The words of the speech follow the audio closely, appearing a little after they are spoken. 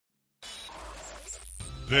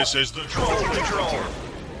This is the Troll Patrol.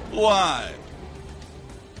 Live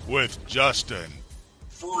with Justin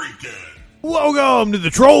Freakin'. Welcome to the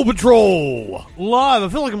Troll Patrol. Live. I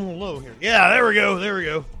feel like I'm a little low here. Yeah, there we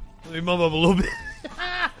go. Let me bump up a little bit.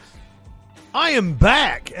 I am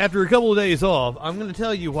back after a couple of days off. I'm going to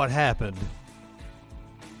tell you what happened,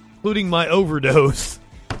 including my overdose.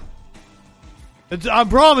 I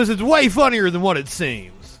promise it's way funnier than what it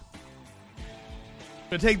seems.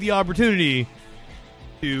 I'm going to take the opportunity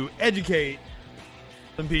to educate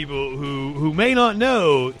some people who may not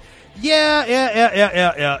know. Yeah,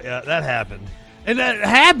 that happened. And that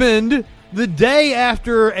happened the day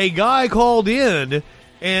after a guy called in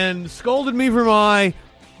and scolded me for my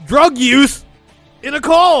drug use in a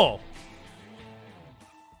call.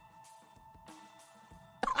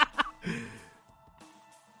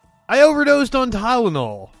 I overdosed on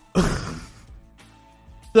Tylenol.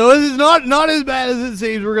 So this is not as bad as it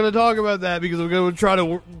seems. We're going to talk about that because we're going to try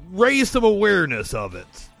to raise some awareness of it.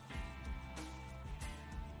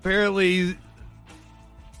 Apparently,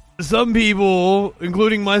 some people,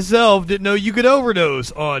 including myself, didn't know you could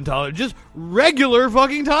overdose on Tylenol. Just regular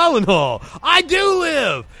fucking Tylenol. I do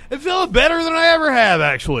live. It feels better than I ever have,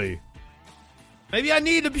 actually. Maybe I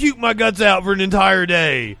need to puke my guts out for an entire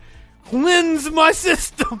day. Cleanse my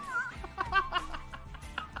system.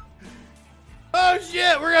 Oh,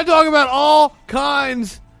 shit. We're going to talk about all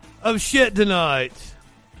kinds of shit tonight.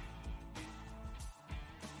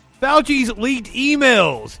 Fauci's leaked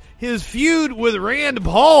emails. His feud with Rand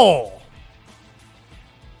Paul.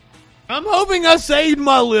 I'm hoping I saved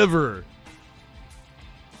my liver.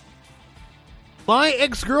 My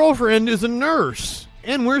ex-girlfriend is a nurse,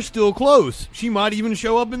 and we're still close. She might even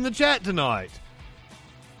show up in the chat tonight.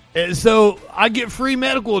 And so I get free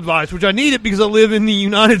medical advice, which I need it because I live in the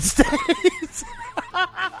United States.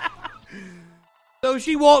 So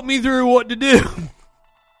she walked me through what to do.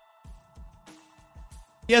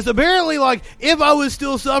 Yes, apparently, if I was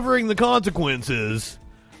still suffering the consequences,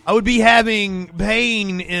 I would be having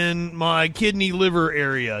pain in my kidney liver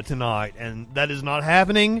area tonight, and that is not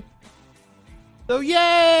happening. So,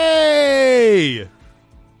 yay!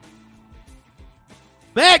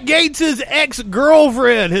 Matt Gaetz'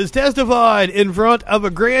 ex-girlfriend has testified in front of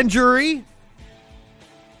a grand jury.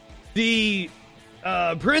 The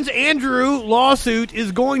Prince Andrew lawsuit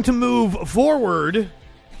is going to move forward.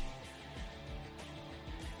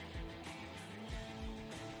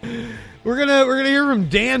 We're gonna hear from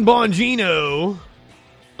Dan Bongino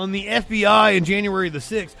on the FBI in January the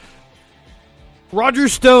 6th. Roger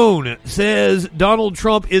Stone says Donald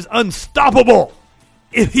Trump is unstoppable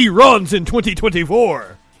if he runs in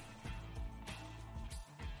 2024.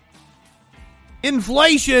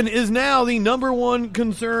 Inflation is now the number one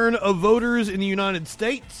concern of voters in the United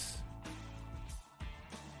States.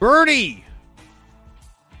 Bernie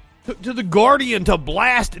took to The Guardian to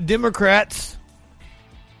blast Democrats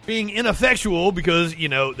being ineffectual because,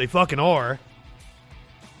 they fucking are.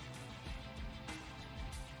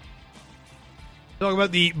 Talk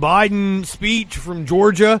about the Biden speech from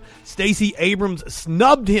Georgia. Stacey Abrams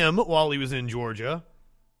snubbed him while he was in Georgia.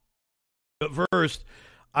 But first,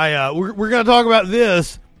 we're going to talk about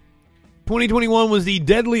this. 2021 was the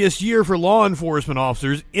deadliest year for law enforcement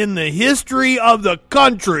officers in the history of the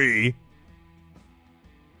country.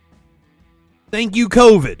 Thank you,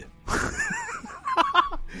 COVID.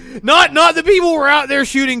 Not the people who were out there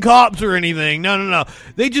shooting cops or anything. No.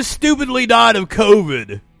 They just stupidly died of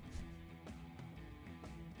COVID.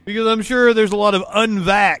 Because I'm sure there's a lot of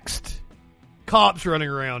unvaxxed cops running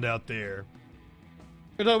around out there.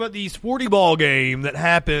 We're talking about the sporty ball game that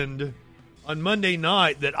happened on Monday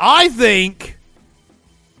night that I think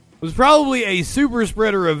was probably a super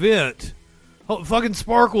spreader event. Oh, fucking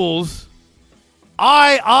Sparkles.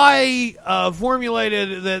 I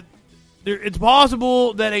formulated that it's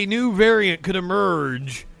possible that a new variant could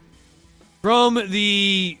emerge from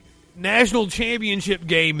the national championship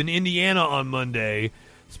game in Indiana on Monday.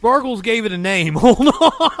 Sparkles gave it a name. Hold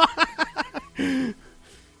on.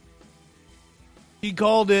 He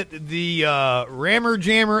called it the Rammer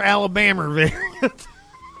Jammer Alabama variant.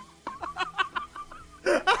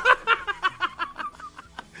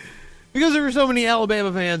 Because there were so many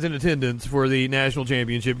Alabama fans in attendance for the national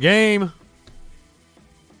championship game.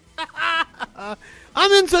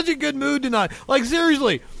 I'm in such a good mood tonight.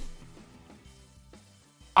 Seriously.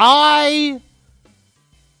 I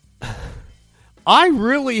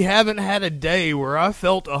really haven't had a day where I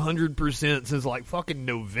felt 100% since fucking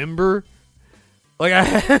November. I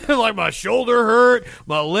had my shoulder hurt,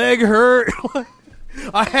 my leg hurt.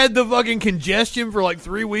 I had the fucking congestion for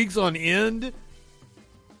 3 weeks on end.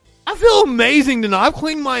 I feel amazing tonight. I've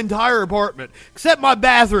cleaned my entire apartment, except my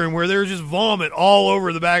bathroom where there's just vomit all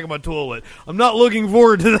over the back of my toilet. I'm not looking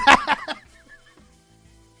forward to that.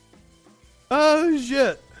 Oh,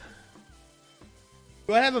 shit.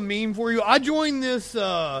 Do I have a meme for you? I joined this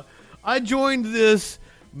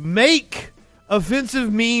Make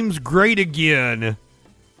Offensive Memes Great Again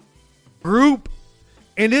group,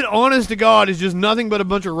 and it, honest to God, is just nothing but a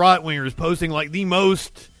bunch of right-wingers posting like the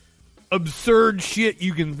most absurd shit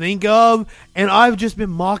you can think of, and I've just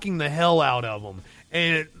been mocking the hell out of them.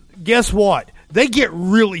 And guess what? They get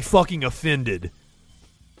really fucking offended.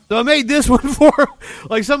 So I made this one for,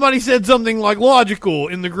 like, somebody said something like logical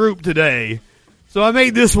in the group today. So I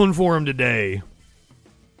made this one for him today.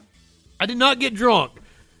 I did not get drunk.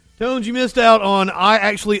 Tones, you missed out on I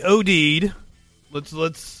actually OD'd.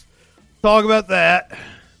 Let's talk about that.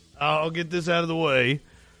 I'll get this out of the way.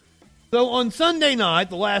 So on Sunday night,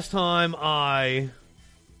 the last time I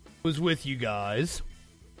was with you guys,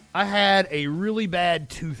 I had a really bad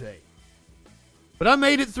toothache. But I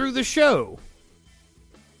made it through the show.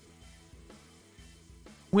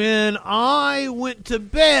 When I went to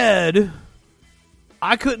bed,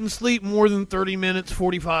 I couldn't sleep more than 30 minutes,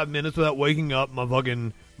 45 minutes without waking up. My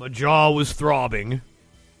jaw was throbbing.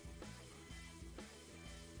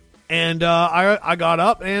 And I got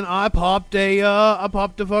up and I popped a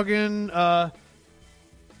fucking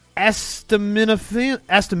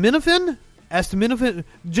acetaminophen,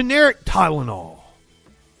 generic Tylenol.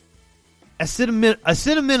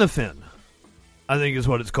 Acetaminophen, I think is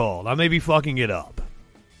what it's called. I may be fucking it up.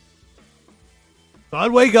 So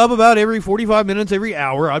I'd wake up about every 45 minutes, every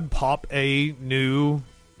hour. I'd pop a new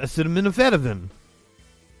acetaminophen.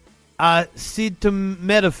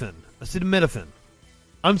 Acetaminophen.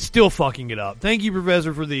 I'm still fucking it up. Thank you,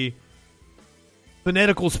 Professor, for the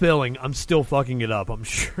phonetical spelling. I'm still fucking it up, I'm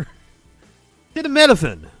sure.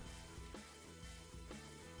 Acetaminophen.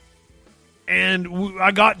 And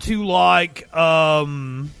I got to like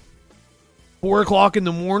 4 o'clock in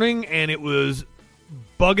the morning, and it was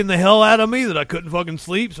bugging the hell out of me that I couldn't fucking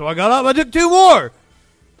sleep. So I got up. I took 2 more.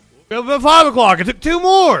 Woke up at 5 o'clock. I took 2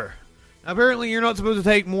 more. Now, apparently, you're not supposed to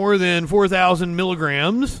take more than 4,000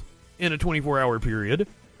 milligrams in a 24-hour period.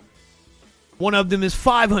 One of them is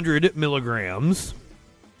 500 milligrams.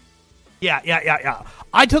 Yeah.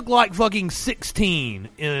 I took like fucking 16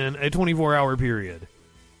 in a 24-hour period.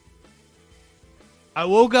 I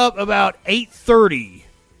woke up about 8:30,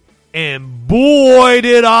 and boy,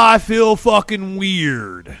 did I feel fucking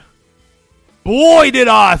weird. Boy, did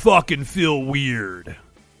I fucking feel weird.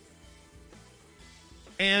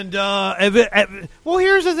 And, well,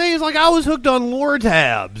 here's the thing, is like I was hooked on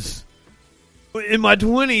Lortabs in my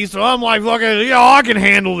 20s, so I'm like, fucking, yeah, I can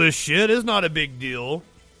handle this shit. It's not a big deal.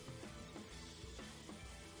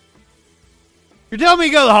 You're telling me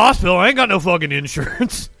to go to the hospital? I ain't got no fucking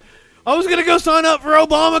insurance. I was going to go sign up for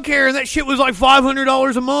Obamacare, and that shit was like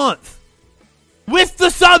 $500 a month. With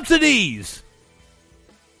the subsidies.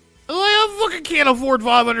 I'm like, I fucking can't afford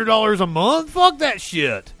 $500 a month. Fuck that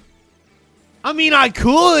shit. I mean, I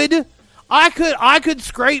could. I could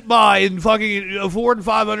scrape by and fucking afford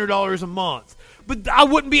 $500 a month. But I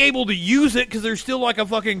wouldn't be able to use it because there's still like a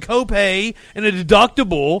fucking copay and a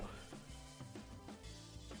deductible.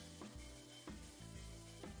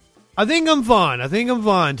 I think I'm fine.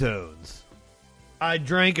 Tones. I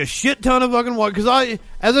drank a shit ton of fucking water. Because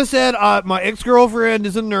as I said, my ex-girlfriend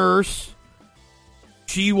is a nurse.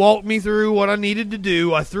 She walked me through what I needed to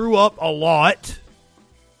do. I threw up a lot.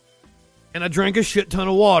 And I drank a shit ton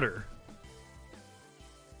of water.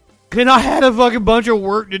 And I had a fucking bunch of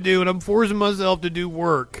work to do, and I'm forcing myself to do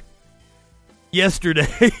work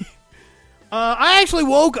yesterday. I actually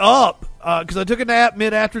woke up, because I took a nap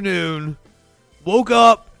mid-afternoon, woke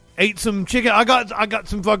up, ate some chicken. I got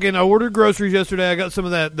some fucking, I ordered groceries yesterday. I got some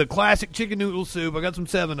of the classic chicken noodle soup. I got some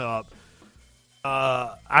 7-Up.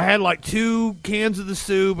 I had like 2 cans of the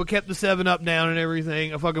soup. I kept the 7-Up down and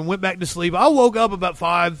everything. I fucking went back to sleep. I woke up about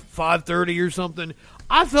 5:30 or something.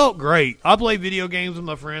 I felt great. I played video games with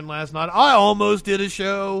my friend last night. I almost did a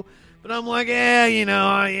show, but I'm like,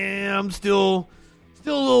 I'm still a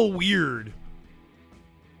little weird.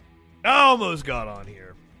 I almost got on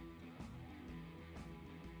here.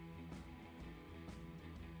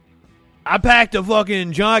 I packed a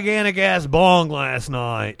fucking gigantic ass bong last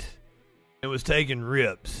night. It was taking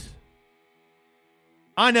rips.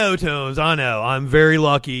 I know, Tones, I know. I'm very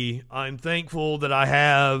lucky. I'm thankful that I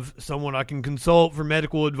have someone I can consult for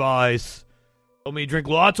medical advice. Told me drink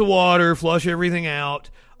lots of water, flush everything out.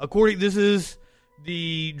 This is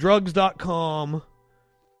the drugs.com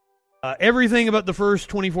Everything about the first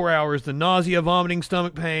 24 hours, the nausea, vomiting,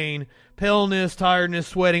 stomach pain, paleness, tiredness,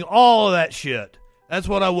 sweating, all of that shit. That's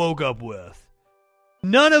what I woke up with.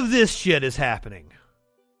 None of this shit is happening.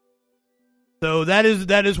 So that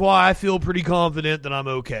is why I feel pretty confident that I'm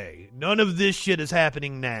okay. None of this shit is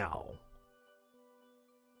happening now.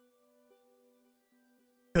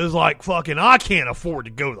 Because, like, fucking, I can't afford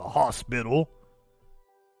to go to the hospital.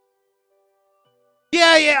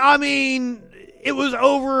 Yeah, I mean, it was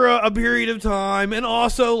over a period of time. And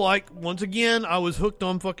also, like, once again, I was hooked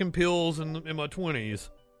on fucking pills in my 20s.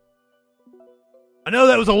 I know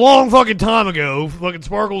that was a long fucking time ago. Fucking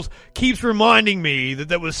Sparkles keeps reminding me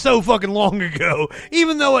that was so fucking long ago,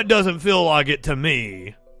 even though it doesn't feel like it to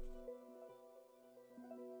me.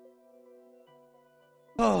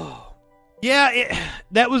 Oh. Yeah,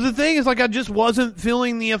 that was the thing. It's like I just wasn't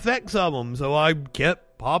feeling the effects of them, so I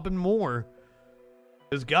kept popping more.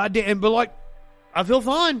 Because goddamn, but like, I feel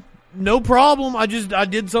fine. No problem. I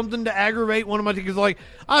did something to aggravate one of my because like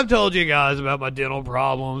I've told you guys about my dental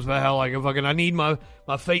problems, about how like I need my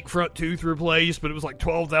fake front tooth replaced, but it was like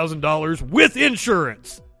 $12,000 with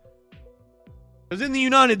insurance. Because in the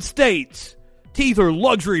United States, teeth are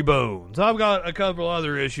luxury bones. I've got a couple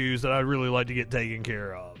other issues that I'd really like to get taken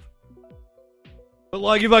care of. But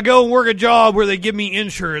like if I go and work a job where they give me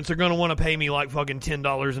insurance, they're gonna want to pay me like fucking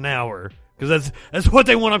 $10 an hour. Because that's what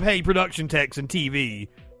they want to pay production techs and TV.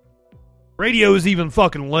 Radio is even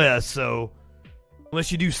fucking less, so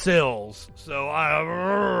unless you do sales. So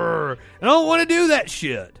I don't want to do that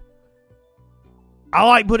shit. I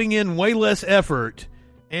like putting in way less effort.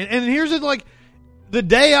 And here's it, like, the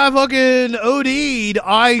day I fucking OD'd,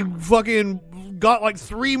 I fucking got like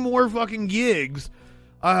 3 more fucking gigs.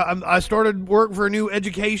 I started work for a new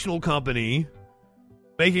educational company,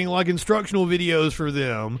 making like instructional videos for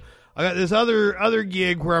them. I got this other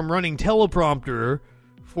gig where I'm running teleprompter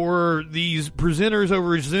for these presenters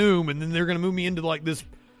over Zoom, and then they're going to move me into like this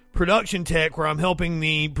production tech where I'm helping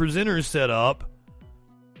the presenters set up.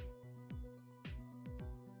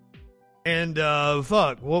 And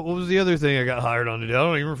what was the other thing I got hired on to do? I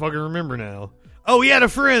don't even fucking remember now. Oh, we had a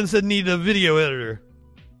friend said need a video editor.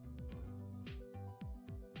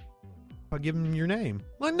 I'll give him your name.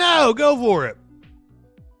 Well, no, go for it.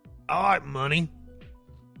 I like money.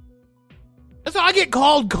 So I get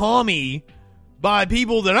called commie by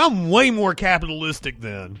people that I'm way more capitalistic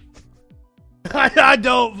than. I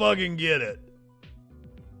don't fucking get it.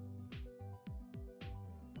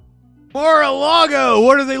 Mar-a-Lago!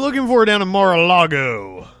 What are they looking for down in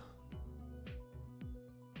Mar-a-Lago?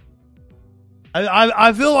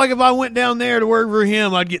 I feel like if I went down there to work for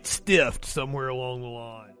him, I'd get stiffed somewhere along the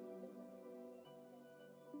line.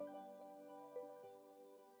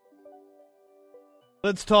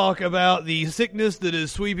 Let's talk about the sickness that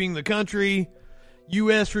is sweeping the country.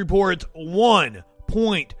 U.S. reports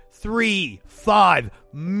 1.35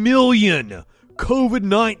 million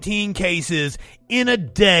COVID-19 cases in a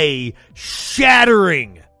day,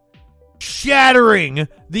 shattering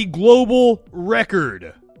the global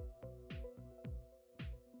record.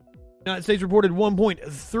 The United States reported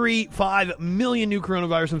 1.35 million new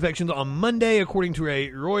coronavirus infections on Monday, according to a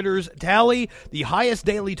Reuters tally, the highest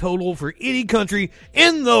daily total for any country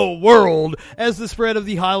in the world, as the spread of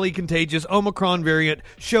the highly contagious Omicron variant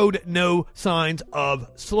showed no signs of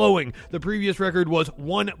slowing. The previous record was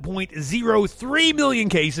 1.03 million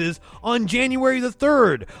cases on January the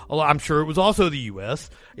 3rd. I'm sure it was also the U.S.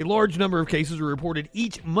 A large number of cases were reported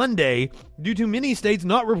each Monday due to many states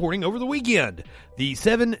not reporting over the weekend. The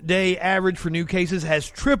 7-day average for new cases has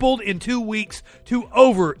tripled in 2 weeks to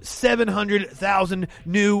over 700,000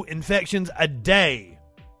 new infections a day.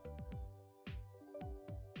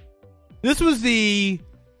 This was the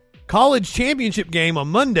college championship game on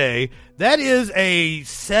Monday. That is a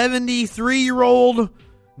 73-year-old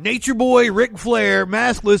nature boy Ric Flair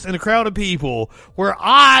maskless in a crowd of people, where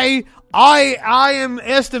I am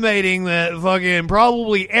estimating that fucking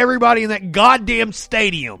probably everybody in that goddamn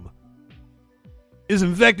stadium is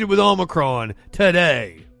infected with Omicron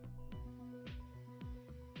today.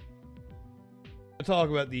 I'll talk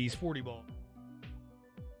about the sporty ball.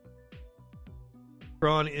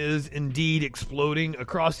 Omicron is indeed exploding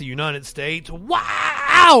across the United States.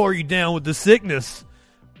 Wow! Are you down with the sickness?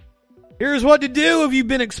 Here's what to do if you've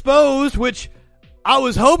been exposed, which I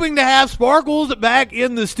was hoping to have Sparkles back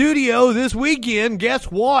in the studio this weekend.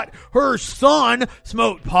 Guess what? Her son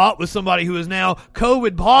smoked pot with somebody who is now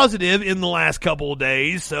COVID positive in the last couple of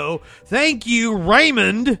days. So thank you,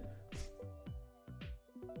 Raymond.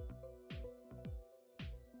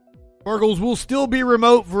 Sparkles will still be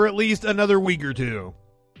remote for at least another week or two.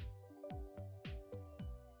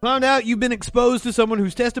 Found out you've been exposed to someone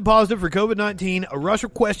who's tested positive for COVID-19. A rush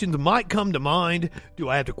of questions might come to mind. Do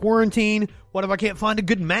I have to quarantine? What if I can't find a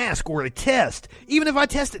good mask or a test? Even if I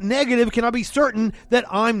test negative, can I be certain that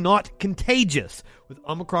I'm not contagious? With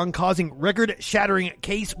Omicron causing record-shattering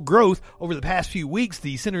case growth over the past few weeks,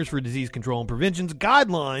 the Centers for Disease Control and Prevention's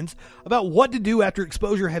guidelines about what to do after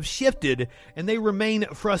exposure have shifted, and they remain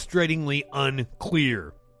frustratingly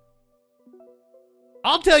unclear.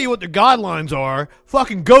 I'll tell you what the guidelines are.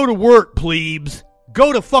 Fucking go to work, plebes.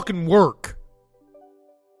 Go to fucking work.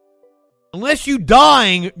 Unless you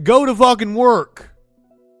dying, go to fucking work.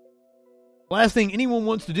 Last thing anyone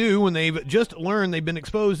wants to do when they've just learned they've been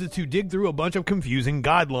exposed is to dig through a bunch of confusing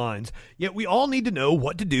guidelines. Yet we all need to know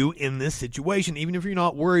what to do in this situation. Even if you're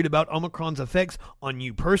not worried about Omicron's effects on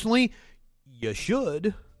you personally, you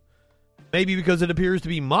should. Maybe because it appears to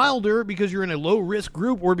be milder, because you're in a low-risk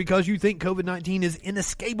group, or because you think COVID-19 is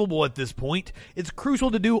inescapable at this point. It's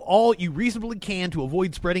crucial to do all you reasonably can to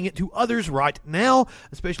avoid spreading it to others right now,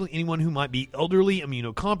 especially anyone who might be elderly,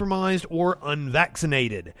 immunocompromised, or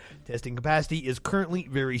unvaccinated. Testing capacity is currently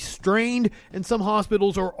very strained, and some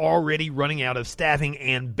hospitals are already running out of staffing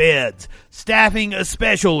and beds. Staffing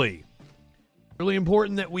especially. Really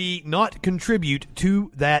important that we not contribute to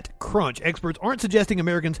that crunch. Experts aren't suggesting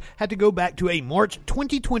Americans have to go back to a March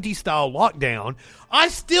 2020 style lockdown. I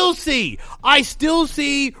still see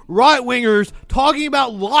right-wingers talking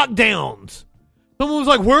about lockdowns. Someone was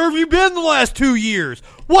like, where have you been the last 2 years?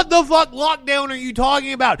 What the fuck lockdown are you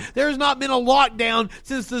talking about? There's not been a lockdown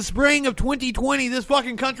since the spring of 2020. This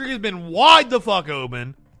fucking country has been wide the fuck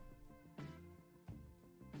open.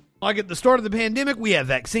 Like at the start of the pandemic, we have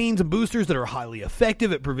vaccines and boosters that are highly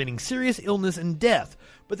effective at preventing serious illness and death.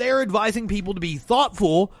 But they are advising people to be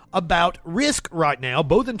thoughtful about risk right now,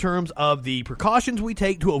 both in terms of the precautions we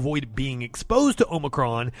take to avoid being exposed to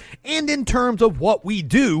Omicron and in terms of what we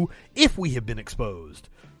do if we have been exposed.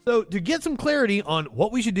 So to get some clarity on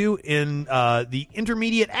what we should do in the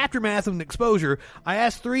intermediate aftermath of an exposure, I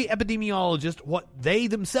asked 3 epidemiologists what they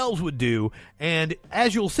themselves would do. And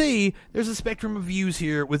as you'll see, there's a spectrum of views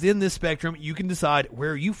here. Within this spectrum, you can decide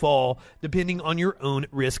where you fall depending on your own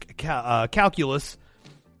risk calculus,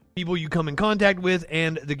 people you come in contact with,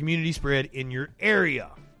 and the community spread in your area.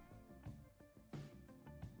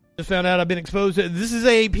 Just found out I've been exposed to, this is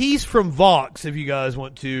a piece from Vox, if you guys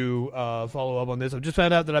want to follow up on this. I've just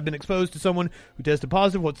found out that I've been exposed to someone who tested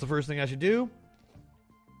positive. What's the first thing I should do?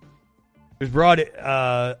 There's broad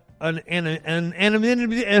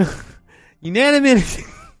unanimity.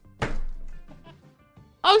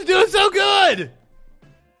 I was doing so good!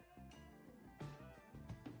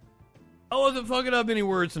 I wasn't fucking up any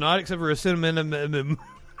words tonight, except for a sentiment.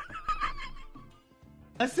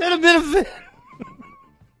 A sentiment.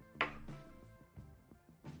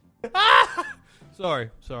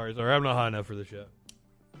 Sorry. I'm not high enough for this yet.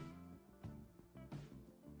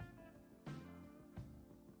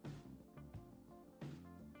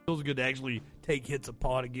 Feels good to actually take hits of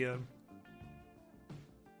pot again.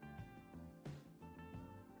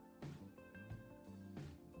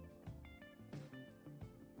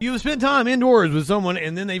 You have spent time indoors with someone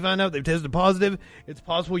and then they find out they've tested positive. It's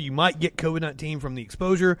possible you might get COVID-19 from the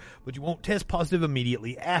exposure, but you won't test positive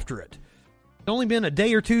immediately after it. It's only been a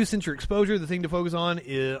day or two since your exposure. The thing to focus on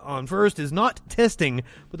first is not testing,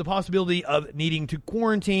 but the possibility of needing to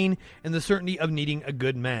quarantine and the certainty of needing a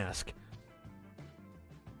good mask.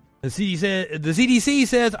 The CDC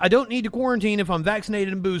says, I don't need to quarantine if I'm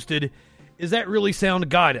vaccinated and boosted. Is that really sound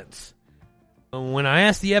guidance? When I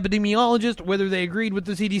asked the epidemiologist whether they agreed with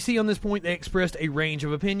the CDC on this point, they expressed a range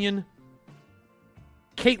of opinion.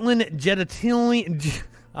 Caitlin Jettilina,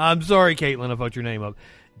 I'm sorry, Caitlin, I fucked your name up.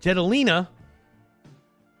 Jettilina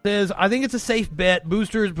says, I think it's a safe bet.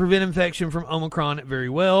 Boosters prevent infection from Omicron very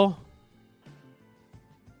well.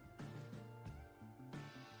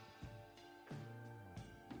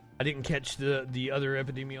 I didn't catch the other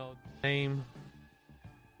epidemiologist name.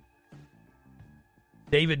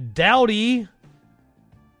 David Dowdy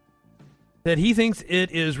said he thinks it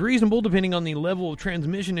is reasonable depending on the level of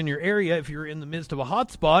transmission in your area. If you're in the midst of a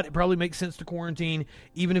hotspot, it probably makes sense to quarantine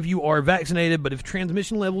even if you are vaccinated, but if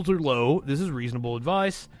transmission levels are low, this is reasonable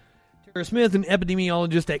advice. Tara Smith, an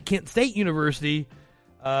epidemiologist at Kent State University,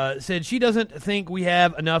 said she doesn't think we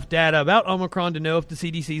have enough data about Omicron to know if the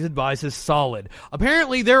CDC's advice is solid.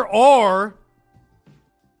 Apparently there are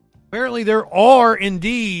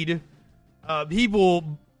indeed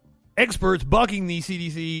people, experts bucking the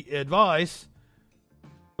CDC advice.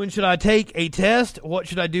 When should I take a test? What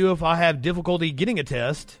should I do if I have difficulty getting a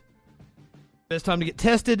test? Best time to get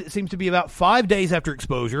tested seems to be about 5 days after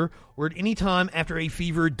exposure or at any time after a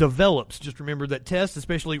fever develops. Just remember that tests,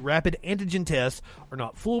 especially rapid antigen tests, are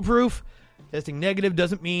not foolproof. Testing negative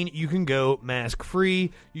doesn't mean you can go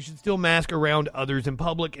mask-free. You should still mask around others in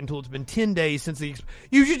public until it's been 10 days since the...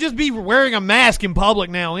 You should just be wearing a mask in public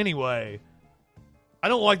now anyway. I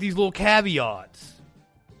don't like these little caveats.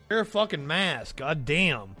 Wear a fucking mask. God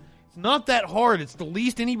damn. It's not that hard. It's the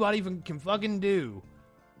least anybody can fucking do.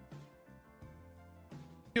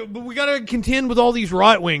 But we gotta contend with all these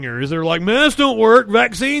right-wingers. They're like, masks don't work,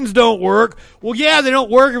 vaccines don't work. Well, yeah, they don't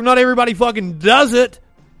work if not everybody fucking does it.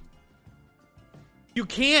 You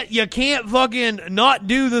can't fucking not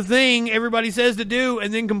do the thing everybody says to do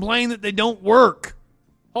and then complain that they don't work.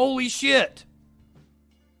 Holy shit.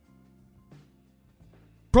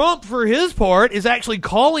 Trump, for his part, is actually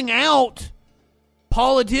calling out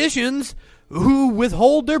politicians who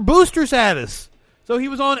withhold their booster status. So he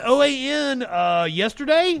was on OAN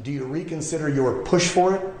yesterday. Do you reconsider your push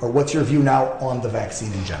for it, or what's your view now on the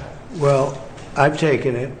vaccine in general? Well, I've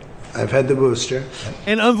taken it. I've had the booster.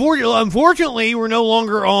 And unfortunately, we're no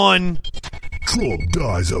longer on... Trump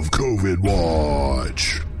dies of COVID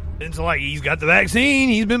watch. It's like he's got the vaccine.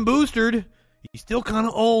 He's been boosted. He's still kind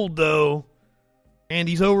of old, though. And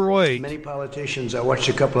he's overweight. Many politicians, I watched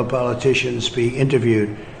a couple of politicians be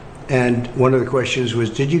interviewed, and one of the questions was,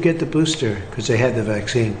 did you get the booster? Because they had the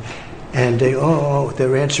vaccine. And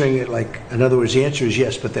they're answering it like, in other words, the answer is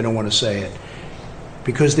yes, but they don't want to say it.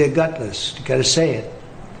 Because they're gutless. You got to say it.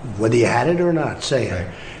 Whether you had it or not, say it.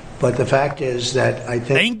 Right. But the fact is that I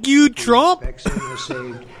think... Thank you, Trump! The vaccine has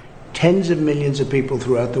saved tens of millions of people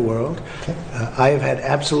throughout the world. I have had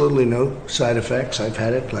absolutely no side effects. I've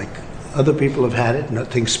had it like other people have had it.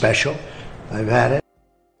 Nothing special. I've had it.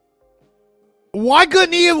 Why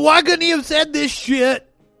couldn't he have said this shit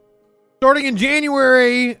starting in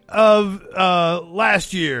January of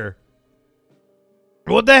last year?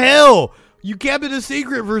 What the hell? You kept it a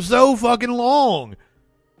secret for so fucking long.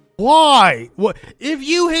 Why? What if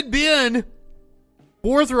you had been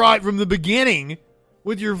forthright from the beginning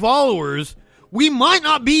with your followers? We might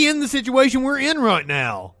not be in the situation we're in right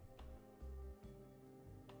now.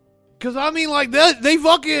 Because I mean, like that, they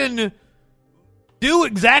fucking do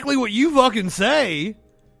exactly what you fucking say.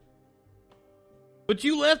 But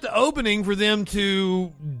you left the opening for them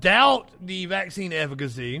to doubt the vaccine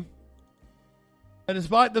efficacy. And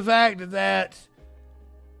despite the fact that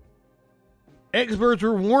experts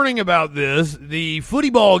were warning about this, the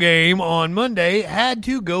footy ball game on Monday had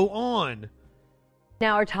to go on.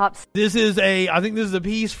 Now our top... I think this is a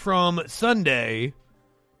piece from Sunday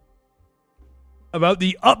about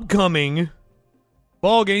the upcoming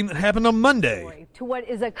ball game that happened on Monday. To what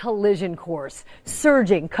is a collision course,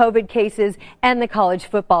 surging COVID cases, and the college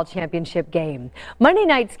football championship game. Monday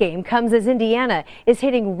night's game comes as Indiana is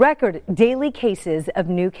hitting record daily cases of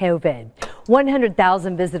new COVID.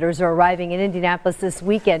 100,000 visitors are arriving in Indianapolis this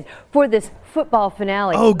weekend for this football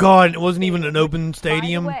finale. Oh, God, it wasn't even an open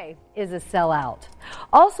stadium. By the way, is a sellout.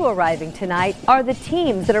 Also arriving tonight are the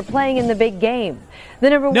teams that are playing in the big game.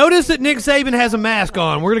 Notice that Nick Saban has a mask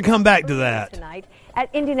on. We're going to come back to that. Tonight at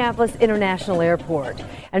Indianapolis International Airport.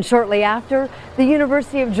 And shortly after, the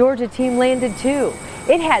University of Georgia team landed too.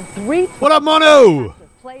 It had 3 What up, Mono?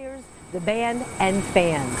 Players, the band, and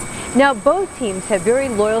fans. Now, both teams have very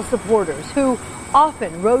loyal supporters who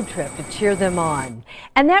often road trip to cheer them on.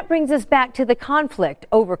 And that brings us back to the conflict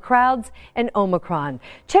over crowds and Omicron.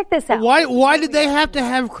 Check this out. Why did they have to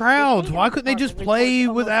have crowds? Why couldn't they just play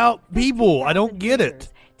without people? I don't get it.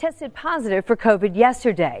 Tested positive for COVID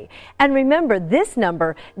yesterday. And remember, this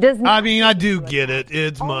number does not... I mean, I do get it.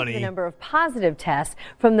 It's money. The number of positive tests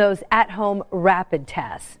from those at-home rapid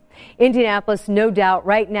tests. Indianapolis, no doubt,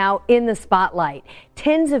 right now in the spotlight.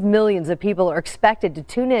 Tens of millions of people are expected to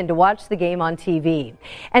tune in to watch the game on TV.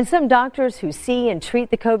 And some doctors who see and treat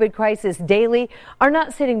the COVID crisis daily are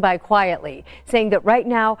not sitting by quietly, saying that right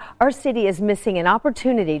now our city is missing an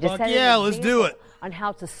opportunity to set an let's do it. on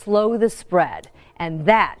how to slow the spread. And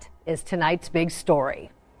that is tonight's big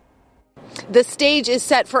story. The stage is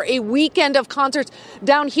set for a weekend of concerts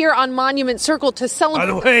down here on Monument Circle to celebrate.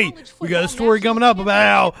 By the way, we got a story coming up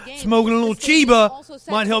about how smoking a little Chiba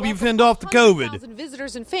might help you fend off the COVID.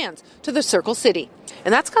 Visitors and fans to the Circle City.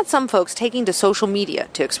 And that's got some folks taking to social media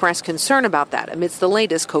to express concern about that amidst the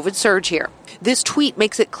latest COVID surge here. This tweet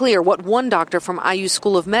makes it clear what one doctor from IU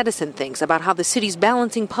School of Medicine thinks about how the city's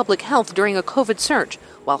balancing public health during a COVID surge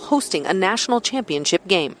while hosting a national championship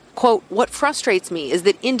game. Quote, "What frustrates me is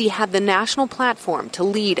that Indy had the national platform to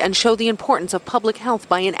lead and show the importance of public health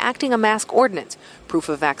by enacting a mask ordinance, proof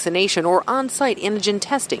of vaccination, or on-site antigen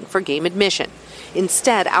testing for game admission.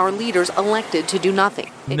 Instead, our leaders elected to do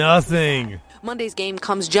nothing." Nothing. Monday's game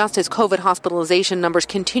comes just as COVID hospitalization numbers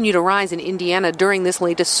continue to rise in Indiana during this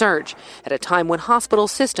latest surge, at a time when hospital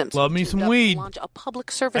systems Love me some weed. launch a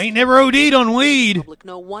public service. I ain't never OD'd on weed. Public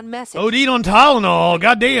know one message. OD'd on Tylenol.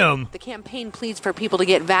 Goddamn. The campaign pleads for people to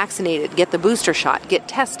get vaccinated, get the booster shot, get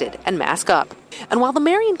tested, and mask up. And while the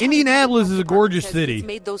Marion County Indianapolis is a gorgeous says city. it's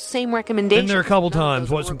made those same recommendations. Been there a couple none of times,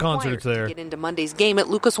 those watched are some required concerts to there. Get into Monday's game at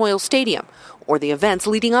Lucas Oil Stadium or the events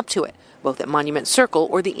leading up to it, both at Monument Circle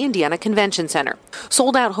or the Indiana Convention Center.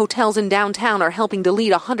 Sold-out hotels in downtown are helping to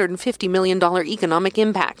lead a $150 million economic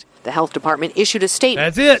impact. The health department issued a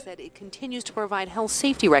statement That's it. that said it continues to provide health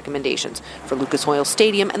safety recommendations for Lucas Oil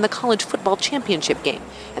Stadium and the college football championship game,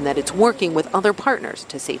 and that it's working with other partners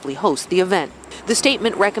to safely host the event. The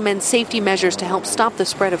statement recommends safety measures to help stop the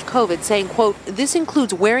spread of COVID, saying, quote, "This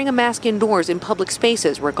includes wearing a mask indoors in public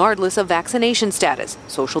spaces regardless of vaccination status,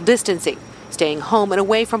 social distancing, staying home and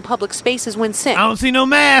away from public spaces when sick, I don't see no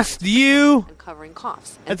mask. Do you? and covering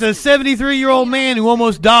coughs." That's a 73-year-old man who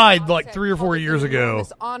almost died like 3 or 4 years ago.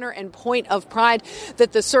 This honor and point of pride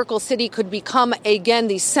that the Circle City could become again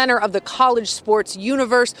the center of the college sports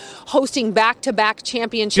universe, hosting back-to-back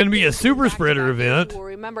championships. Gonna be a super spreader event. You will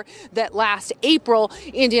remember that last April,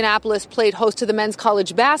 Indianapolis played host to the men's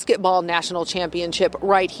college basketball national championship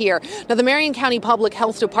right here. Now, the Marion County Public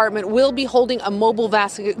Health Department will be holding a mobile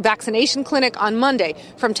vaccination clinic on Monday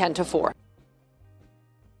from 10 to 4.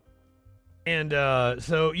 And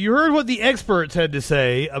so you heard what the experts had to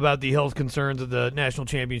say about the health concerns of the national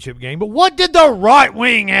championship game, but what did the right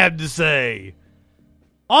wing have to say?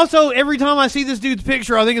 Also, every time I see this dude's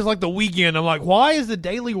picture, I think it's like The Weeknd. I'm like, why is the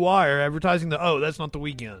Daily Wire advertising that's not The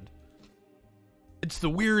Weeknd. It's the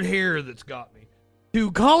weird hair that's got me.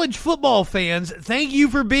 To college football fans, thank you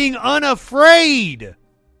for being unafraid.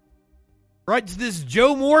 Writes this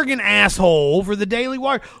Joe Morgan asshole for the Daily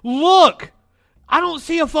Wire. Look! I don't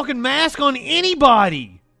see a fucking mask on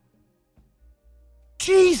anybody.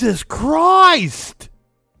 Jesus Christ.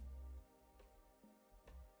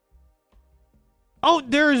 Oh,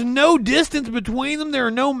 there is no distance between them. There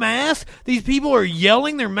are no masks. These people are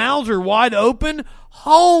yelling. Their mouths are wide open.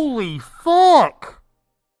 Holy fuck.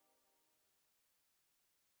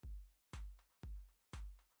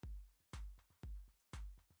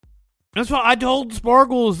 That's why I told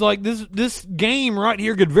Sparkles, like, this game right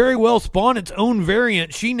here could very well spawn its own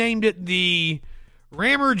variant. She named it the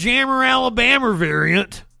Rammer Jammer Alabama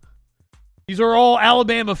variant. These are all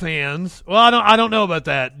Alabama fans. Well, I don't know about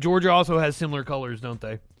that. Georgia also has similar colors, don't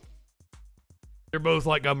they? They're both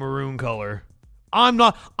like a maroon color. I'm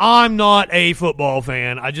not a football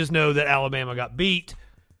fan. I just know that Alabama got beat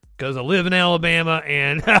because I live in Alabama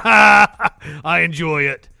and I enjoy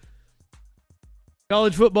it.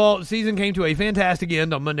 College football season came to a fantastic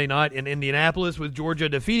end on Monday night in Indianapolis, with Georgia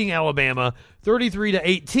defeating Alabama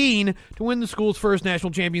 33-18 to win the school's first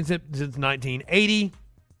national championship since 1980.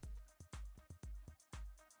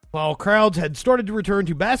 While crowds had started to return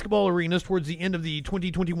to basketball arenas towards the end of the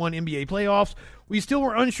 2021 NBA playoffs, we still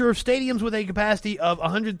were unsure if stadiums with a capacity of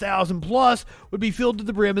 100,000 plus would be filled to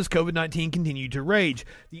the brim as COVID-19 continued to rage.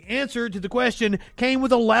 The answer to the question came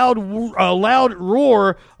with a loud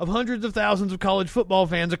roar of hundreds of thousands of college football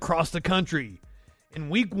fans across the country. In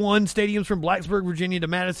week one, stadiums from Blacksburg, Virginia to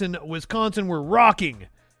Madison, Wisconsin were rocking.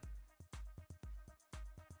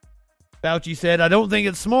 Fauci said, "I don't think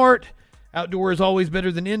it's smart. Outdoor is always better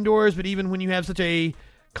than indoors, but even when you have such a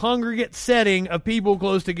congregate setting of people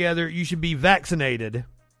close together, you should be vaccinated."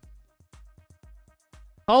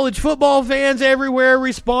 College football fans everywhere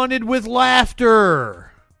responded with laughter.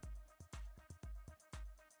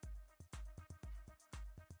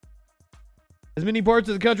 As many parts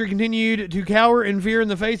of the country continued to cower in fear in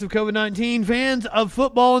the face of COVID-19, fans of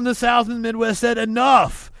football in the South and the Midwest said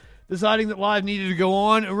enough, deciding that life needed to go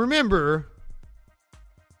on. Remember,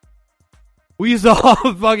 we saw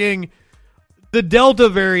fucking the Delta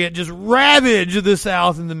variant just ravage the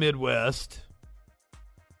South and the Midwest.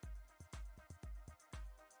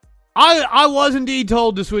 I was indeed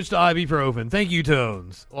told to switch to ibuprofen. Thank you,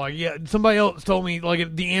 Tones. Like, yeah, somebody else told me,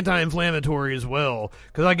 like, the anti-inflammatory as well,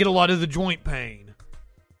 because I get a lot of the joint pain.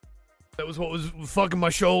 That was what was fucking my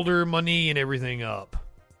shoulder, my knee, and everything up.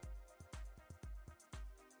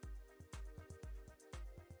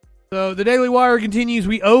 So the Daily Wire continues,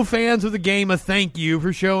 we owe fans of the game a thank you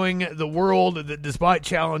for showing the world that despite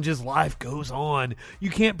challenges, life goes on. You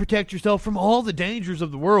can't protect yourself from all the dangers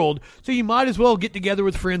of the world, so you might as well get together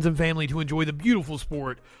with friends and family to enjoy the beautiful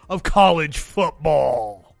sport of college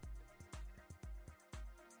football.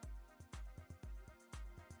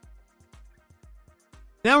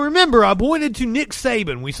 Now remember, I pointed to Nick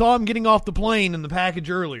Saban. We saw him getting off the plane in the package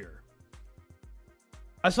earlier.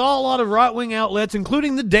 I saw a lot of right-wing outlets,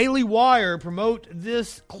 including the Daily Wire, promote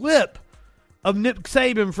this clip of Nick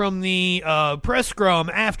Saban from the press scrum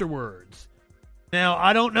afterwards. Now,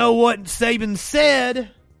 I don't know what Saban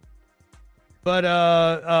said, but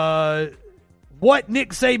what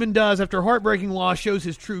Nick Saban does after a heartbreaking loss shows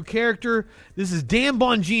his true character. This is Dan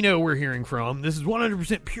Bongino we're hearing from. This is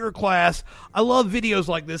 100% pure class. I love videos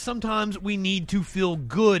like this. Sometimes we need to feel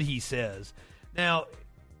good, he says. Now,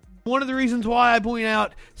 one of the reasons why I point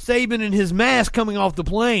out Saban and his mask coming off the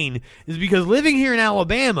plane is because living here in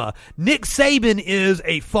Alabama, Nick Saban is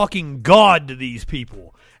a fucking god to these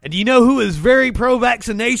people. And do you know who is very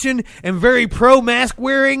pro-vaccination and very pro-mask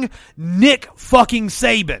wearing? Nick fucking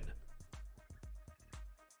Saban.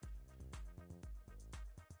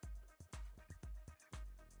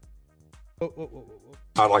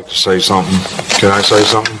 I'd like to say something. Can I say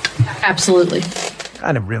something? Absolutely.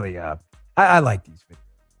 Kind of really, I like these videos.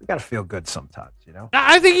 We got to feel good sometimes, you know?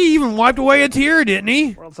 I think he even wiped away a tear, didn't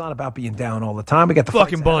he? The world's not about being down all the time. We got the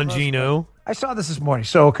fucking Bongino. I saw this morning.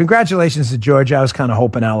 So congratulations to Georgia. I was kind of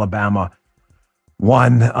hoping Alabama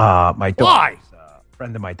won. My daughter, Why? A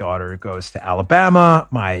friend of my daughter goes to Alabama.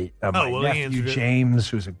 My nephew James,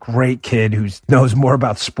 who's a great kid who knows more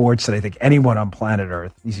about sports than I think anyone on planet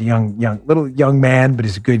Earth. He's a young man, but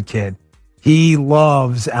he's a good kid. He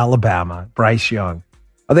loves Alabama. Bryce Young.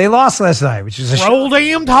 Oh, they lost last night, which is a Roll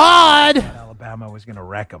damn Tide. Alabama was going to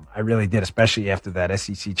wreck them. I really did, especially after that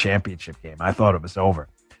SEC championship game. I thought it was over.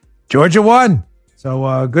 Georgia won.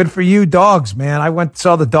 So good for you, Dogs, man. I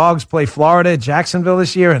saw the Dogs play Florida, Jacksonville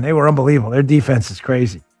this year, and they were unbelievable. Their defense is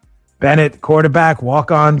crazy. Bennett, quarterback,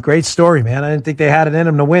 walk-on. Great story, man. I didn't think they had it in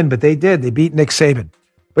them to win, but they did. They beat Nick Saban.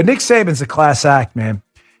 But Nick Saban's a class act, man.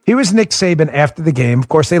 He was Nick Saban after the game. Of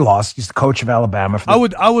course, they lost. He's the coach of Alabama. I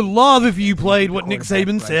would love if you played what Nick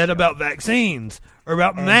Saban said about vaccines or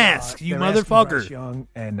about masks, you motherfucker. Bryce Young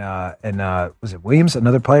and was it Williams,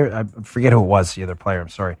 another player? I forget who it was, the other player. I'm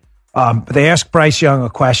sorry. But they asked Bryce Young a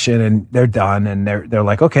question, and they're done, and they're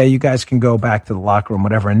like, okay, you guys can go back to the locker room,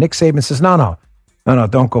 whatever. And Nick Saban says, no,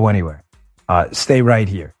 don't go anywhere. Stay right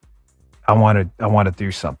here. I want to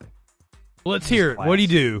do something. Let's hear it. What do you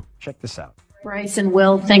do? Check this out. Bryce and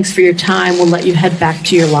Will, thanks for your time. We'll let you head back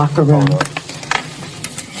to your locker room.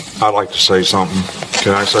 I'd like to say something.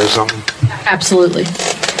 Can I say something? Absolutely.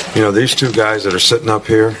 You know, these two guys that are sitting up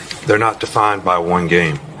here, they're not defined by one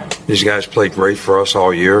game. These guys played great for us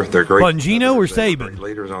all year. They're great. Bongino or Saban?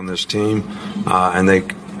 Leaders on this team, and they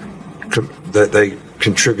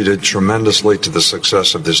contributed tremendously to the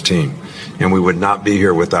success of this team, and we would not be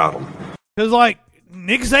here without them. Because, like,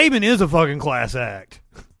 Nick Saban is a fucking class act.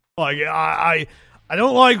 Like, I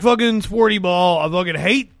don't like fucking sporty ball. I fucking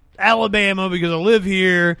hate Alabama because I live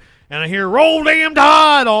here, and I hear Roll Damn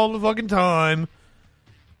Tide all the fucking time.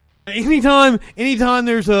 Anytime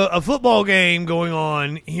there's a football game going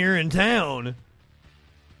on here in town,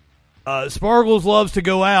 Sparkles loves to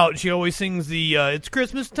go out. She always sings the "It's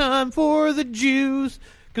Christmas time for the Jews"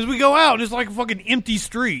 because we go out and it's like fucking empty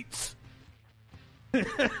streets.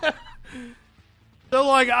 So,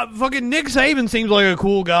 like, fucking Nick Saban seems like a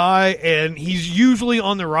cool guy, and he's usually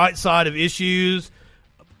on the right side of issues.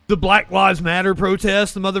 The Black Lives Matter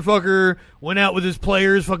protest, the motherfucker went out with his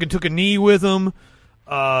players, fucking took a knee with them.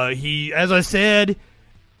 He, as I said,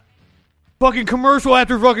 fucking commercial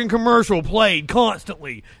after fucking commercial played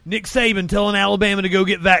constantly. Nick Saban telling Alabama to go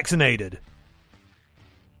get vaccinated.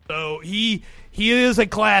 So he is a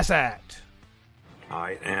class act. All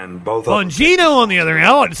right, and both of them. Bongino, on the other hand,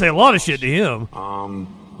 I like to say a lot of shit to him.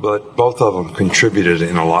 But both of them contributed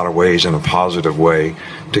in a lot of ways, in a positive way,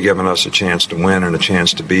 to giving us a chance to win and a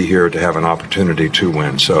chance to be here to have an opportunity to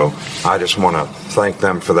win. So I just want to thank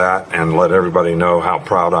them for that and let everybody know how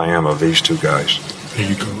proud I am of these two guys.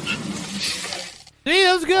 Thank you, Coach. See,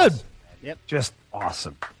 that was good. Yep, just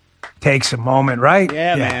awesome. Takes a moment, right?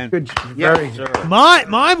 Yeah, man. Good, Yep, very sir. good.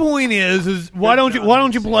 My point is why don't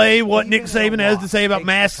you play what Nick Saban has to say about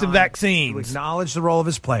masks and To vaccines? acknowledge the role of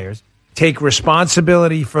his players, take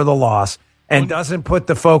responsibility for the loss, and doesn't put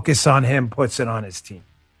the focus on him, puts it on his team.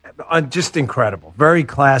 Just incredible. Very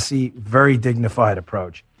classy, very dignified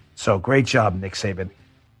approach. So great job, Nick Saban.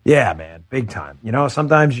 Yeah, man, big time. You know,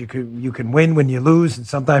 sometimes you can win when you lose, and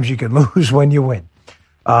sometimes you can lose when you win.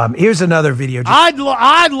 Here's another video. I'd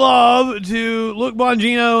love to look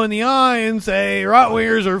Bongino in the eye and say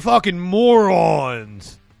right-wingers are fucking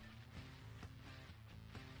morons.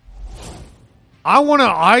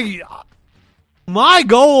 My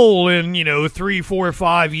goal in, 3, 4,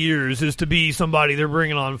 5 years is to be somebody they're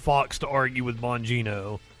bringing on Fox to argue with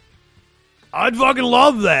Bongino. I'd fucking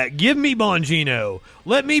love that. Give me Bongino.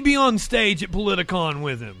 Let me be on stage at Politicon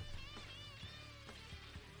with him.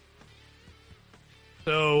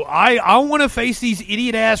 So I want to face these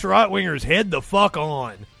idiot-ass right-wingers head the fuck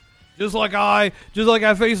on. Just like I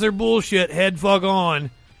face their bullshit head fuck on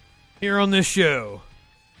here on this show.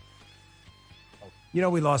 We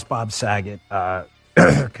lost Bob Saget,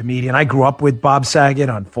 comedian. I grew up with Bob Saget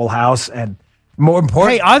on Full House, and more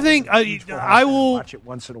important, hey, I think I will watch it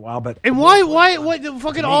once in a while. But and why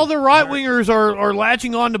fucking all the right wingers are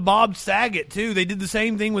latching on to Bob Saget too? They did the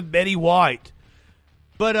same thing with Betty White,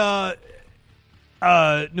 but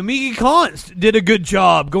Nomiki Konst did a good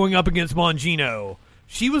job going up against Bongino.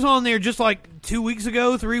 She was on there just like 2 weeks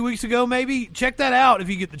ago, 3 weeks ago, maybe. Check that out if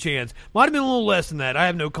you get the chance. Might have been a little less than that. I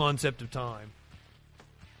have no concept of time.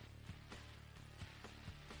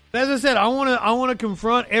 As I said, I want to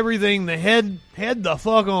confront everything. The head the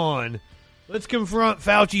fuck on. Let's confront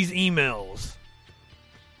Fauci's emails.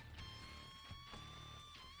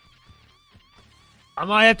 I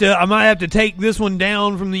might have to take this one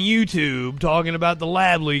down from the YouTube talking about the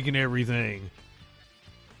lab leak and everything.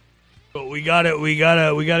 But we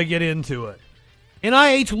gotta get into it.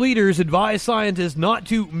 NIH leaders advise scientists not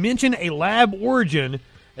to mention a lab origin,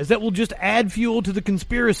 as that will just add fuel to the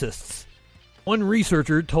conspiracists. One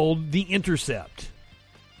researcher told The Intercept.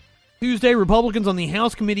 Tuesday, Republicans on the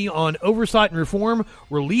House Committee on Oversight and Reform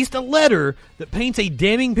released a letter that paints a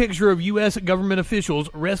damning picture of U.S. government officials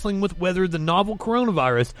wrestling with whether the novel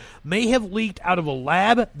coronavirus may have leaked out of a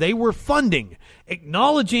lab they were funding,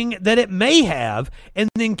 acknowledging that it may have, and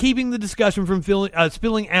then keeping the discussion from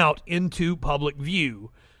spilling out into public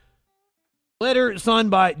view. Letter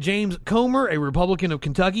signed by James Comer, a Republican of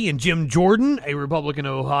Kentucky, and Jim Jordan, a Republican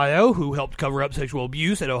of Ohio, who helped cover up sexual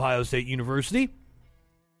abuse at Ohio State University,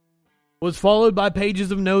 was followed by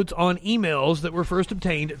pages of notes on emails that were first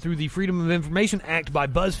obtained through the Freedom of Information Act by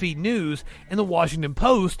BuzzFeed News and the Washington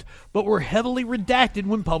Post, but were heavily redacted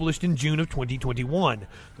when published in June of 2021.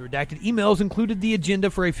 The redacted emails included the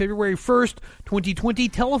agenda for a February 1st, 2020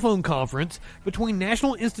 telephone conference between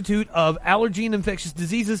National Institute of Allergy and Infectious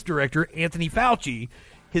Diseases Director Anthony Fauci,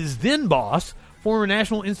 his then boss, former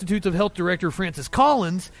National Institutes of Health Director Francis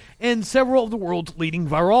Collins, and several of the world's leading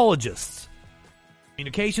virologists.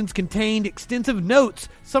 Communications contained extensive notes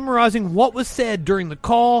summarizing what was said during the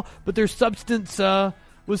call, but their substance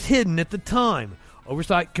was hidden at the time.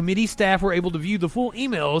 Oversight Committee staff were able to view the full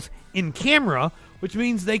emails in camera, which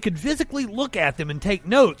means they could physically look at them and take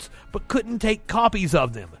notes, but couldn't take copies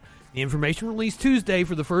of them. The information released Tuesday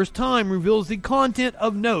for the first time reveals the content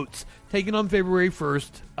of notes taken on February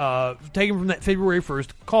 1st, taken from that February 1st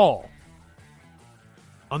call.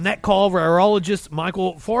 On that call, virologists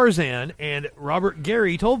Michael Farzan and Robert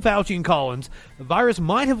Gary told Fauci and Collins the virus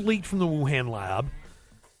might have leaked from the Wuhan lab,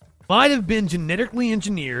 might have been genetically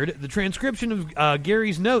engineered. The transcription of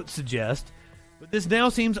Gary's notes suggests, but this now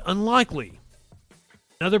seems unlikely.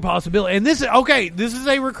 Another possibility, and this is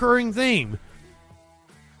a recurring theme.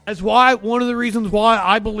 That's why one of the reasons why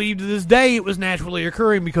I believe to this day it was naturally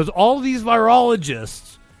occurring, because all of these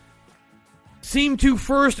virologists seem to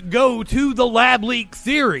first go to the lab leak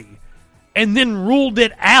theory and then ruled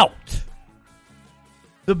it out.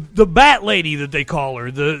 The bat lady that they call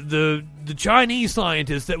her, the Chinese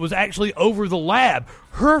scientist that was actually over the lab,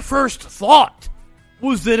 her first thought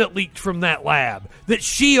was that it leaked from that lab that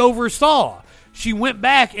she oversaw. She went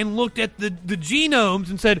back and looked at the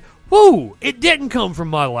genomes and said, "Whoa, it didn't come from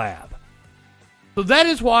my lab." So that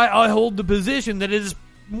is why I hold the position that it is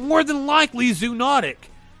more than likely zoonotic.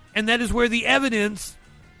 And that is where the evidence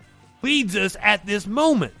leads us at this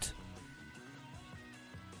moment.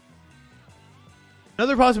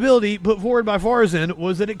 Another possibility put forward by Farzan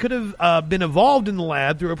was that it could have been evolved in the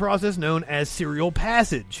lab through a process known as serial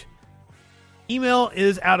passage. Email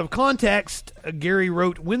is out of context, Gary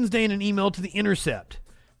wrote Wednesday in an email to The Intercept.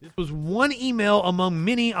 This was one email among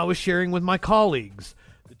many I was sharing with my colleagues.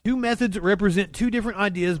 The two methods represent two different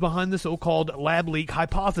ideas behind the so-called lab leak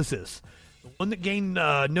hypothesis. The one that gained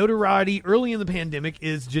notoriety early in the pandemic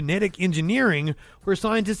is genetic engineering, where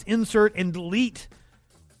scientists insert and delete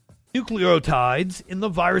nucleotides in the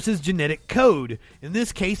virus's genetic code, in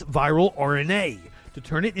this case viral RNA, to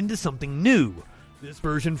turn it into something new. This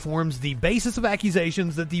version forms the basis of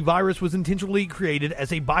accusations that the virus was intentionally created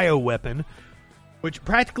as a bioweapon, which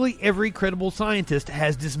practically every credible scientist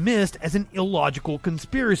has dismissed as an illogical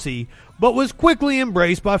conspiracy, but was quickly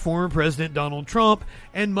embraced by former President Donald Trump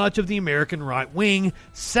and much of the American right wing,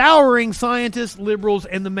 souring scientists, liberals,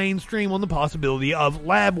 and the mainstream on the possibility of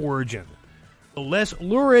lab origin. The less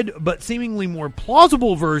lurid but seemingly more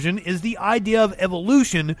plausible version is the idea of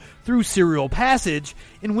evolution through serial passage,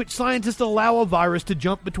 in which scientists allow a virus to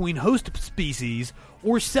jump between host species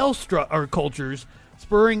or cell cultures,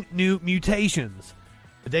 spurring new mutations.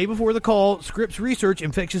 The day before the call, Scripps Research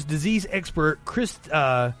infectious disease expert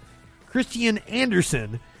Christian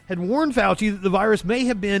Andersen had warned Fauci that the virus may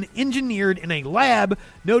have been engineered in a lab,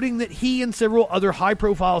 noting that he and several other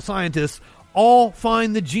high-profile scientists all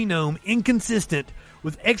find the genome inconsistent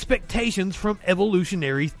with expectations from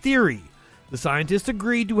evolutionary theory. The scientists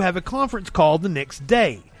agreed to have a conference call the next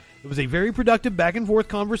day. It was a very productive back-and-forth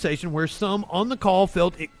conversation where some on the call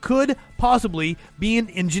felt it could possibly be an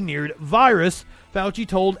engineered virus, Fauci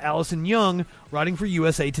told Allison Young, writing for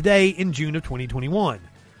USA Today in June of 2021.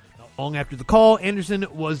 Not long after the call, Anderson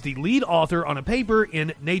was the lead author on a paper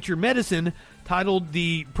in Nature Medicine titled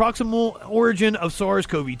The Proximal Origin of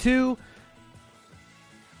SARS-CoV-2.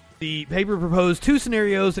 The paper proposed two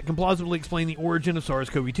scenarios that can plausibly explain the origin of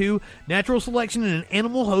SARS-CoV-2: natural selection in an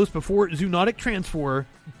animal host before zoonotic transfer,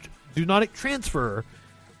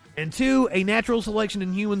 and two, a natural selection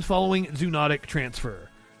in humans following zoonotic transfer.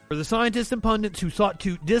 For the scientists and pundits who sought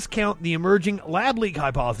to discount the emerging lab leak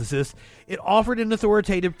hypothesis, it offered an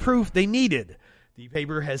authoritative proof they needed. The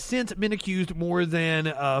paper has since been accused more than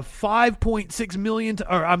 5.6 million...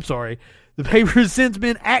 The paper has since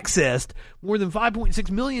been accessed more than 5.6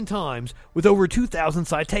 million times with over 2,000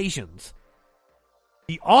 citations.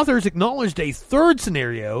 The authors acknowledged a third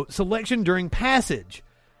scenario, selection during passage.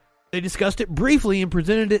 They discussed it briefly and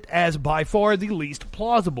presented it as by far the least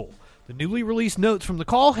plausible. The newly released notes from the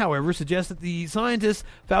call, however, suggest that the scientists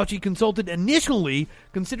Fauci consulted initially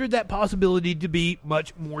considered that possibility to be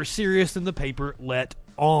much more serious than the paper let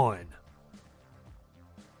on.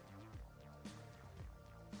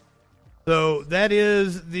 So that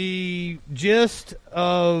is the gist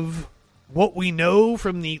of what we know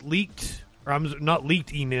from the leaked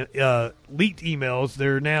emails.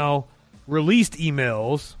 They're now released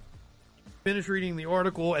emails. Finish reading the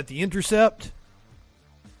article at The Intercept.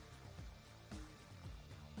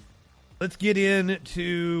 Let's get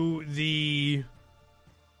into the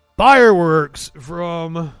fireworks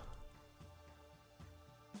from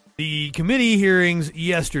the committee hearings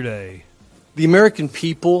yesterday. The American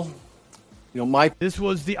people, This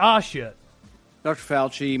was the shit. Dr.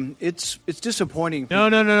 Fauci, it's disappointing. No.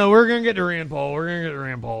 We're going to get to Rand Paul.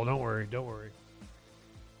 Don't worry.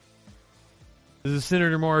 This is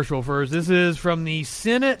Senator Marshall first. This is from the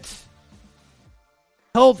Senate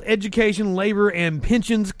Health, Education, Labor, and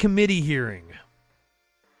Pensions Committee hearing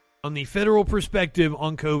on the federal perspective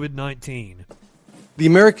on COVID-19. The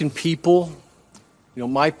American people,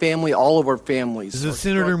 my family, all of our families. This is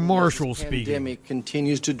Senator Marshall speaking. The pandemic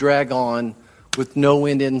continues to drag on with no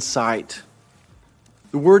end in sight.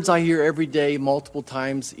 The words I hear every day, multiple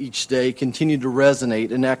times each day, continue to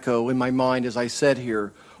resonate and echo in my mind as I sit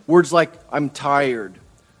here. Words like, I'm tired,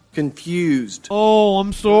 confused. Oh,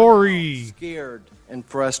 I'm sorry. Scared and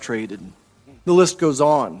frustrated. The list goes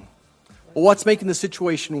on. But what's making the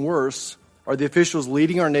situation worse are the officials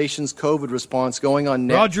leading our nation's COVID response going on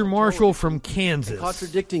now. Roger Marshall from Kansas.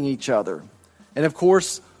 Contradicting each other. And of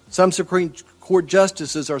course, some Supreme Court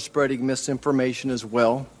justices are spreading misinformation as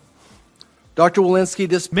well. Dr.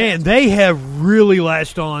 Walensky, Man, they have really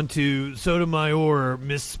latched on to Sotomayor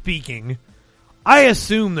misspeaking. I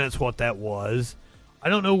assume that's what that was. I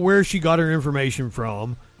don't know where she got her information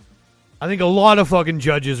from. I think a lot of fucking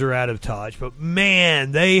judges are out of touch, but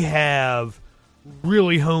man, they have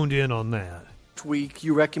really honed in on that. Last week,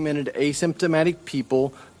 you recommended asymptomatic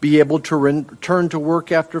people be able to return to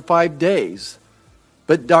work after 5 days.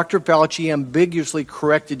 But Dr. Fauci ambiguously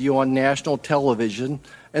corrected you on national television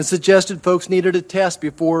and suggested folks needed a test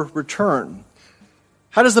before return.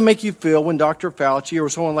 How does it make you feel when Dr. Fauci or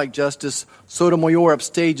someone like Justice Sotomayor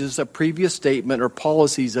upstages a previous statement or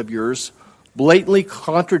policies of yours, blatantly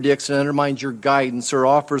contradicts and undermines your guidance, or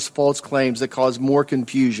offers false claims that cause more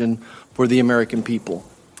confusion for the American people?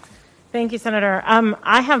 Thank you, Senator.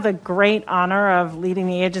 I have the great honor of leading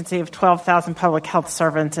the agency of 12,000 public health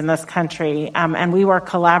servants in this country, and we work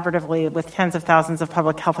collaboratively with tens of thousands of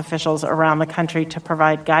public health officials around the country to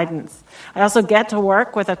provide guidance. I also get to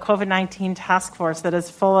work with a COVID-19 task force that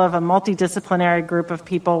is full of a multidisciplinary group of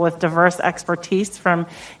people with diverse expertise, from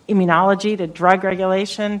immunology to drug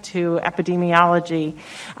regulation to epidemiology.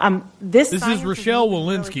 This is Rochelle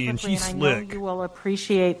Walensky, and she's I slick. know you will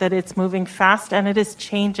appreciate that it's moving fast and it is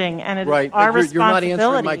changing, and it Right, is our but you're not answering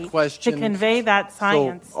responsibility my question, to convey that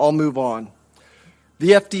science. So I'll move on.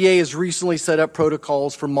 The FDA has recently set up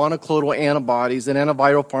protocols for monoclonal antibodies and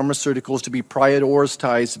antiviral pharmaceuticals to be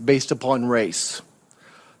prioritized based upon race.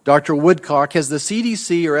 Dr. Woodcock, has the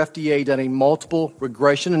CDC or FDA done a multiple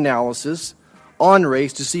regression analysis on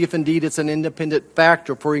race to see if indeed it's an independent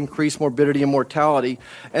factor for increased morbidity and mortality?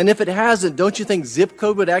 And if it hasn't, don't you think zip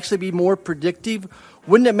code would actually be more predictive?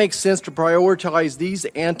 Wouldn't it make sense to prioritize these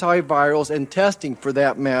antivirals and testing, for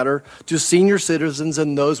that matter, to senior citizens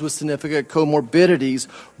and those with significant comorbidities,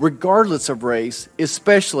 regardless of race,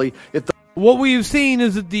 especially if the... What we've seen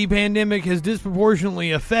is that the pandemic has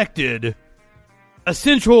disproportionately affected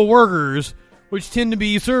essential workers, which tend to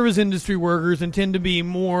be service industry workers and tend to be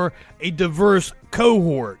more a diverse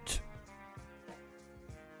cohort.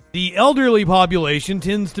 The elderly population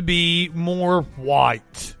tends to be more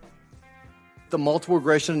white. The multiple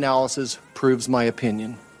regression analysis proves my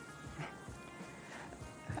opinion.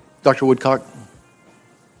 Dr. Woodcock?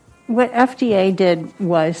 What FDA did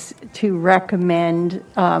was to recommend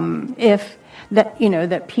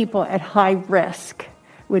that people at high risk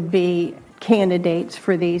would be candidates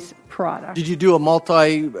for these products. Did you do a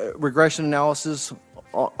multi-regression analysis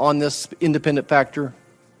on this independent factor?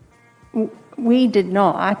 We did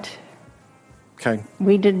not. Okay.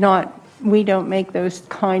 We did not. We don't make those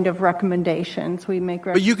kind of recommendations. We make.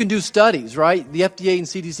 But you can do studies, right? The FDA and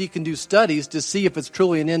CDC can do studies to see if it's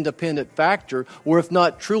truly an independent factor, or if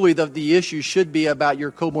not, truly the issue should be about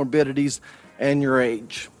your comorbidities and your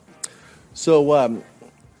age. So,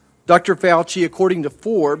 Dr. Fauci, according to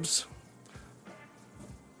Forbes,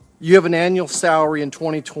 you have an annual salary in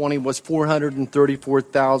 2020 was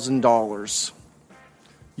 $434,000.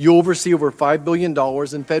 You oversee over $5 billion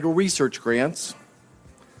in federal research grants.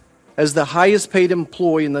 As the highest paid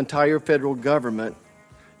employee in the entire federal government,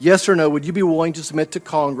 yes or no, would you be willing to submit to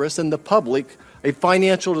Congress and the public a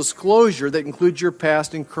financial disclosure that includes your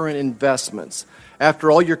past and current investments? After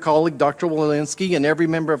all, your colleague, Dr. Walensky, and every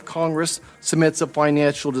member of Congress submits a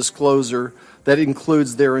financial disclosure that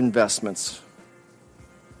includes their investments.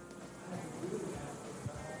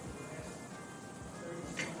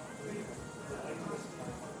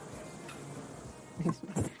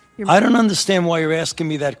 I don't understand why you're asking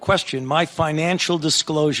me that question. My financial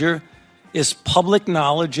disclosure is public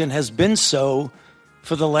knowledge and has been so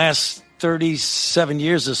for the last 37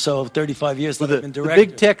 years or so, 35 years that I've been director. The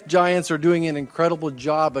big tech giants are doing an incredible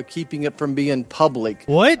job of keeping it from being public.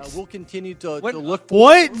 What? We'll continue to look for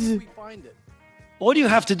what? it. Where we find it. All you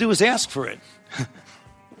have to do is ask for it.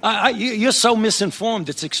 You're so misinformed.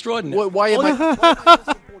 It's extraordinary. Why am I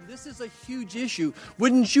misinformed? This is a huge issue.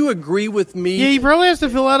 Wouldn't you agree with me? Yeah, he probably has to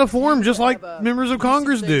fill out a form just like members of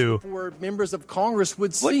Congress do. Before members of Congress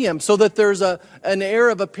would see him, so that there's an air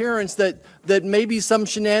of appearance that maybe some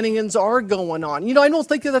shenanigans are going on. You know, I don't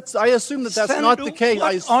think that's. I assume that's Senator, not the case.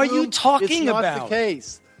 What are you talking it's not about? The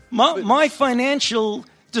case. My financial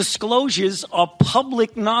disclosures are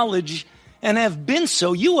public knowledge and have been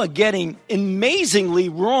so. You are getting amazingly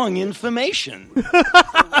wrong information.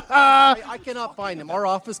 I cannot find them. Our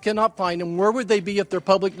office cannot find them. Where would they be if they're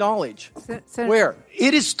public knowledge? Where?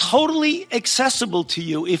 It is totally accessible to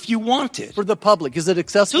you if you want it. For the public. Is it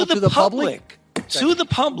accessible to the public? To the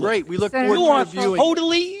public. Great. We look Senator forward to reviewing it. You are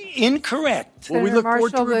totally incorrect. Well, we look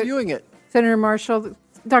forward to reviewing it. Senator Marshall,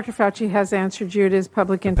 Dr. Fauci has answered you. It is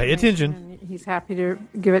public information. Pay attention. And he's happy to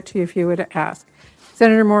give it to you if you would ask.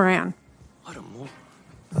 Senator Moran.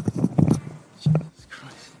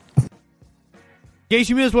 In case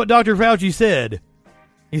you missed what Dr. Fauci said,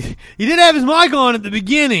 he did have his mic on at the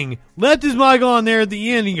beginning, left his mic on there at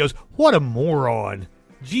the end, and he goes, "What a moron.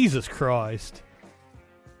 Jesus Christ."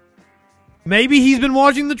 Maybe he's been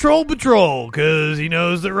watching the Troll Patrol, because he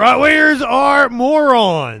knows that right-wingers are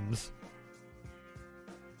morons.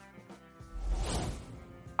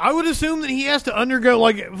 I would assume that he has to undergo,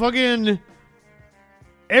 like, fucking...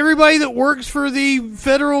 Everybody that works for the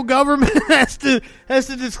federal government has to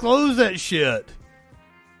disclose that shit.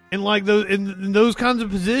 In like those in those kinds of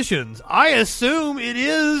positions. I assume it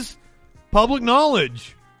is public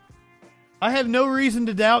knowledge. I have no reason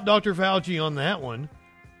to doubt Dr. Fauci on that one.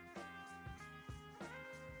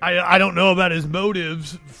 I don't know about his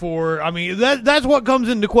motives for. I mean, that's what comes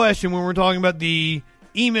into question when we're talking about the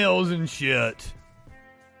emails and shit.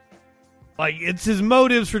 Like, it's his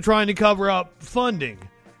motives for trying to cover up funding.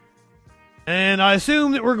 And I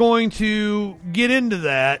assume that we're going to get into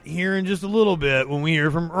that here in just a little bit when we hear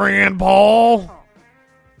from Rand Paul.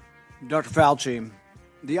 Dr. Fauci,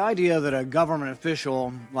 the idea that a government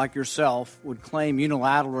official like yourself would claim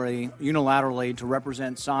unilaterally to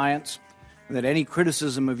represent science, and that any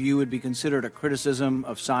criticism of you would be considered a criticism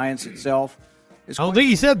of science itself. I don't think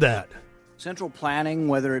he said that. Central planning,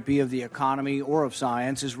 whether it be of the economy or of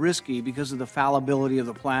science, is risky because of the fallibility of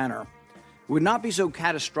the planner. It would not be so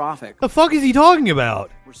catastrophic. The fuck is he talking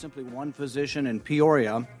about? We're simply one physician in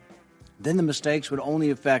Peoria. Then the mistakes would only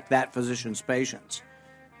affect that physician's patients,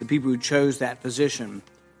 the people who chose that physician.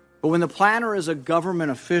 But when the planner is a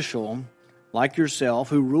government official, like yourself,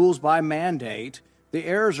 who rules by mandate, the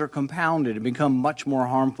errors are compounded and become much more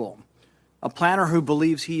harmful. A planner who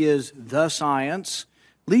believes he is the science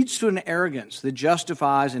leads to an arrogance that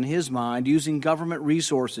justifies, in his mind, using government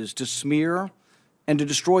resources to smear and to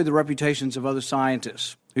destroy the reputations of other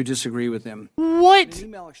scientists who disagree with him. What? In an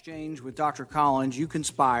email exchange with Dr. Collins, you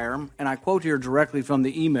conspire, and I quote here directly from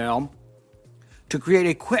the email, to create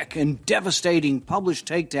a quick and devastating published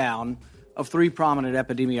takedown of 3 prominent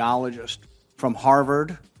epidemiologists from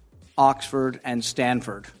Harvard, Oxford, and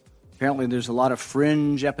Stanford. Apparently there's a lot of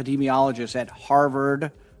fringe epidemiologists at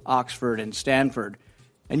Harvard, Oxford, and Stanford.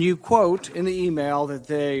 And you quote in the email that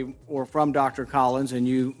they, or from Dr. Collins, and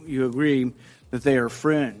you agree that they are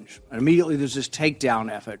fringe. And immediately there's this takedown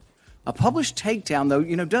effort. A published takedown, though,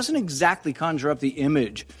 doesn't exactly conjure up the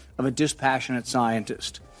image of a dispassionate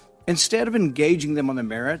scientist. Instead of engaging them on the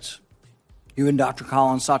merits, you and Dr.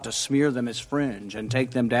 Collins sought to smear them as fringe and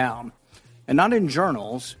take them down. And not in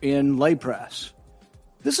journals, in lay press.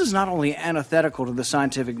 This is not only antithetical to the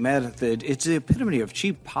scientific method, it's the epitome of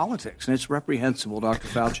cheap politics, and it's reprehensible, Dr.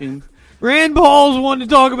 Fauci. Rand Paul's wanting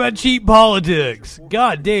to talk about cheap politics.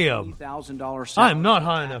 God damn. $50,000 I'm not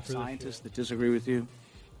high enough for scientists that disagree with you.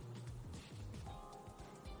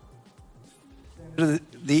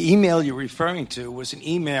 The email you're referring to was an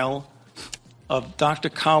email of Dr.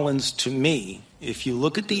 Collins to me. If you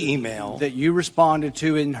look at the email that you responded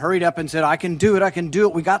to and hurried up and said, I can do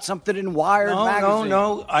it. We got something in Wired magazine.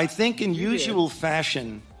 No. I think in usual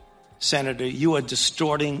fashion, Senator, you are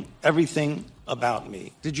distorting everything about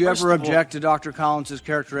me. Did you ever object to Dr. Collins'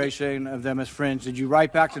 characterization of them as fringe? Did you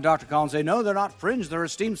write back to Dr. Collins and say, no, they're not fringe, they're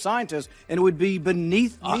esteemed scientists, and it would be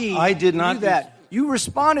beneath me I did not to do that? You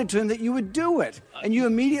responded to him that you would do it, and you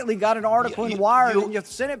immediately got an article in Wired, and you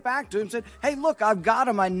sent it back to him and said, hey, look, I've got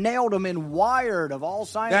him. I nailed him in Wired of all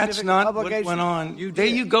scientific publications. That's not what went on. There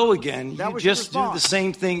you go again. You just do the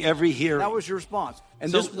same thing every hearing. That was your response.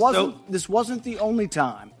 And this wasn't the only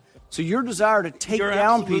time. So your desire to take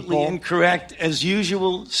down people... You're absolutely incorrect. As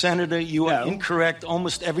usual, Senator, you are incorrect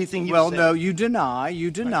almost everything you say. Well, no, you deny,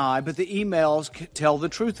 but the emails tell the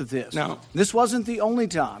truth of this. No. This wasn't the only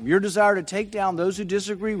time. Your desire to take down those who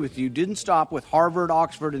disagree with you didn't stop with Harvard,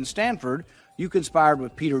 Oxford, and Stanford. You conspired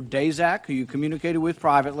with Peter Daszak, who you communicated with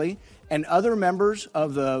privately, and other members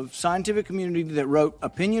of the scientific community that wrote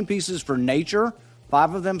opinion pieces for Nature.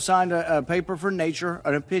 5 of them signed a paper for Nature,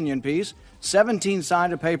 an opinion piece. 17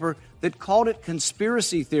 signed a paper that called it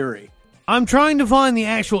conspiracy theory. I'm trying to find the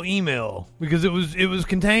actual email because it was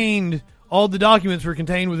contained. All the documents were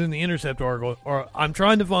contained within the Intercept article. Or I'm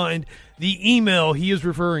trying to find the email he is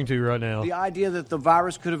referring to right now. The idea that the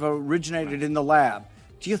virus could have originated in the lab.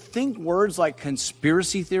 Do you think words like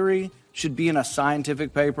conspiracy theory should be in a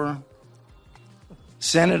scientific paper?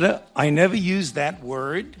 Senator, I never used that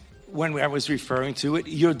word when I was referring to it.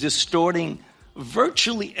 You're distorting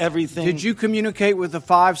virtually everything. Did you communicate with the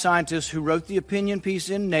 5 scientists who wrote the opinion piece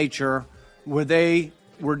in Nature where they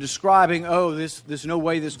were describing, there's no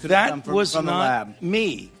way this could have come from the lab? That was not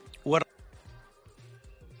me. What?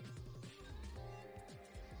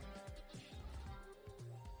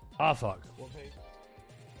 Fuck.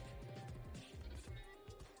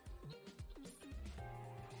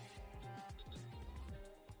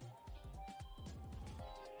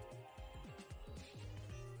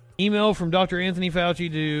 Email from Dr. Anthony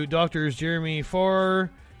Fauci to Drs. Jeremy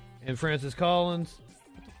Farr and Francis Collins.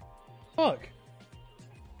 Fuck.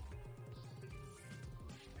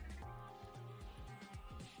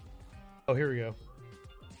 Oh, here we go.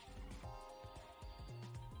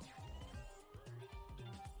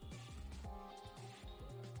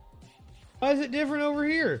 Why is it different over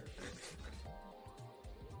here?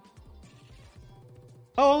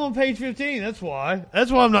 Oh, I'm on page 15. That's why.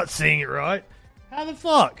 That's why I'm not seeing it right. How the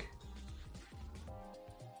fuck?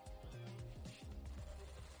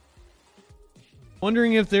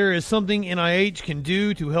 Wondering if there is something NIH can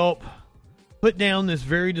do to help put down this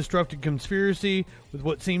very destructive conspiracy with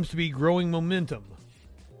what seems to be growing momentum.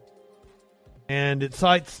 And it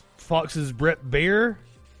cites Fox's Brett Baer.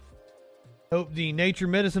 Hope the Nature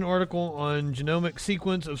Medicine article on genomic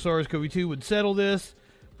sequence of SARS-CoV-2 would settle this,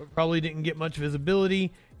 but probably didn't get much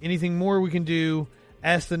visibility. Anything more we can do?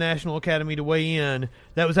 Ask the National Academy to weigh in.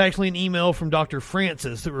 That was actually an email from Dr.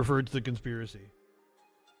 Francis that referred to the conspiracy.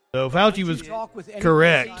 So Fauci was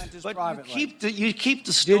correct. But you keep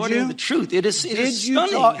distorting the truth. It is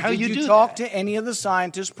stunning how you do that. Did you talk to any of the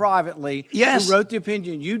scientists privately Yes. who wrote the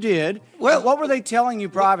opinion? You did. Well, what were they telling you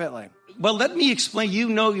privately? Well, let me explain.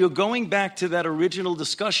 You're going back to that original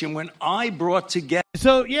discussion when I brought together.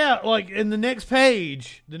 So, yeah, like in the next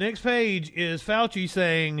page is Fauci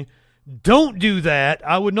saying, don't do that.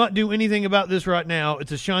 I would not do anything about this right now.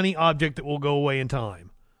 It's a shiny object that will go away in time.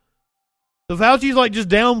 So Fauci's like just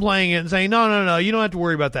downplaying it and saying, no, you don't have to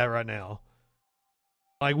worry about that right now.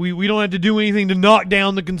 Like, we don't have to do anything to knock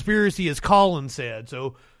down the conspiracy, as Colin said.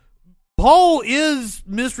 So Paul is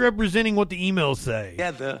misrepresenting what the emails say.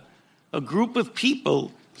 Together a group of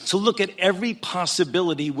people to look at every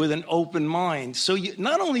possibility with an open mind. So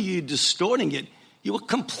not only are you distorting it, you are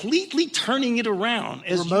completely turning it around,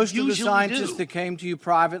 as Were most you of the usually scientists do. that came to you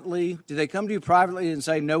privately, did they come to you privately and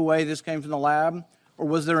say, no way, this came from the lab? Or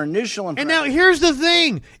was there initial impression? And now here's the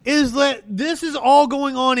thing, is that this is all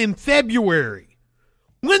going on in February.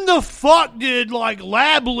 When the fuck did, like,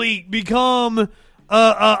 lab leak become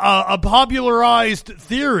a popularized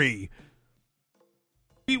theory?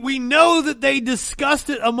 We know that they discussed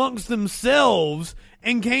it amongst themselves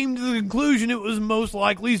and came to the conclusion it was most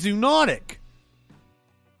likely zoonotic.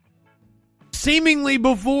 Seemingly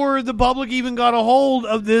before the public even got a hold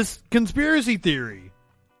of this conspiracy theory.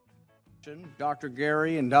 Dr.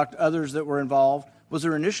 Gary and others that were involved, was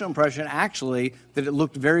their initial impression actually that it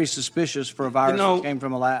looked very suspicious for a virus that came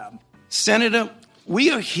from a lab? Senator,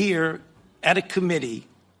 we are here at a committee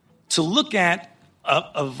to look at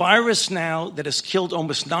a virus now that has killed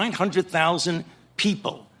almost 900,000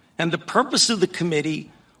 people. And the purpose of the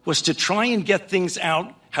committee was to try and get things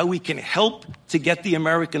out, how we can help to get the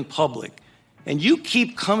American public. And you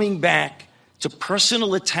keep coming back to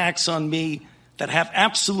personal attacks on me that have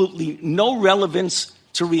absolutely no relevance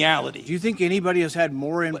to reality. Do you think anybody has had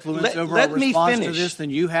more influence over our response to this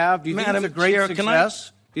than you have? Do you think it's a great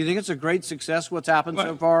success? Do you think it's a great success what's happened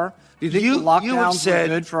so far? Do you think the lockdowns were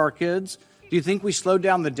good for our kids? Do you think we slowed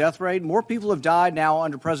down the death rate? More people have died now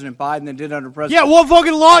under President Biden than did under President Yeah, what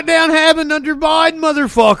fucking lockdown happened under Biden,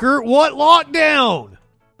 motherfucker? What lockdown?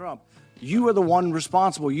 Trump. You are the one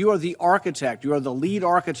responsible. You are the architect. You are the lead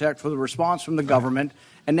architect for the response from the government.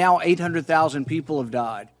 And now 800,000 people have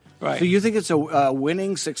died. Right. So you think it's a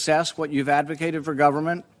winning success, what you've advocated for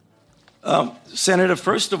government? Senator,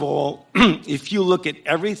 first of all, if you look at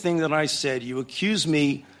everything that I said, you accuse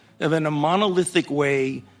me of in a monolithic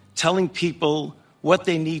way telling people what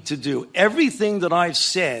they need to do. Everything that I've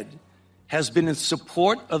said has been in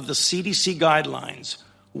support of the CDC guidelines.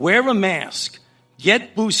 Wear a mask,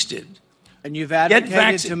 get boosted. And you've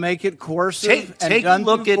advocated to make it coercive take done a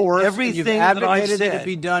look through at force, everything and you've that I've advocated that said. it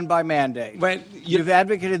be done by mandate. But you've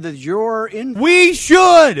advocated that you're in. We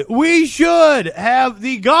should have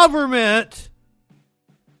the government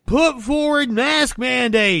put forward mask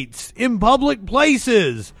mandates in public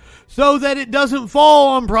places so that it doesn't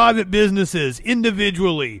fall on private businesses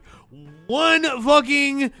individually. One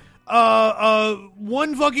fucking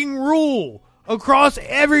rule across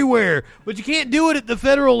everywhere. But you can't do it at the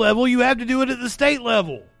federal level. You have to do it at the state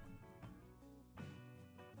level.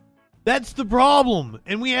 That's the problem.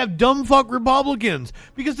 And we have dumb fuck Republicans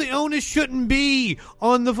because the onus shouldn't be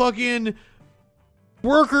on the fucking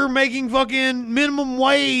worker making fucking minimum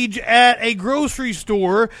wage at a grocery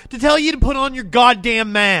store to tell you to put on your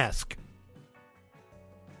goddamn mask.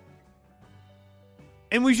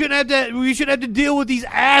 And we shouldn't have to deal with these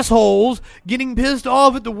assholes getting pissed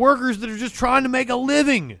off at the workers that are just trying to make a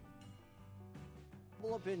living.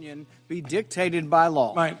 Opinion be dictated by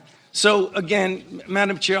law. Right. So again,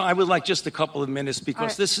 Madam Chair, I would like just a couple of minutes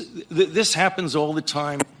because this happens all the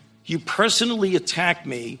time. You personally attack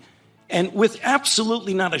me, and with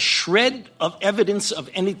absolutely not a shred of evidence of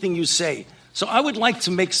anything you say. So I would like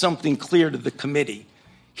to make something clear to the committee.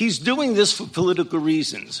 He's doing this for political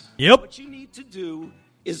reasons. Yep. What you need to do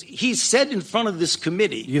is he said in front of this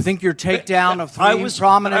committee. You think your takedown of three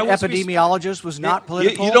prominent epidemiologists was not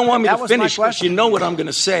political? You don't want me to finish because you know what I'm going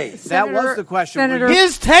to say. That was the question.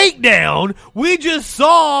 His takedown, we just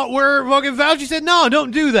saw where fucking Fauci said, no,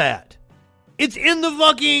 don't do that. It's in the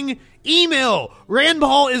fucking email. Rand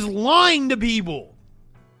Paul is lying to people.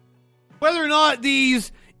 Whether or not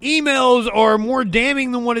these emails are more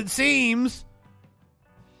damning than what it seems,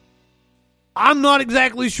 I'm not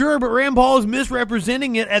exactly sure, but Rand Paul is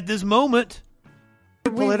misrepresenting it at this moment.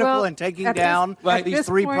 Political and taking down these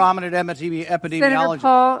three prominent epidemiologists. Senator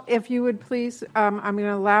Paul, if you would please, I'm going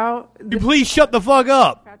to allow... You please shut the fuck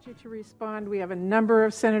up. Fauci to respond. We have a number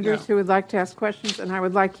of senators who would like to ask questions, and I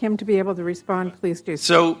would like him to be able to respond. Please do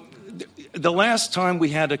so. So the last time we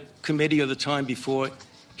had a committee, or the time before,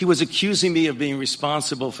 he was accusing me of being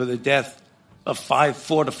responsible for the death of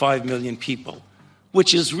 4 to 5 million people,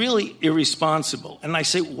 which is really irresponsible. And I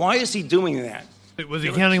say, why is he doing that? Was he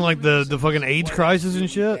counting like the fucking AIDS crisis and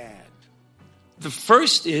shit? The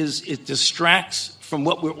first is it distracts from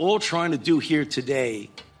what we're all trying to do here today,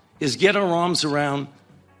 is get our arms around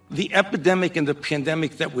the epidemic and the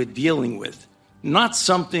pandemic that we're dealing with, not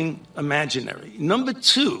something imaginary. Number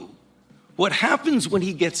two, what happens when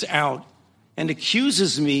he gets out and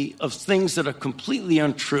accuses me of things that are completely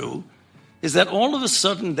untrue is that all of a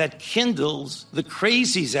sudden that kindles the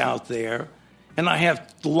crazies out there, and I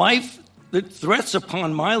have threats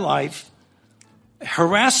upon my life,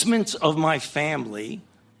 harassment of my family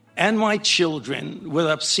and my children with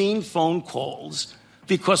obscene phone calls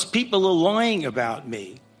because people are lying about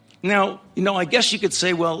me. Now, I guess you could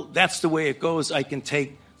say, well, that's the way it goes. I can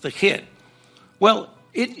take the hit. Well,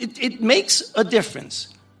 it makes a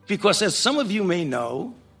difference because, as some of you may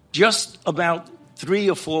know, just about 3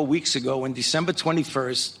 or 4 weeks ago, on December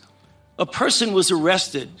 21st, a person was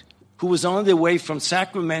arrested who was on their way from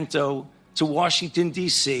Sacramento to Washington,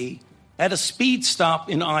 D.C., at a speed stop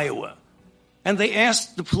in Iowa. And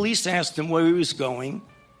the police asked him where he was going,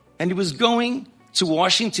 and he was going to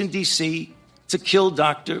Washington, D.C. to kill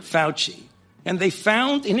Dr. Fauci. And they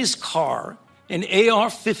found in his car an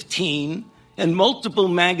AR-15 and multiple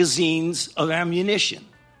magazines of ammunition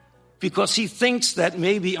because he thinks that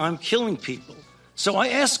maybe I'm killing people. So I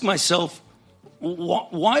ask myself,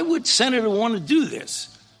 why would Senator want to do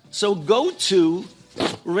this? So go to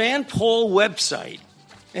Rand Paul website,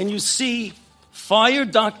 and you see Fire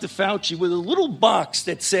Dr. Fauci with a little box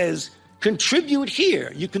that says, contribute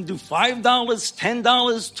here. You can do $5, $10,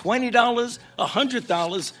 $20,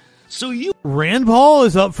 $100. So Rand Paul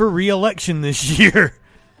is up for re-election this year.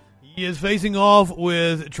 He is facing off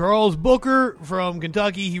with Charles Booker from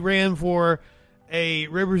Kentucky. He ran for a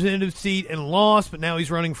representative seat and lost, but now he's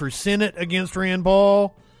running for Senate against Rand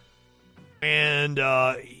Paul. And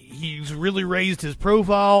he's really raised his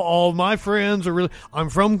profile. All of my friends are I'm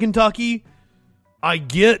from Kentucky. I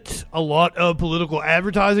get a lot of political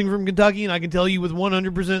advertising from Kentucky, and I can tell you with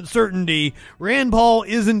 100% certainty, Rand Paul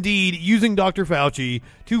is indeed using Dr. Fauci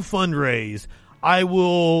to fundraise. I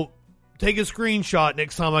will take a screenshot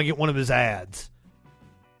next time I get one of his ads.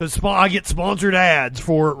 Because I get sponsored ads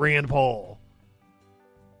for Rand Paul.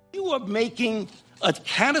 You are making a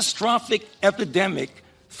catastrophic epidemic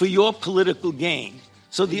for your political gain.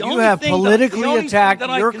 So you have politically attacked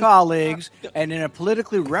your colleagues and in a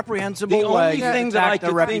politically reprehensible way attacked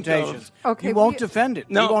their reputations. Okay, you won't defend it.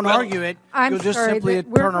 You won't argue it. You'll just simply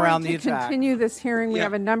turn around the attack. Continue this hearing. We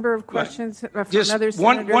have a number of questions from just other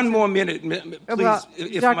senators. One more minute, please. Well,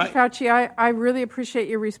 Dr. Fauci, I really appreciate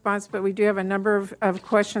your response, but we do have a number of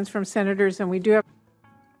questions from senators, and we do have...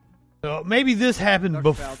 maybe this happened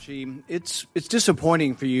before. Fauci, it's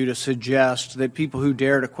disappointing for you to suggest that people who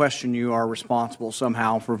dare to question you are responsible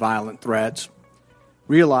somehow for violent threats.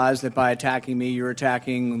 Realize that by attacking me, you're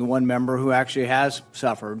attacking the one member who actually has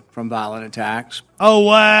suffered from violent attacks. Oh,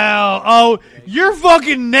 wow. Oh, your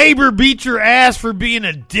fucking neighbor beat your ass for being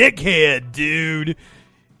a dickhead, dude.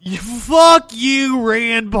 Fuck you,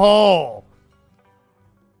 Rand Paul.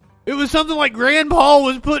 It was something like Rand Paul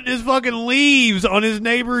was putting his fucking leaves on his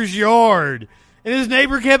neighbor's yard. And his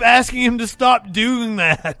neighbor kept asking him to stop doing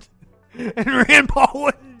that. And Rand Paul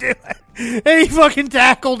wouldn't do it. And he fucking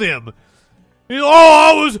tackled him.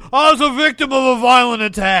 I was a victim of a violent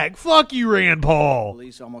attack. Fuck you, Rand Paul.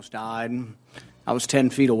 Police almost died. I was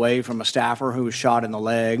 10 feet away from a staffer who was shot in the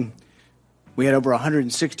leg. We had over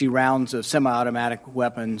 160 rounds of semi-automatic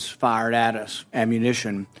weapons fired at us,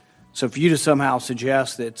 ammunition. So for you to somehow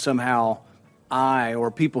suggest that somehow I or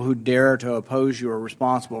people who dare to oppose you are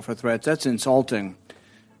responsible for threats, that's insulting.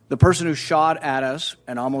 The person who shot at us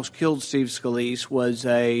and almost killed Steve Scalise was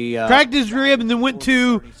a... cracked his rib and then went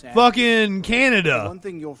to fucking Canada. The one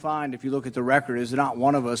thing you'll find if you look at the record is that not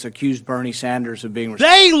one of us accused Bernie Sanders of being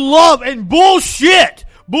responsible. They love... And bullshit!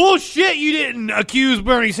 Bullshit you didn't accuse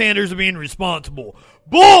Bernie Sanders of being responsible.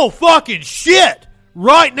 Bull fucking shit!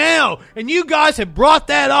 Right now. And you guys have brought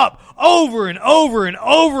that up over and over and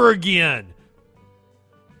over again.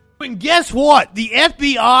 And guess what? The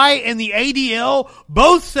FBI and the ADL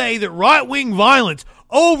both say that right-wing violence,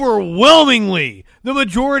 overwhelmingly the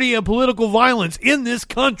majority of political violence in this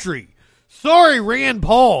country. Sorry, Rand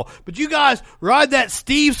Paul, but you guys ride that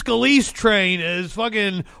Steve Scalise train as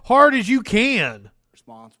fucking hard as you can.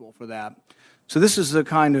 Responsible for that. So this is a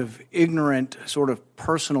kind of ignorant, sort of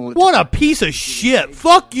personal... What a piece of shit.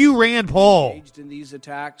 Fuck you, Rand Paul. ...engaged in these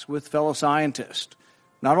attacks with fellow scientists.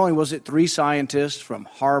 Not only was it 3 scientists from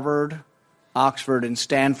Harvard, Oxford, and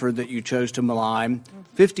Stanford that you chose to malign,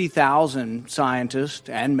 50,000 scientists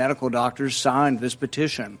and medical doctors signed this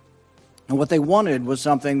petition. And what they wanted was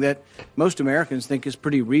something that most Americans think is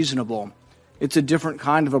pretty reasonable. It's a different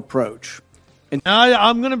kind of approach. And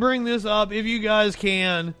I'm going to bring this up if you guys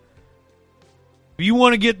can. If you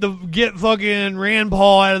want to get fucking Rand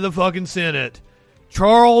Paul out of the fucking Senate,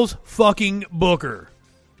 Charles fucking Booker.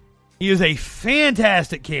 He is a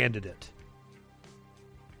fantastic candidate.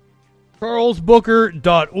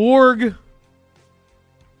 CharlesBooker.org.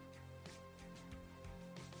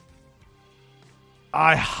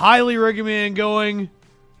 I highly recommend going,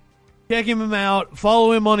 check him out,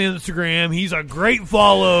 follow him on Instagram. He's a great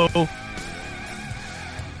follow.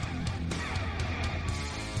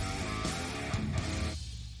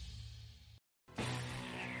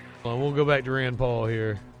 Well, we'll go back to Rand Paul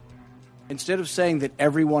here. Instead of saying that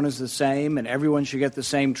everyone is the same and everyone should get the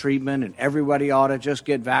same treatment and everybody ought to just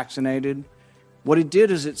get vaccinated, what it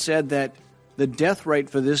did is it said that the death rate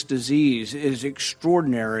for this disease is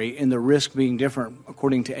extraordinary in the risk being different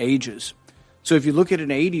according to ages. So if you look at an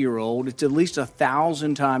 80-year-old, it's at least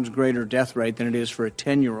 1,000 times greater death rate than it is for a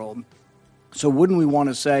 10-year-old. So wouldn't we want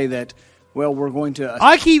to say that, well, we're going to...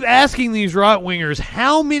 I keep asking these right-wingers,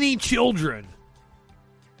 how many children?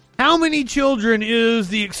 How many children is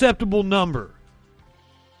the acceptable number?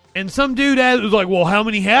 And some dude was like, well, how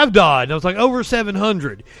many have died? And I was like, over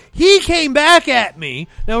 700. He came back at me.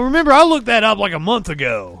 Now, remember, I looked that up like a month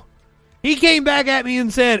ago. He came back at me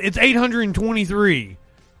and said, it's 823.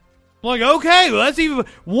 I'm like, okay, well, that's even...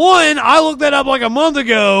 One, I looked that up like a month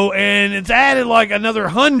ago, and it's added like another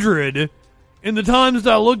 100 in the times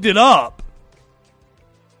that I looked it up.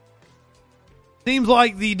 Seems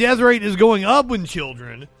like the death rate is going up with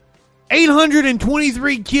children.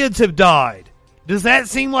 823 kids have died. Does that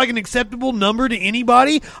seem like an acceptable number to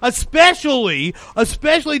anybody? Especially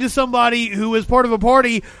to somebody who is part of a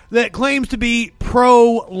party that claims to be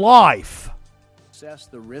pro-life. Assess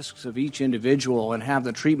the risks of each individual and have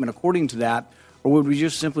the treatment according to that, or would we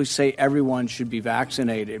just simply say everyone should be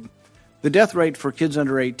vaccinated? The death rate for kids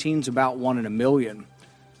under 18 is about 1 in a million,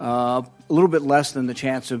 a little bit less than the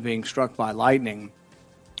chance of being struck by lightning.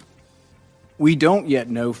 We don't yet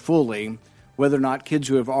know fully whether or not kids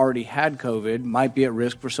who have already had COVID might be at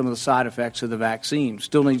risk for some of the side effects of the vaccine.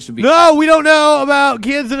 Still needs to be... No, we don't know about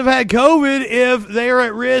kids that have had COVID if they are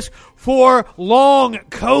at risk for long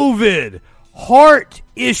COVID, heart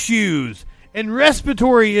issues, and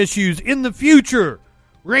respiratory issues in the future.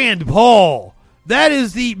 Rand Paul. That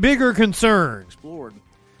is the bigger concern. Explored.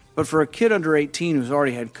 But for a kid under 18 who's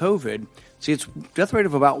already had COVID... See, it's death rate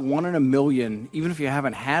of about 1 in a million, even if you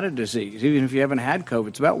haven't had a disease, even if you haven't had COVID.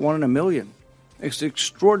 It's about 1 in a million. It's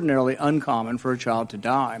extraordinarily uncommon for a child to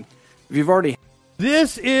die. If you've already...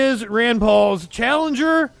 This is Rand Paul's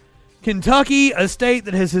challenger. Kentucky, a state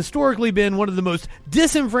that has historically been one of the most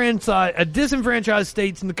disenfranchised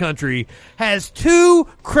states in the country, has 2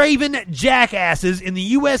 craven jackasses in the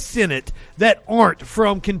U.S. Senate that aren't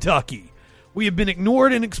from Kentucky. We have been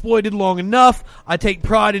ignored and exploited long enough. I take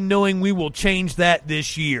pride in knowing we will change that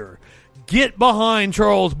this year. Get behind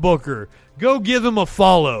Charles Booker. Go give him a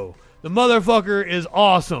follow. The motherfucker is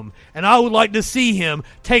awesome, and I would like to see him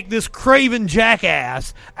take this craven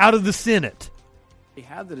jackass out of the Senate. If you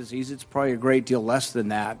have the disease, it's probably a great deal less than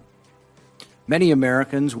that. Many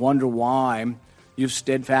Americans wonder why you've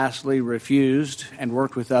steadfastly refused and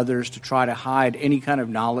worked with others to try to hide any kind of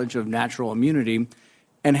knowledge of natural immunity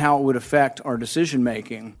and how it would affect our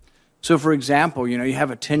decision-making. So, for example, you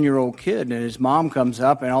have a 10-year-old kid, and his mom comes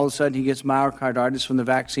up, and all of a sudden he gets myocarditis from the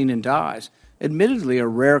vaccine and dies. Admittedly, a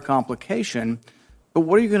rare complication, but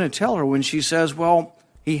what are you going to tell her when she says, well,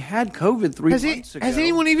 he had COVID 3 months ago? Has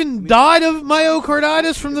anyone even died of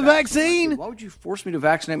myocarditis from the vaccine? Why would you force me to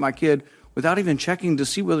vaccinate my kid without even checking to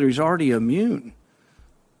see whether he's already immune?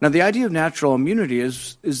 Now, the idea of natural immunity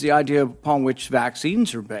is the idea upon which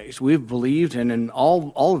vaccines are based. We've believed, and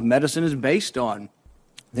all of medicine is based on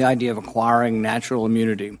the idea of acquiring natural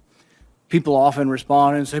immunity. People often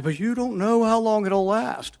respond and say, but you don't know how long it'll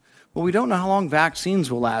last. Well, we don't know how long vaccines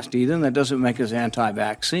will last either, and that doesn't make us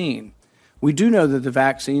anti-vaccine. We do know that the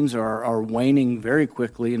vaccines are waning very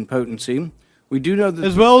quickly in potency. We do know that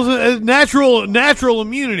as well as natural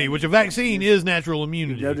immunity, which a vaccine is natural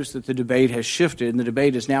immunity. Notice that the debate has shifted, and the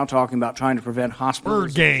debate is now talking about trying to prevent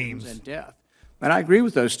hospitalizations and death. And I agree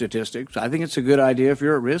with those statistics. I think it's a good idea if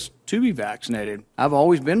you're at risk to be vaccinated. I've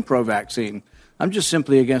always been pro-vaccine. I'm just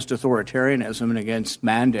simply against authoritarianism and against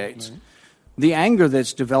mandates. Right. The anger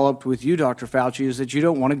that's developed with you, Dr. Fauci, is that you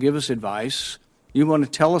don't want to give us advice. You want to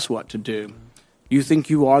tell us what to do. You think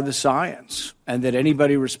you are the science, and that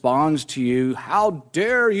anybody responds to you, how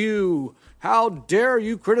dare you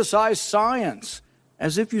criticize science,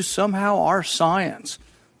 as if you somehow are science.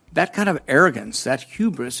 That kind of arrogance, that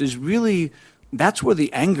hubris is really, that's where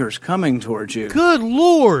the anger's coming towards you. Good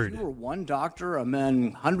Lord. You were one doctor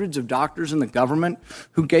among hundreds of doctors in the government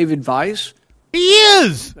who gave advice. He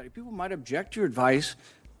is. People might object to your advice,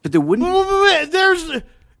 but there wouldn't.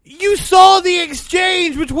 You saw the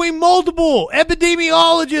exchange between multiple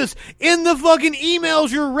epidemiologists in the fucking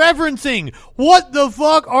emails you're referencing. What the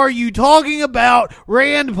fuck are you talking about,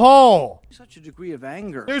 Rand Paul? Such a degree of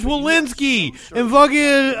anger. There's Walensky and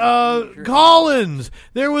fucking Collins.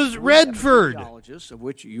 There was Redford. Of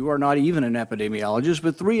which you are not even an epidemiologist,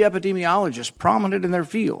 but 3 epidemiologists prominent in their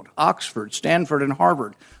field, Oxford, Stanford, and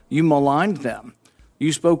Harvard. You maligned them.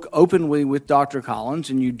 You spoke openly with Dr. Collins,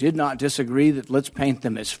 and you did not disagree that let's paint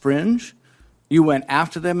them as fringe. You went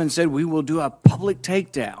after them and said, we will do a public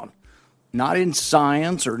takedown, not in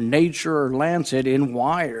Science or Nature or Lancet, in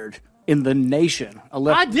Wired, in The Nation.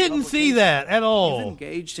 I didn't see that at all. You've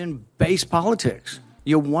engaged in base politics.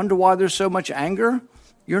 You wonder why there's so much anger?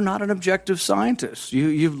 You're not an objective scientist.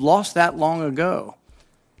 You've lost that long ago.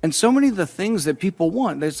 And so many of the things that people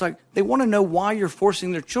want, it's like they want to know why you're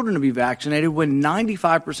forcing their children to be vaccinated when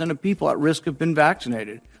 95% of people at risk have been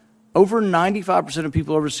vaccinated. Over 95% of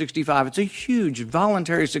people over 65. It's a huge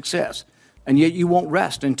voluntary success. And yet you won't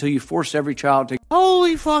rest until you force every child to...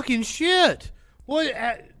 Holy fucking shit. What...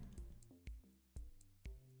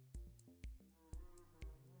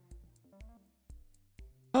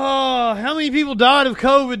 Oh, how many people died of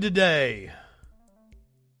COVID today?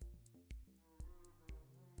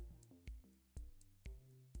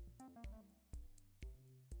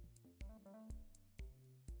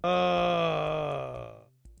 The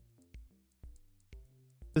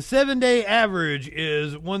 7-day average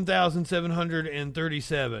is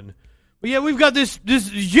 1,737. But yeah, we've got this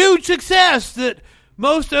huge success that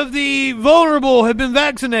most of the vulnerable have been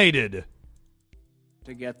vaccinated.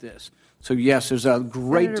 To get this. So yes, there's a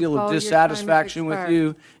great Senator deal Paul, of your dissatisfaction time has with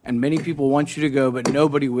you, and many people want you to go, but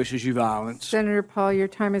nobody wishes you violence. Senator Paul, your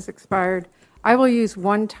time has expired. I will use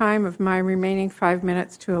one time of my remaining 5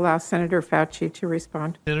 minutes to allow Senator Fauci to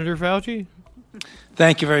respond. Senator Fauci?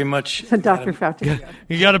 Thank you very much. Dr. Fauci.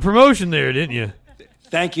 You got a promotion there, didn't you?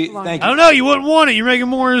 Thank you. I don't know. You wouldn't want it. You're making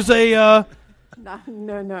more as a... No. At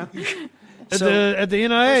the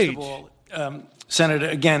NIH. First of all, Senator,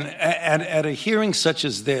 again, at a hearing such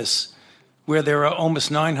as this, where there are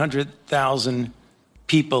almost 900,000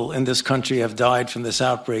 people in this country have died from this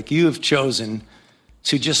outbreak, you have chosen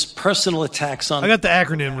to just personal attacks on... I got the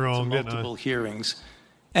acronym wrong, didn't I? Multiple hearings.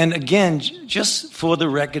 And again, just for the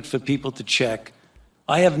record for people to check,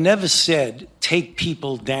 I have never said take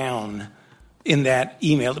people down in that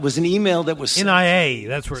email. It was an email that was... NIA,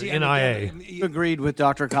 that's where NIA. You agreed with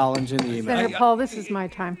Dr. Collins in the email. Senator Paul, this is my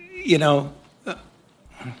time. You know,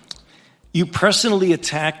 you personally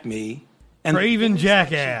attacked me. And Craven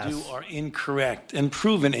jackass. You are incorrect and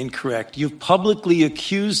proven incorrect. You've publicly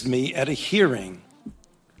accused me at a hearing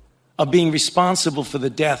of being responsible for the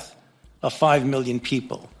death of 5 million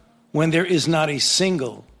people when there is not a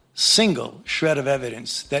single shred of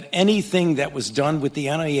evidence that anything that was done with the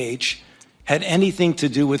NIH had anything to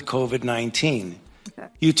do with COVID-19. Okay.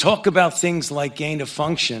 You talk about things like gain of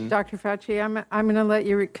function. Dr. Fauci, I'm going to let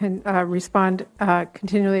you respond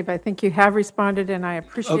continually, but I think you have responded, and I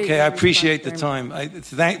appreciate it. Okay, I appreciate the time.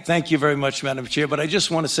 Thank you very much, Madam Chair, but I just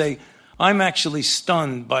want to say I'm actually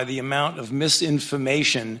stunned by the amount of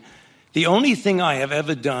misinformation. The only thing I have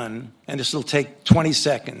ever done, and this will take 20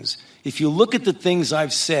 seconds, if you look at the things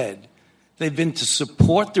I've said, they've been to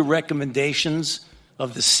support the recommendations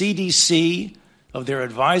of the CDC, of their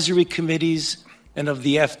advisory committees, and of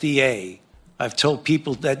the FDA. I've told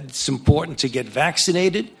people that it's important to get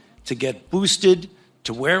vaccinated, to get boosted,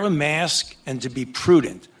 to wear a mask, and to be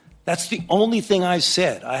prudent. That's the only thing I've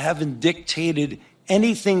said. I haven't dictated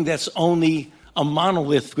anything that's only a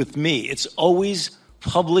monolith with me. It's always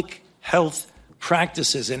public health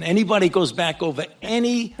practices. And anybody goes back over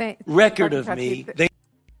any record of me.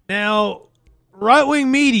 Now,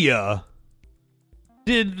 right-wing media,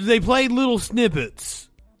 they played little snippets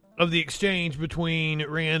of the exchange between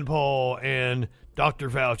Rand Paul and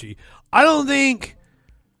Dr. Fauci. I don't think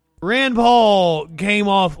Rand Paul came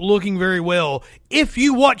off looking very well. If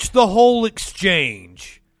you watch the whole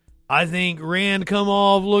exchange, I think Rand come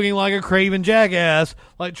off looking like a craven jackass,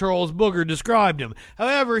 like Charles Booker described him.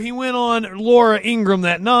 However, he went on Laura Ingraham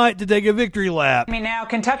that night to take a victory lap. Now,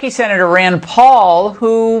 Kentucky Senator Rand Paul,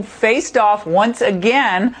 who faced off once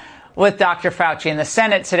again with Dr. Fauci in the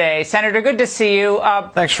Senate today. Senator, good to see you.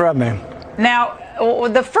 Thanks for having me. Now,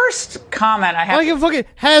 the first comment I have...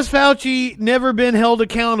 Has Fauci never been held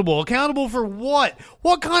accountable? Accountable for what?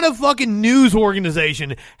 What kind of fucking news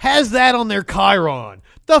organization has that on their chyron?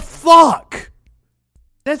 The fuck?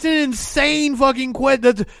 That's an insane fucking question.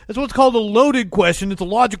 That's what's called a loaded question. It's a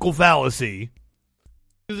logical fallacy.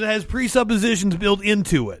 Because it has presuppositions built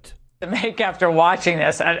into it. To make after watching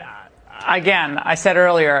this, again, I said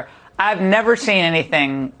earlier, I've never seen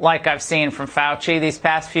anything like I've seen from Fauci these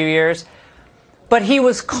past few years. But he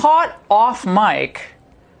was caught off mic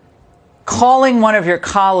calling one of your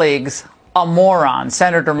colleagues a moron,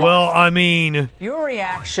 Senator Marshall. Well, I mean... Your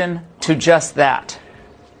reaction to just that?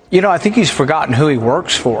 You know, I think he's forgotten who he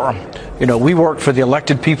works for. You know, we work for the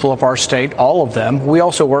elected people of our state, all of them. We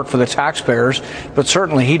also work for the taxpayers, but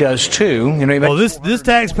certainly he does too. You know, well, this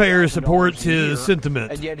taxpayer supports his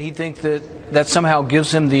sentiment. And yet he thinks that somehow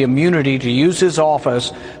gives him the immunity to use his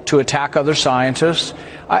office to attack other scientists.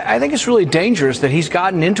 I think it's really dangerous that he's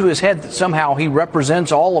gotten into his head that somehow he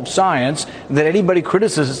represents all of science, and that anybody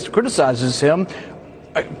criticizes him.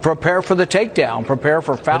 Prepare for the takedown. Prepare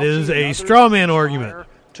for Fauci. It is a straw man argument.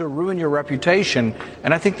 To ruin your reputation.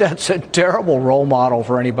 And I think that's a terrible role model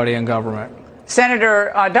for anybody in government.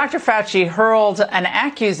 Senator, Dr. Fauci hurled an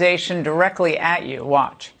accusation directly at you.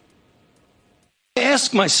 Watch. I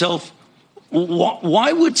ask myself,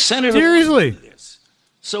 why would Senator... Seriously? Do this?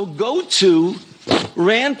 So go to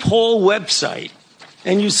Rand Paul website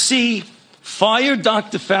and you see fire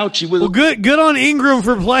Dr. Fauci with... Well, good on Ingram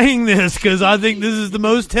for playing this, because I think this is the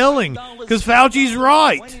most telling, because Fauci's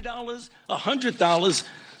right. $20, $100.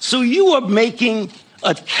 So you are making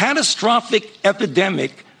a catastrophic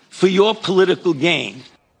epidemic for your political gain.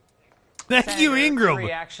 Thank you, Ingram.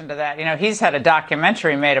 Reaction to that, you know, he's had a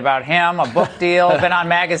documentary made about him, a book deal, been on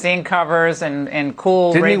magazine covers and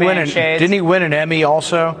cool Ray-Ban shades. Didn't he win an Emmy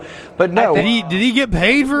also? But no. Did he get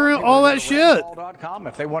paid for all that shit?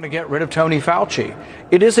 If they want to get rid of Tony Fauci,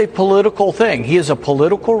 it is a political thing. He is a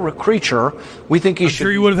political creature. We think he should. I'm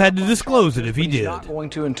sure he would have had to disclose it if he did. He's not going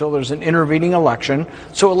to until there's an intervening election.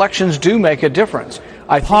 So elections do make a difference.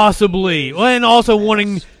 Possibly, and also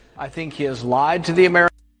wanting. I think he has lied to the Americans.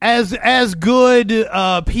 As good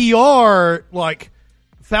PR, like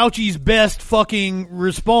Fauci's best fucking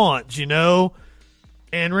response, you know?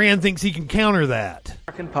 And Rand thinks he can counter that.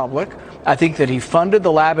 Public. I think that he funded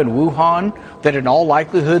the lab in Wuhan that in all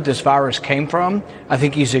likelihood this virus came from. I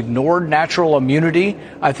think he's ignored natural immunity.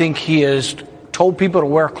 I think he has told people to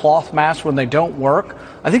wear cloth masks when they don't work.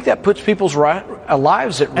 I think that puts people's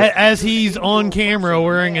lives at risk. As he's on camera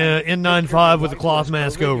wearing an N95 with a cloth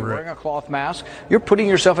mask over it. Wearing a cloth mask, you're putting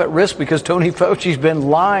yourself at risk because Tony Fauci's been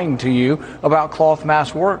lying to you about cloth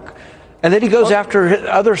mask work. And then he goes after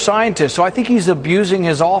other scientists. So I think he's abusing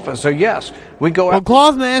his office. So, yes, we go after... Well,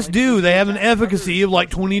 cloth masks do. They have an efficacy of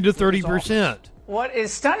like 20 to 30%. What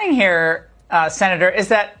is stunning here, Senator, is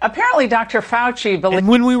that apparently Dr. Fauci believes... And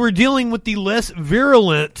when we were dealing with the less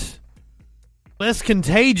virulent, less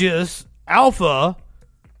contagious alpha,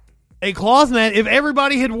 a cloth mask, if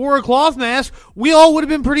everybody had wore a cloth mask, we all would have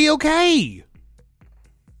been pretty okay.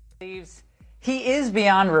 He is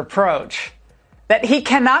beyond reproach. That he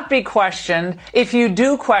cannot be questioned. If you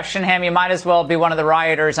do question him, you might as well be one of the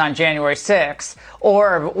rioters on January 6th,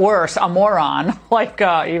 or worse, a moron, like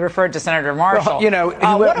you referred to Senator Marshall. Well, you know,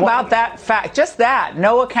 what about that fact? Just that,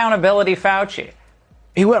 no accountability, Fauci.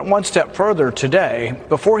 He went one step further today.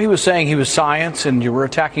 Before he was saying he was science and you were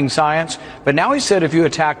attacking science, but now he said if you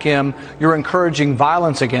attack him, you're encouraging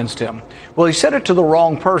violence against him. Well, he said it to the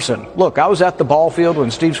wrong person. Look, I was at the ball field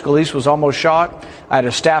when Steve Scalise was almost shot. I had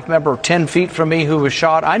a staff member 10 feet from me who was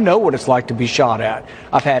shot. I know what it's like to be shot at.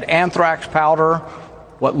 I've had anthrax powder,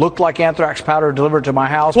 what looked like anthrax powder delivered to my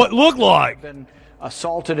house. What looked like? I've been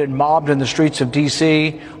assaulted and mobbed in the streets of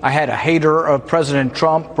D.C. I had a hater of President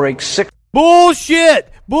Trump break 6... Bullshit!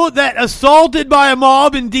 That assaulted by a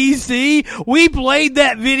mob in D.C. We played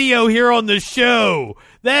that video here on the show.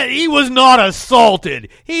 That he was not assaulted.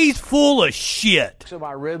 He's full of shit. So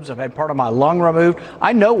my ribs, I've had part of my lung removed.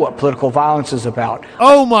 I know what political violence is about.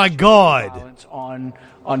 Oh my God! Violence on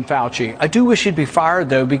Fauci. I do wish he'd be fired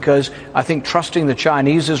though, because I think trusting the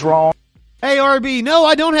Chinese is wrong. Hey RB, no,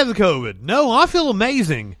 I don't have the COVID. No, I feel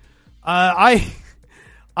amazing. I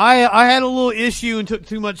had a little issue and took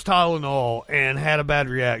too much Tylenol and had a bad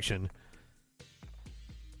reaction.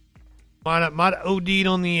 Might OD'd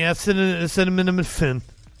on the acetaminophen.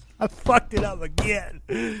 I fucked it up again.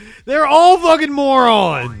 They're all fucking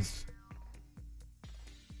morons.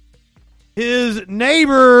 His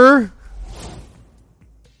neighbor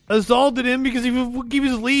assaulted him because he would keep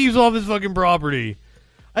his leaves off his fucking property.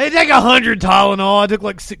 I didn't take 100 Tylenol. I took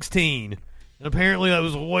like 16. And apparently that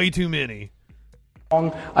was way too many.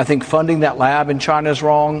 I think funding that lab in China is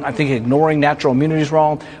wrong. I think ignoring natural immunity is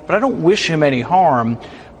wrong. But I don't wish him any harm.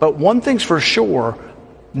 But one thing's for sure,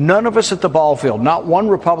 none of us at the ball field, not one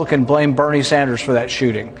Republican, blamed Bernie Sanders for that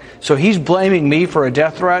shooting. So he's blaming me for a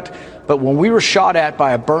death threat. But when we were shot at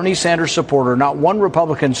by a Bernie Sanders supporter, not one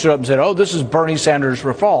Republican stood up and said, "Oh, this is Bernie Sanders'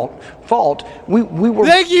 fault." We were.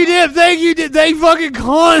 Thank you, did. They fucking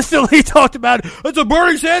constantly talked about it. It's a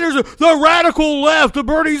Bernie Sanders, the radical left, the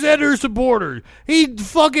Bernie Sanders supporter. He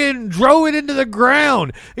fucking drove it into the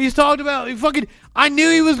ground. He's talked about I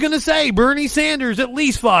knew he was going to say Bernie Sanders at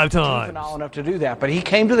least 5 times. Juvenile enough to do that, but he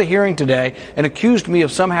came to the hearing today and accused me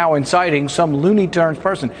of somehow inciting some Looney Tunes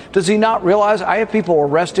person. Does he not realize I have people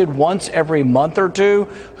arrested once every month or two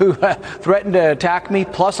who threaten to attack me?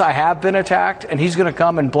 Plus, I have been attacked, and he's going to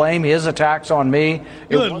come and blame his attacks on me.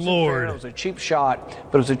 Good Lord! It was a cheap shot,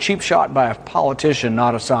 but it was a cheap shot by a politician,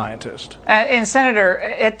 not a scientist. And Senator,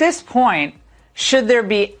 at this point, should there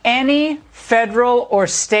be any federal or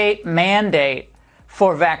state mandate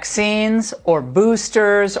for vaccines or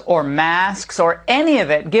boosters or masks or any of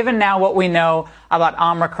it, given now what we know about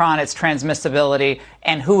Omicron, its transmissibility,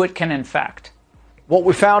 and who it can infect? What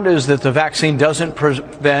we found is that the vaccine doesn't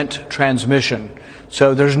prevent transmission.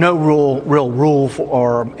 So there's no real rule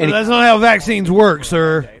for any. That's not how vaccines work,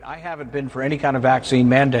 sir. I haven't been for any kind of vaccine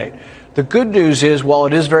mandate. The good news is, while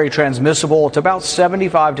it is very transmissible, it's about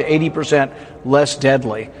 75 to 80% less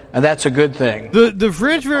deadly, and that's a good thing. The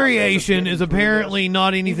French variation is apparently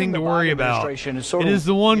not anything to worry about. It is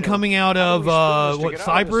the one coming out of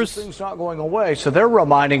Cyprus. This thing's not going away, so they're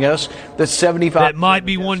reminding us that 75. That might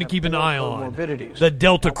be one to keep an eye on. The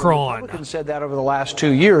Deltacron. Republicans said that over the last 2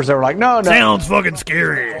 years. They were like, no. Sounds fucking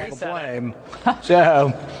scary.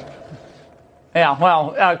 So. Yeah,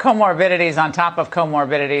 well, comorbidities on top of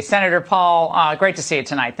comorbidities. Senator Paul, great to see you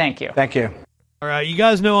tonight. Thank you. Thank you. All right, you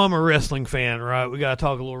guys know I'm a wrestling fan, right? We got to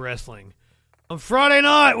talk a little wrestling. On Friday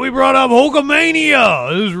night, we brought up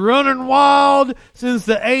Hulkamania. It was running wild since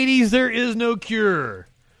the 80s. There is no cure.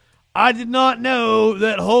 I did not know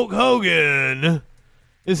that Hulk Hogan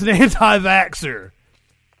is an anti-vaxxer.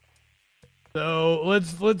 So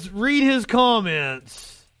let's read his comments.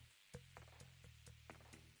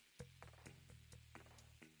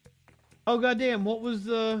 Oh, goddamn, what was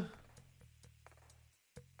the...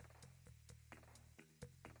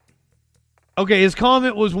 Okay, his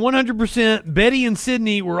comment was 100%. Betty and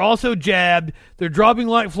Sydney were also jabbed. They're dropping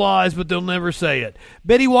like flies, but they'll never say it.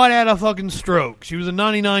 Betty White had a fucking stroke. She was a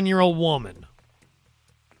 99-year-old woman.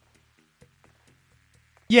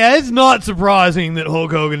 Yeah, it's not surprising that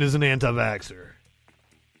Hulk Hogan is an anti-vaxxer.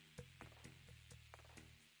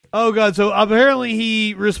 Oh, God, so apparently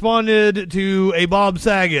he responded to a Bob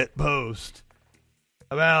Saget post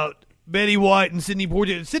about Betty White and Sidney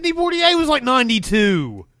Poitier. Sidney Poitier was like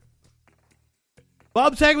 92.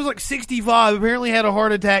 Bob Saget was like 65, apparently had a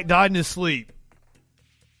heart attack, died in his sleep.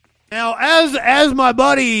 Now, as my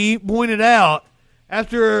buddy pointed out,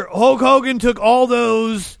 after Hulk Hogan took all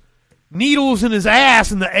those needles in his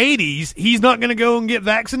ass in the 80s, he's not going to go and get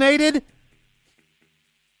vaccinated?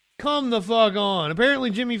 Come the fuck on.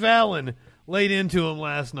 Apparently Jimmy Fallon laid into him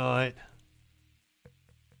last night.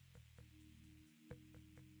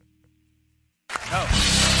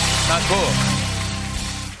 Oh, not cool.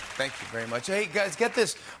 Thank you very much. Hey, guys, get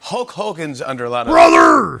this. Hulk Hogan's under a lot of...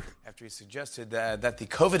 Brother! After he suggested that the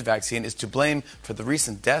COVID vaccine is to blame for the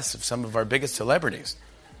recent deaths of some of our biggest celebrities.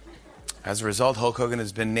 As a result, Hulk Hogan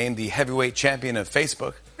has been named the heavyweight champion of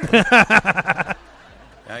Facebook.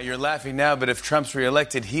 You're laughing now, but if Trump's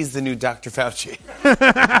reelected, he's the new Dr. Fauci.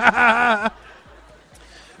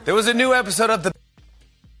 There was a new episode of the...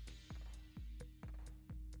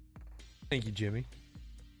 Thank you, Jimmy.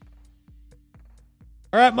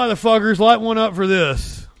 All right, motherfuckers, light one up for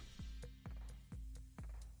this.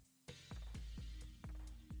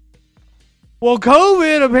 Well,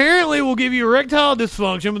 COVID apparently will give you erectile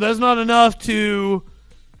dysfunction, but that's not enough to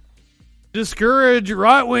discourage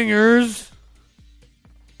right-wingers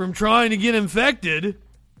from trying to get infected.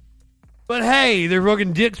 But hey, their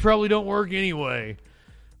fucking dicks probably don't work anyway.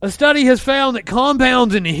 A study has found that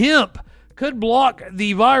compounds in hemp could block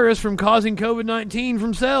the virus from causing COVID-19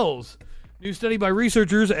 from cells. New study by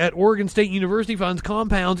researchers at Oregon State University finds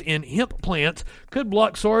compounds in hemp plants could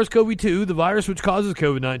block SARS-CoV-2, the virus which causes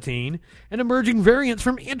COVID-19, and emerging variants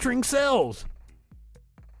from entering cells.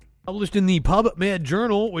 Published in the PubMed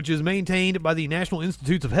Journal, which is maintained by the National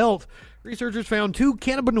Institutes of Health, researchers found 2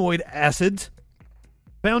 cannabinoid acids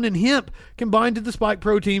found in hemp combined to the spike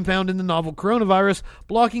protein found in the novel coronavirus,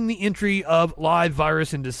 blocking the entry of live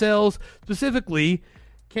virus into cells, specifically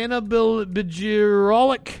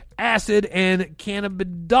cannabigerolic acid and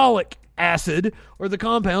cannabidolic acid are the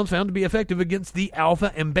compounds found to be effective against the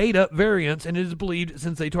alpha and beta variants, and it is believed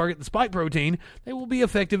since they target the spike protein, they will be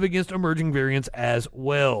effective against emerging variants as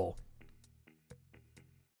well.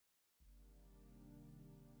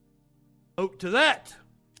 Note to that.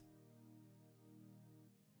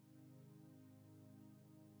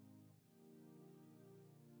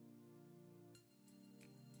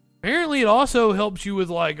 Apparently, it also helps you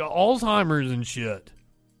with, like, Alzheimer's and shit.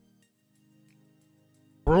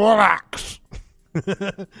 Relax.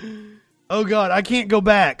 Oh, God, I can't go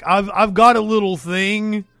back. I've got a little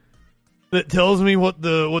thing that tells me what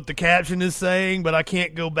the caption is saying, but I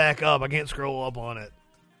can't go back up. I can't scroll up on it.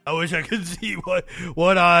 I wish I could see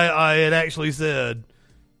what I had actually said.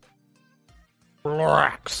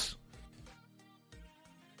 Relax.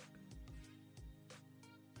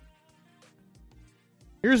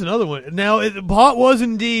 Here's another one. Now, pot was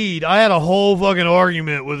indeed. I had a whole fucking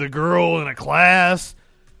argument with a girl in a class.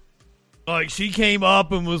 Like, she came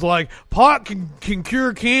up and was like, pot can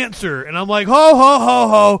cure cancer. And I'm like, ho, ho, ho,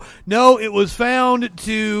 ho. No, it was found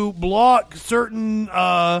to block certain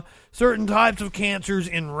types of cancers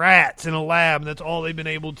in rats in a lab. And that's all they've been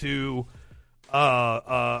able to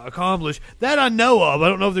accomplish. That I know of. I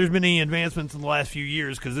don't know if there's been any advancements in the last few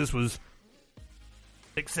years, because this was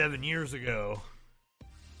 6-7 years ago.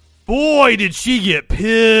 Boy, did she get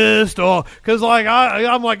pissed off. Because, like,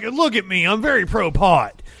 I'm like, look at me. I'm very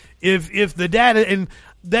pro-pot. If the data, and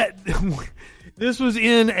that, this was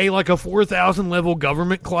in a 4,000 level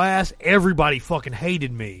government class, everybody fucking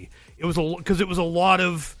hated me. It was because it was a lot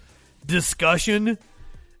of discussion.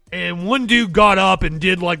 And one dude got up and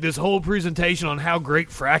did, like, this whole presentation on how great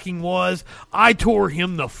fracking was. I tore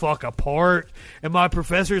him the fuck apart. And my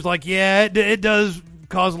professor's like, yeah, it does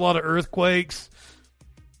cause a lot of earthquakes.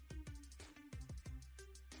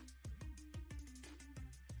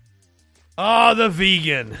 Oh, the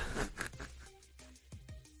vegan.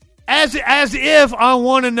 As if I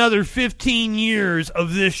want another 15 years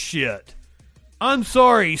of this shit. I'm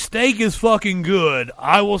sorry, steak is fucking good.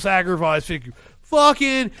 I will sacrifice 50.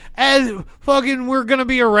 Fucking we're gonna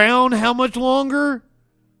be around how much longer?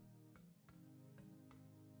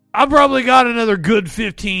 I probably got another good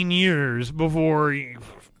 15 years before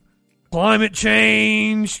climate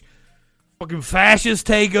change, fucking fascists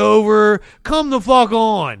take over. Come the fuck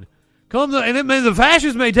on. And the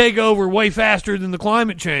fascists may take over way faster than the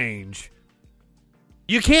climate change.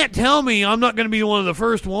 You can't tell me I'm not going to be one of the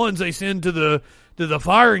first ones they send to the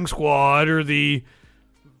firing squad or the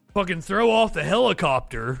fucking throw off the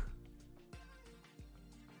helicopter.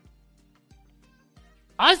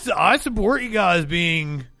 I support you guys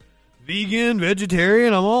being vegan,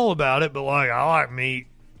 vegetarian. I'm all about it, but like I like meat,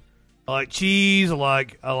 I like cheese, I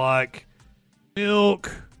like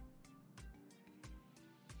milk.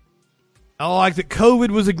 I like that COVID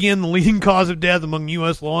was again the leading cause of death among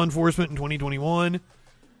U.S. law enforcement in 2021.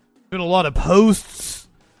 Been a lot of posts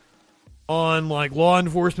on like law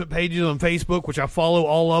enforcement pages on Facebook, which I follow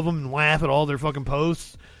all of them and laugh at all their fucking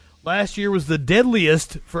posts. Last year was the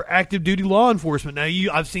deadliest for active duty law enforcement. Now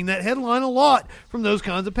I've seen that headline a lot from those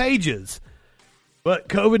kinds of pages. But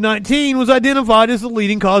COVID-19 was identified as the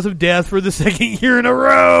leading cause of death for the second year in a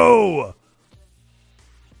row.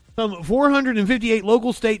 Some 458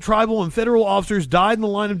 local, state, tribal, and federal officers died in the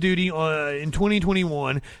line of duty in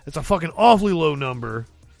 2021. That's a fucking awfully low number.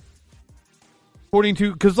 According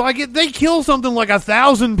to, because they kill something like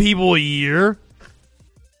 1,000 people a year.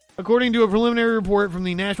 According to a preliminary report from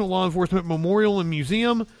the National Law Enforcement Memorial and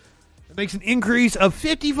Museum, it makes an increase of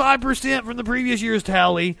 55% from the previous year's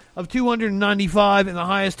tally of 295 and the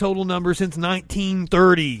highest total number since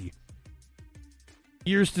 1930.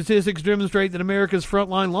 Year statistics demonstrate that America's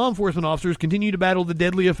frontline law enforcement officers continue to battle the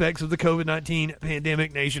deadly effects of the COVID-19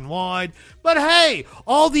 pandemic nationwide. But hey,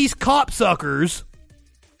 all these copsuckers,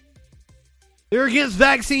 they're against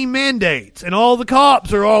vaccine mandates, and all the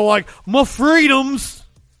cops are all like, my freedoms,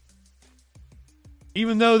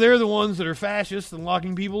 even though they're the ones that are fascists and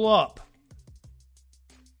locking people up.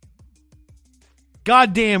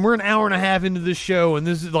 God damn, we're an hour and a half into this show, and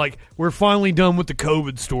this is like, we're finally done with the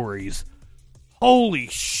COVID stories. Holy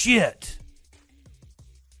shit.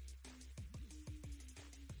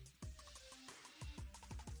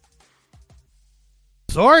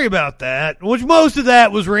 Sorry about that. Which most of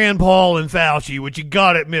that was Rand Paul and Fauci, which you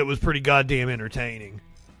gotta admit was pretty goddamn entertaining.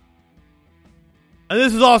 And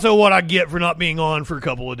this is also what I get for not being on for a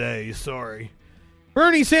couple of days. Sorry.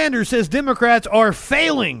 Bernie Sanders says Democrats are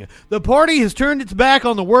failing. The party has turned its back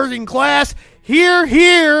on the working class. Hear,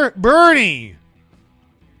 hear, Bernie.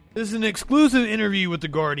 This is an exclusive interview with The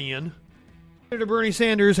Guardian. Senator Bernie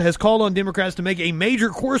Sanders has called on Democrats to make a major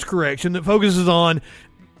course correction that focuses on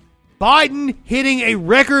Biden hitting a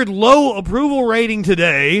record low approval rating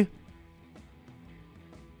today.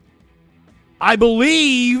 I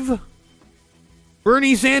believe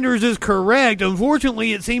Bernie Sanders is correct.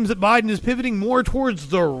 Unfortunately, it seems that Biden is pivoting more towards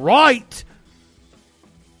the right.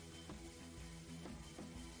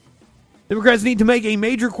 Democrats need to make a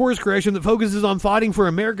major course correction that focuses on fighting for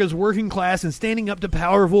America's working class and standing up to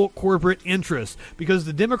powerful corporate interests, because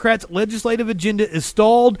the Democrats' legislative agenda is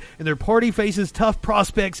stalled and their party faces tough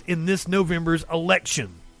prospects in this November's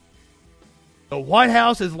election. The White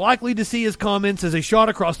House is likely to see his comments as a shot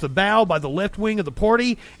across the bow by the left wing of the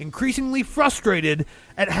party, increasingly frustrated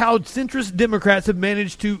at how centrist Democrats have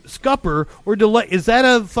managed to scupper or delay. Is that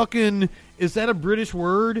a British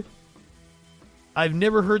word? I've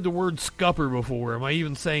never heard the word scupper before. Am I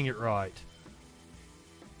even saying it right?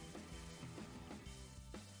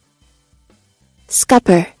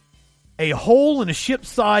 Scupper. A hole in a ship's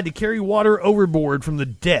side to carry water overboard from the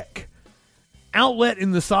deck. Outlet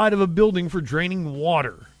in the side of a building for draining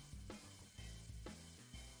water.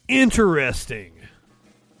 Interesting.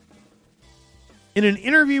 In an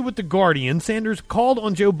interview with The Guardian, Sanders called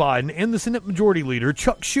on Joe Biden and the Senate Majority Leader,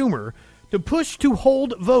 Chuck Schumer, to push to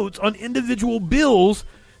hold votes on individual bills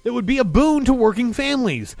that would be a boon to working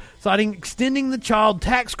families, citing extending the child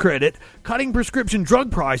tax credit, cutting prescription drug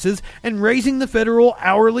prices, and raising the federal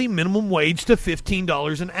hourly minimum wage to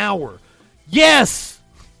 $15 an hour. Yes!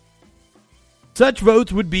 Such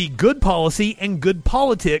votes would be good policy and good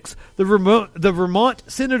politics, the Vermont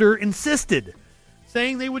senator insisted,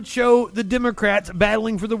 saying they would show the Democrats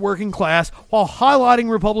battling for the working class while highlighting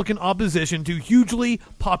Republican opposition to hugely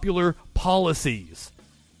popular policies.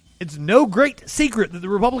 It's no great secret that the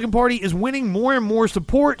Republican Party is winning more and more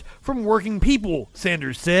support from working people,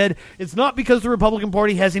 Sanders said. It's not because the Republican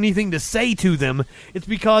Party has anything to say to them. It's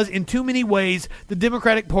because in too many ways the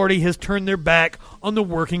Democratic Party has turned their back on the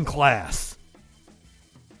working class.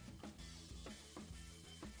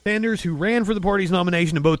 Sanders, who ran for the party's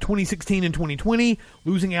nomination in both 2016 and 2020,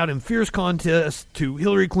 losing out in fierce contests to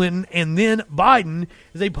Hillary Clinton and then Biden,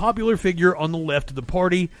 is a popular figure on the left of the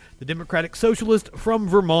party. The Democratic Socialist from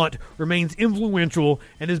Vermont remains influential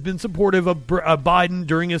and has been supportive of Biden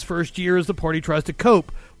during his first year as the party tries to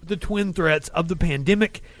cope with the twin threats of the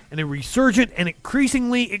pandemic and a resurgent and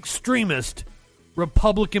increasingly extremist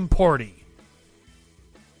Republican Party.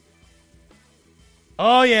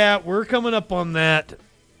 Oh yeah, we're coming up on that.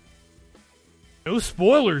 No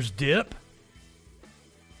spoilers, Dip.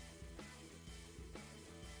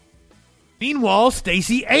 Meanwhile,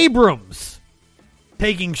 Stacey Abrams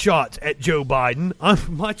taking shots at Joe Biden.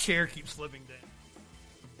 My chair keeps slipping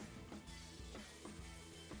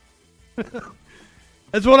down.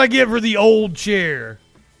 That's what I get for the old chair.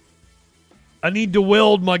 I need to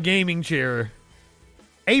weld my gaming chair.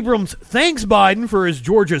 Abrams thanks Biden for his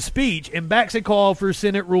Georgia speech and backs a call for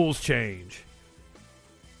Senate rules change.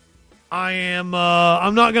 I'm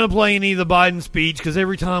not going to play any of the Biden speech because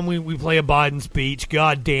every time we play a Biden speech,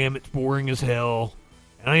 god damn, it's boring as hell.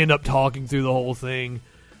 And I end up talking through the whole thing.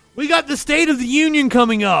 We got the State of the Union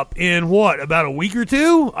coming up in what, about a week or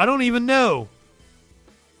two? I don't even know.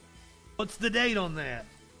 What's the date on that?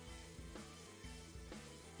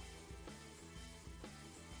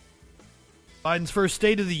 Biden's first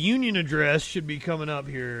State of the Union address should be coming up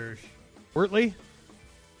here shortly.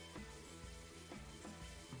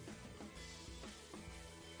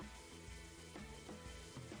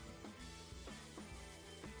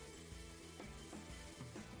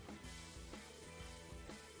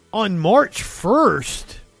 On March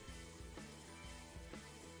 1st.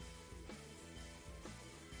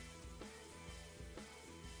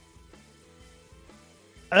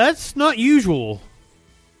 That's not usual.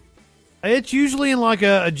 It's usually in like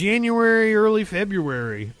a January, early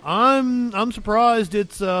February. I'm surprised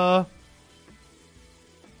it's Am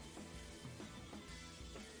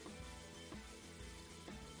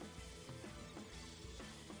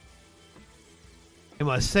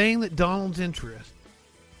I saying that Donald's interested?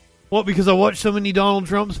 What, because I watched so many Donald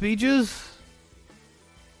Trump speeches?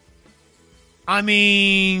 I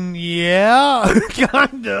mean, yeah,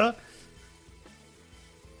 kinda.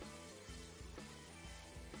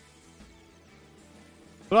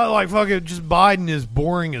 But I like fucking just Biden is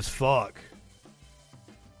boring as fuck.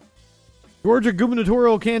 Georgia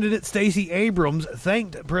gubernatorial candidate Stacey Abrams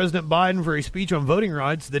thanked President Biden for a speech on voting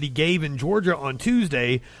rights that he gave in Georgia on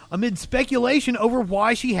Tuesday amid speculation over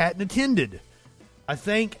why she hadn't attended. I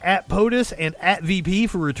thank @POTUS and @VP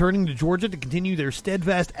for returning to Georgia to continue their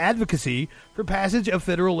steadfast advocacy for passage of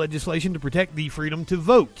federal legislation to protect the freedom to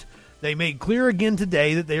vote. They made clear again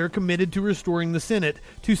today that they are committed to restoring the Senate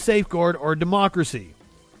to safeguard our democracy.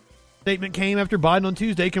 Statement came after Biden on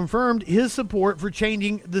Tuesday confirmed his support for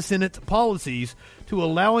changing the Senate's policies to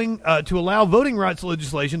allow voting rights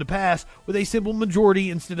legislation to pass with a simple majority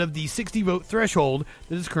instead of the 60-vote threshold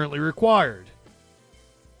that is currently required.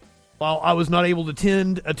 While I was not able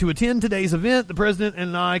to attend today's event, the president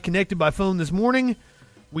and I connected by phone this morning.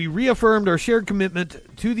 We reaffirmed our shared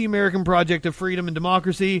commitment to the American project of freedom and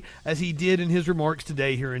democracy, as he did in his remarks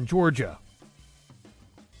today here in Georgia.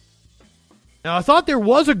 Now, I thought there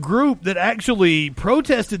was a group that actually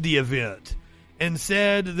protested the event and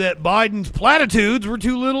said that Biden's platitudes were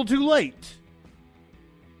too little too late.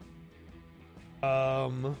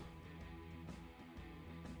 Oh,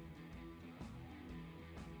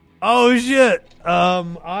 shit.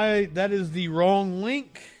 That is the wrong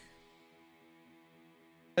link.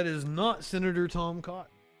 That is not Senator Tom Cotton.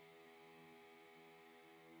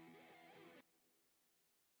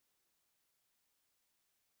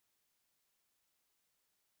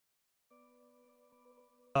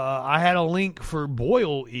 I had a link for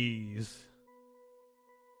Boyle Ease.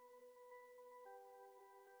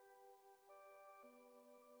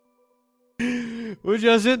 Which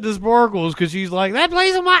I sent to Sparkles because she's like, that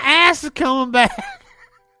place on my ass is coming back.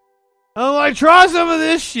 I'm like, try some of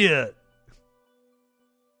this shit.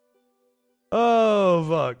 Oh,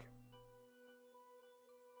 fuck.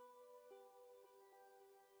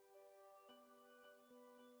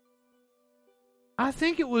 I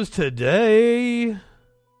think it was today.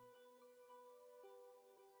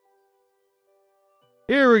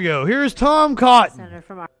 Here we go. Here's Tom Cotton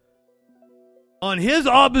on his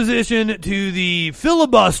opposition to the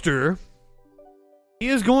filibuster. He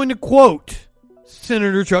is going to quote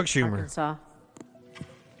Senator Chuck Schumer. Arkansas.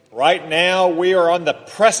 Right now, we are on the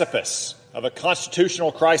precipice of a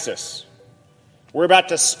constitutional crisis. We're about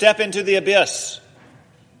to step into the abyss.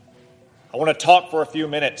 I want to talk for a few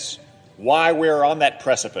minutes why we're on that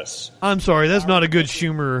precipice. I'm sorry, that's not a good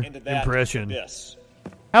Schumer impression.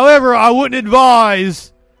 However, I wouldn't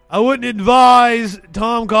advise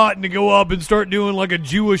Tom Cotton to go up and start doing like a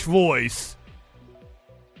Jewish voice.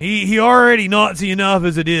 He already Nazi enough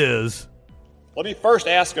as it is. Let me first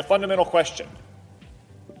ask a fundamental question.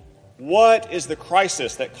 What is the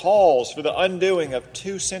crisis that calls for the undoing of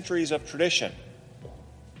 2 centuries of tradition?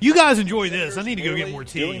 You guys enjoy this. I need to go get more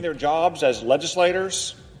tea. Doing their jobs as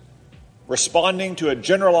legislators, responding to a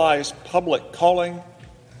generalized public calling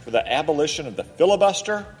for the abolition of the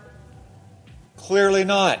filibuster? Clearly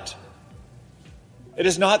not. It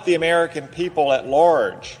is not the American people at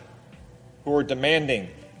large who are demanding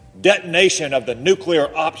detonation of the nuclear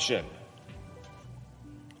option.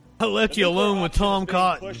 I left you alone with Tom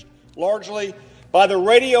Cotton. Largely by the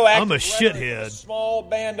radioactive I'm a shithead. Small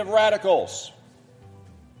band of radicals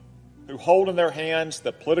who hold in their hands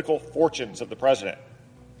the political fortunes of the president.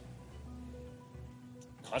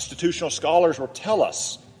 Constitutional scholars will tell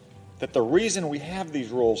us that the reason we have these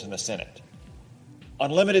rules in the Senate,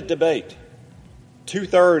 unlimited debate,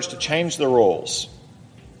 2/3 to change the rules,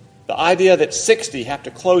 the idea that 60 have to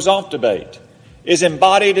close off debate, is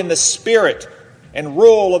embodied in the spirit and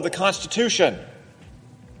rule of the Constitution.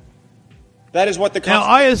 That is what the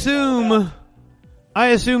Constitution. Now, I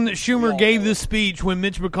assume that Schumer gave this speech when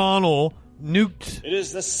Mitch McConnell nuked it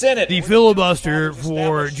is the Senate, the filibuster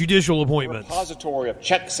for judicial appointments. Repository of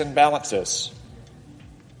checks and balances.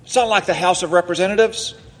 It's not like the House of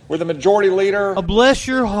Representatives, where the majority leader... bless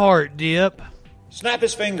your heart, Dip. Snap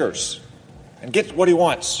his fingers and get what he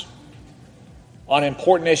wants. On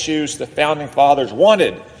important issues the Founding Fathers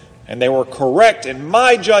wanted, and they were correct in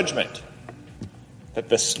my judgment, that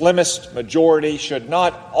the slimmest majority should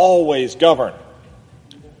not always govern.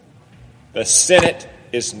 The Senate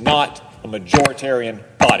is not a majoritarian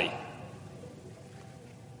body.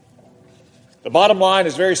 The bottom line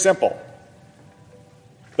is very simple.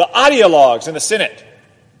 The ideologues in the Senate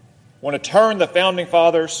want to turn the Founding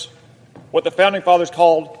Fathers, what the Founding Fathers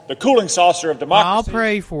called the cooling saucer of democracy. I'll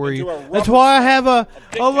pray for you. That's why I have a...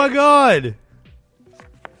 Oh, my God.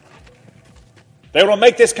 They want to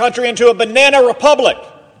make this country into a banana republic,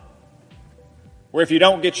 where if you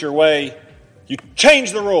don't get your way, you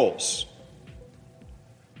change the rules.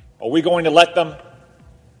 Are we going to let them?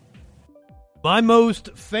 My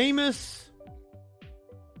most famous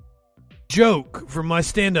joke from my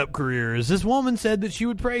stand-up career is this woman said that she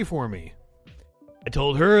would pray for me. I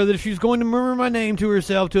told her that if she's going to murmur my name to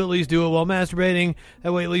herself to at least do it while masturbating,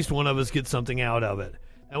 that way at least one of us gets something out of it.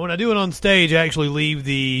 And when I do it on stage, I actually leave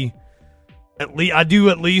I do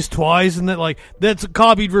at least twice, and that's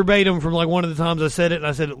copied verbatim from one of the times I said it, and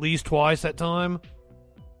I said at least twice that time.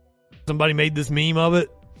 Somebody made this meme of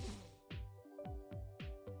it.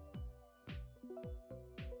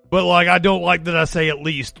 But I don't like that I say at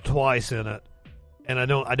least twice in it. And I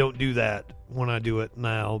don't do that when I do it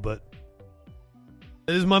now, but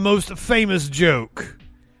it is my most famous joke.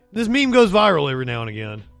 This meme goes viral every now and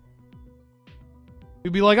again.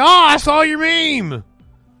 You'd be like, I saw your meme.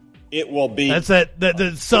 It will be. That's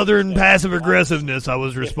that southern passive aggressiveness I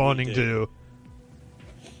was responding to.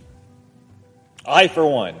 I, for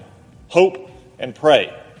one, hope and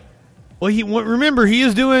pray. Well, remember, he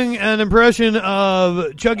is doing an impression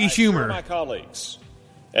of Chucky Schumer. My colleagues,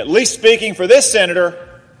 at least speaking for this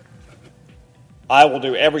senator, I will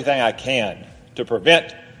do everything I can to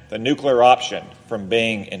prevent the nuclear option from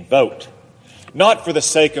being invoked. Not for the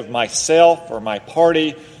sake of myself or my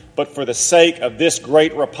party, but for the sake of this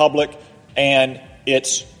great republic and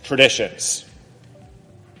its traditions.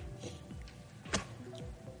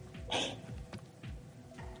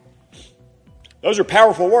 Those are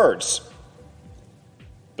powerful words,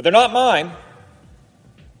 but they're not mine.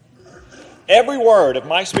 Every word of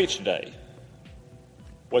my speech today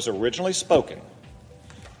was originally spoken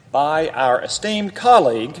by our esteemed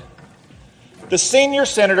colleague, the senior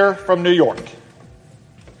senator from New York,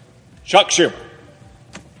 Chuck Schumer.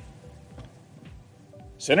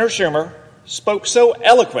 Senator Schumer spoke so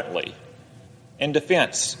eloquently in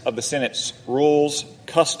defense of the Senate's rules,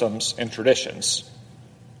 customs, and traditions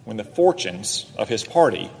when the fortunes of his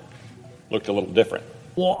party looked a little different.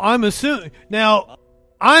 Well, I'm assuming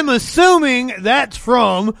that's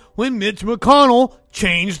from when Mitch McConnell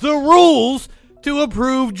changed the rules to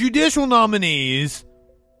approve judicial nominees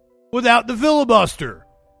without the filibuster.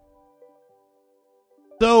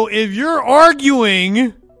 So if you're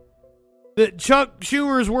arguing that Chuck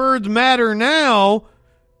Schumer's words matter now,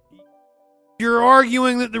 you're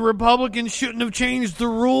arguing that the Republicans shouldn't have changed the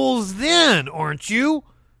rules then, aren't you?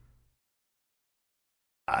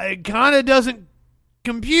 It kind of doesn't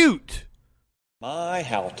compute. My,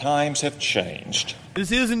 how times have changed.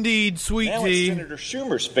 This is indeed sweet now tea. It's Senator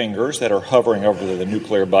Schumer's fingers that are hovering over the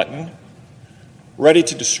nuclear button, ready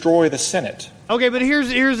to destroy the Senate. Okay, but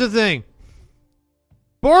here's the thing.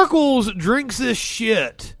 Sparkles drinks this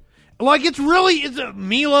shit. It's a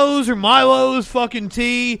Milo's or Milo's fucking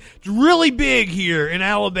tea. It's really big here in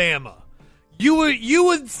Alabama. You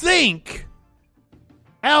would think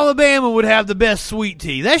Alabama would have the best sweet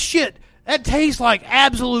tea. That shit, that tastes like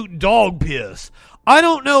absolute dog piss. I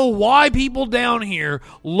don't know why people down here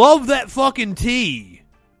love that fucking tea.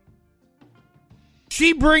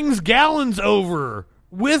 She brings gallons over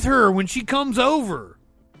with her when she comes over.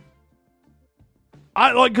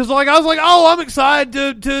 I was like, oh, I'm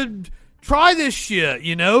excited to try this shit,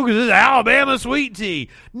 because it's Alabama sweet tea.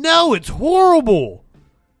 No, it's horrible.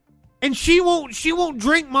 And she won't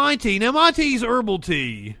drink my tea. Now my tea's herbal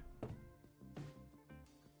tea.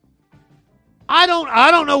 I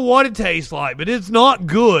don't know what it tastes like, but it's not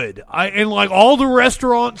good. All the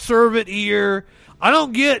restaurants serve it here. I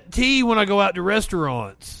don't get tea when I go out to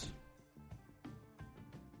restaurants.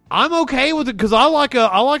 I'm okay with it because I like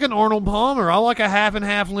an Arnold Palmer. I like a half and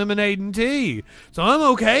half lemonade and tea. So I'm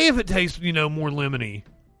okay if it tastes, more lemony.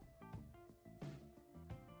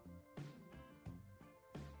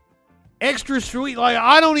 Extra sweet,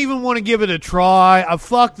 I don't even want to give it a try.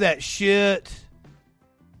 Fuck that shit.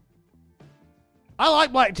 I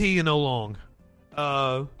like black tea and oolong.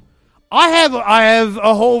 I have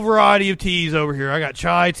a whole variety of teas over here. I got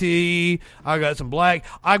chai tea. I got some black.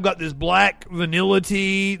 I've got this black vanilla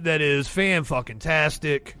tea that is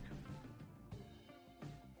fan-fucking-tastic.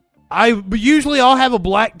 But usually I'll have a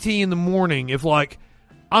black tea in the morning if,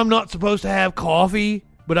 I'm not supposed to have coffee,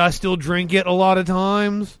 but I still drink it a lot of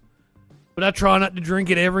times. But I try not to drink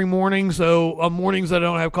it every morning, so on mornings that I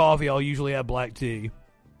don't have coffee, I'll usually have black tea.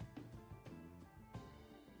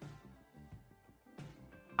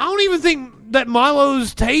 I don't even think that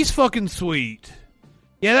Milo's tastes fucking sweet.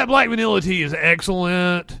 Yeah, that black vanilla tea is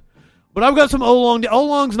excellent. But I've got some oolong.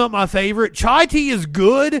 Oolong's not my favorite. Chai tea is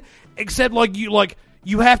good, except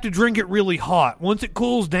you have to drink it really hot. Once it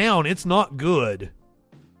cools down, it's not good.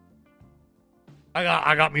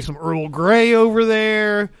 I got me some Earl Grey over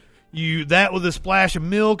there. That with a splash of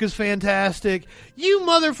milk is fantastic. You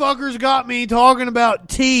motherfuckers got me talking about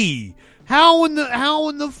tea. How in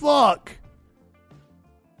the fuck?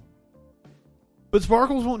 But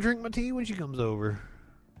Sparkles won't drink my tea when she comes over.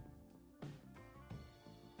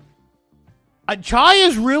 Chai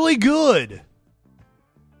is really good.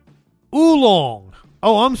 Oolong.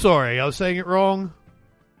 Oh, I'm sorry. I was saying it wrong.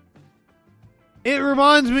 It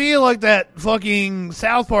reminds me of like that fucking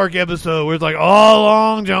South Park episode where it's like, oh,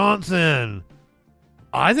 Long Johnson.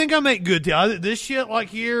 I think I make good tea. This shit like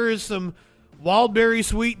here is some wild berry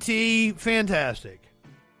sweet tea. Fantastic.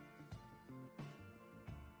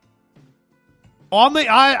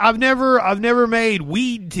 I've never made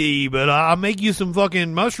weed tea, but I'll make you some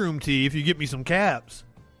fucking mushroom tea if you get me some caps.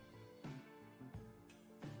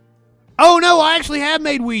 Oh no, I actually have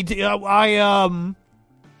made weed tea. I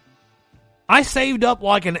saved up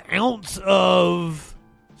like an ounce of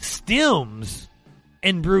stems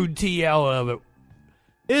and brewed tea out of it.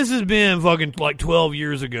 This has been fucking like 12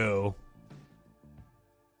 years ago.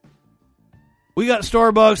 We got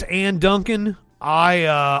Starbucks and Dunkin'.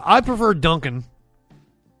 I prefer Dunkin'.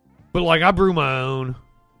 But, like, I brew my own.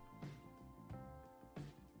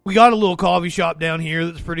 We got a little coffee shop down here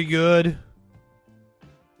that's pretty good.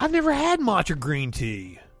 I've never had matcha green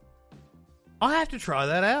tea. I'll have to try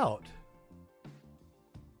that out.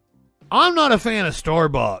 I'm not a fan of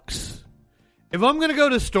Starbucks. If I'm going to go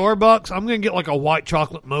to Starbucks, I'm going to get, like, a white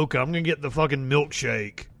chocolate mocha. I'm going to get the fucking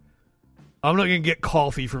milkshake. I'm not going to get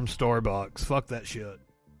coffee from Starbucks. Fuck that shit.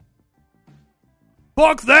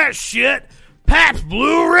 Fuck that shit! Pabst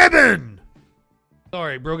Blue Ribbon!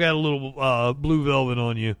 Sorry, bro, got a little blue velvet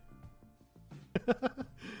on you.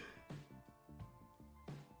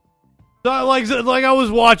 So, like I was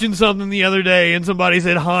watching something the other day and somebody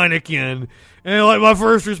said Heineken. And like my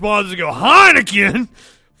first response is to go, Heineken?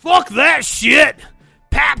 Fuck that shit!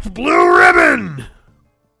 Pabst Blue Ribbon!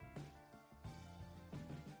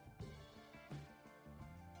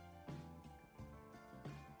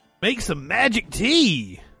 Make some magic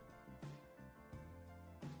tea.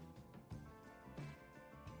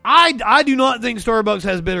 I do not think Starbucks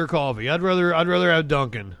has bitter coffee. I'd rather have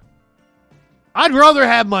Dunkin'. I'd rather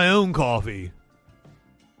have my own coffee.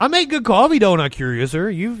 I make good coffee, don't I, Curiouser?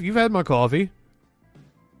 You've had my coffee.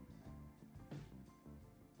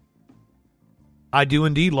 I do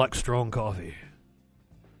indeed like strong coffee.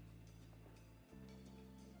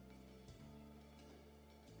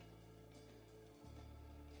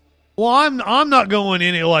 Well, I'm not going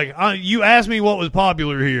in it like you asked me what was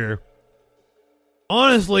popular here.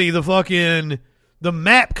 Honestly, the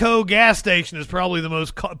Mapco gas station is probably the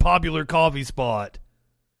most popular coffee spot.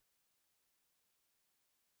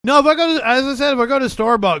 No, if I go to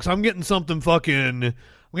Starbucks, I'm getting something I'm getting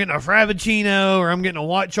a Frappuccino or I'm getting a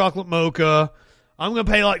white chocolate mocha. I'm going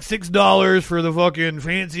to pay like $6 for the fucking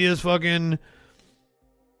fanciest fucking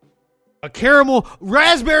a caramel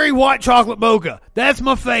raspberry white chocolate mocha. That's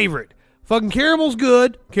my favorite. Fucking caramel's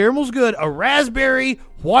good. A raspberry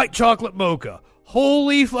white chocolate mocha.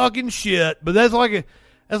 Holy fucking shit. But that's like a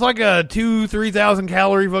 2,000-3,000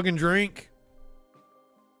 calorie fucking drink.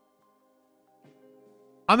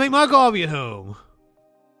 I make my coffee at home.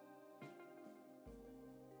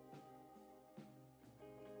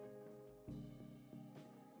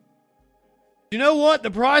 You know what?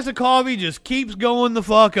 The price of coffee just keeps going the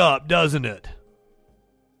fuck up, doesn't it?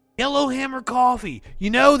 Yellowhammer coffee. You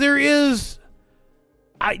know there is.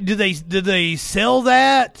 Did they sell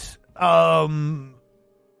that? I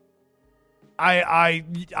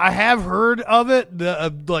have heard of it.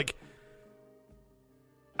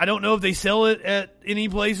 I don't know if they sell it at any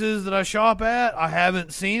places that I shop at. I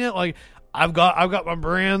haven't seen it. Like I've got my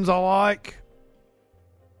brands I like.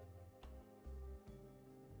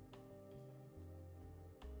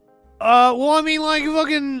 Well, I mean, like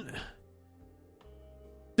fucking.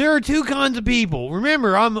 There are two kinds of people.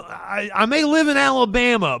 Remember, I may live in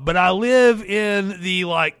Alabama, but I live in the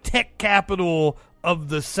like tech capital of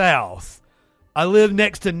the South. I live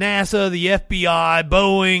next to NASA, the FBI,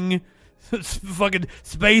 Boeing, fucking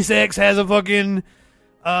SpaceX has a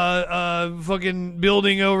fucking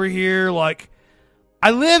building over here. Like,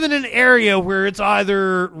 I live in an area where it's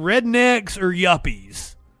either rednecks or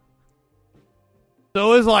yuppies.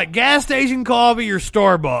 So it's like gas station coffee or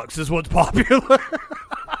Starbucks is what's popular.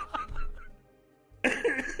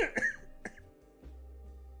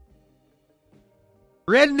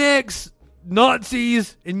 Rednecks,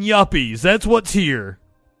 Nazis, and yuppies. That's what's here.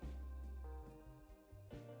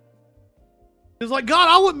 It's like, God,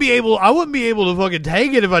 I wouldn't be able to fucking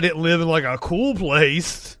take it if I didn't live in like a cool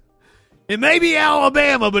place. It may be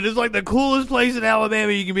Alabama, but it's like the coolest place in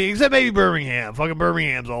Alabama you can be, except maybe Birmingham. Fucking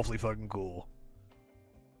Birmingham's awfully fucking cool.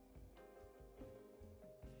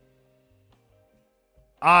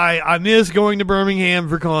 I miss going to Birmingham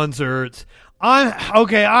for concerts.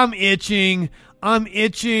 I'm itching.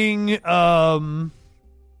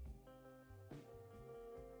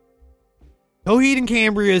 Coheed and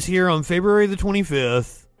Cambria is here on February the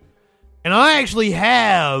 25th. And I actually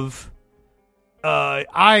have...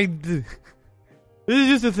 This is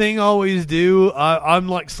just a thing I always do. I'm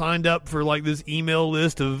like signed up for like this email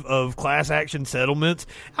list of class action settlements.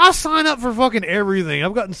 I sign up for fucking everything.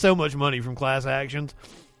 I've gotten so much money from class actions.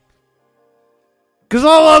 Because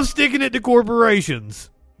I love sticking it to corporations.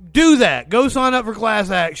 Do that. Go sign up for class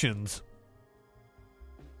actions.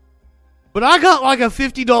 But I got like a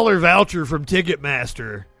 $50 voucher from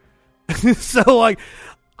Ticketmaster. So like,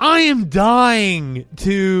 I am dying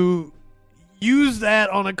to use that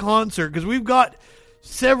on a concert because we've got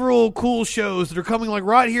several cool shows that are coming like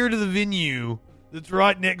right here to the venue that's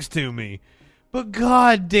right next to me. But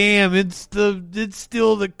god damn, it's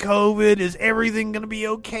still the COVID. Is everything gonna be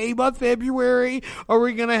okay by February? Are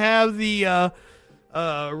we gonna have the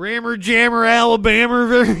Rammer Jammer Alabama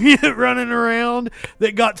variant running around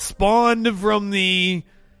that got spawned from the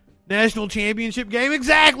national championship game?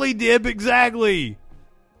 Exactly, Dip, exactly.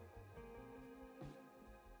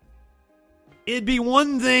 It'd be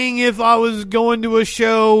one thing if I was going to a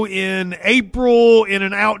show in April in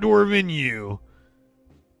an outdoor venue.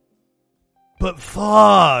 But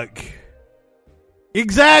fuck.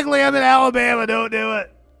 Exactly, I'm in Alabama, don't do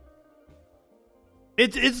it.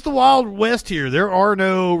 It's the Wild West here. There are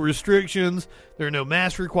no restrictions. There are no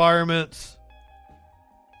mask requirements.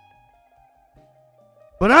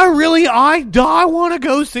 But I want to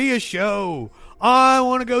go see a show. I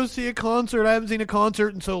want to go see a concert. I haven't seen a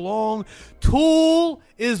concert in so long. Tool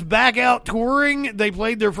is back out touring. They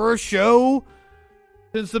played their first show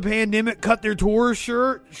since the pandemic cut their tour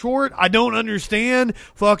short. I don't understand.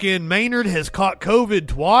 Fucking Maynard has caught COVID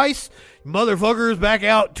twice. Motherfuckers back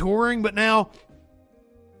out touring, but now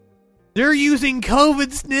they're using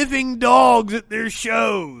COVID sniffing dogs at their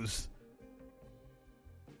shows.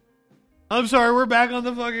 I'm sorry, we're back on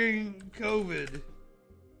the fucking COVID.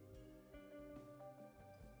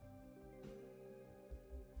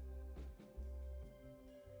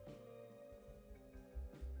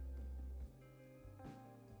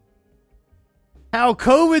 How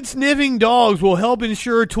COVID-sniffing dogs will help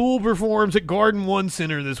ensure Tool performs at Garden One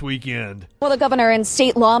Center this weekend. Well, the governor and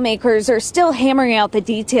state lawmakers are still hammering out the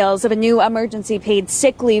details of a new emergency paid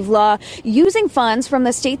sick leave law using funds from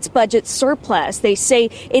the state's budget surplus. They say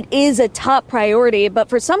it is a top priority, but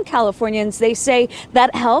for some Californians, they say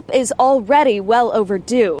that help is already well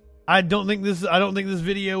overdue. I don't think this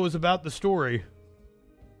video was about the story.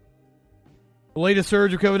 The latest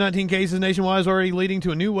surge of COVID-19 cases nationwide is already leading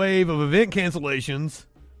to a new wave of event cancellations.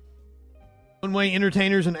 One way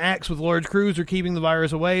entertainers and acts with large crews are keeping the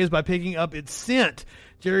virus away is by picking up its scent.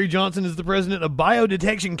 Jerry Johnson is the president of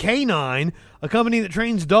Biodetection Canine, a company that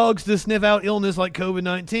trains dogs to sniff out illness like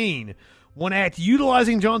COVID-19. One act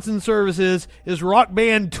utilizing Johnson's services is rock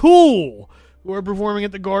band Tool, who are performing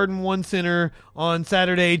at the Garden One Center on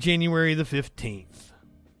Saturday, January the 15th.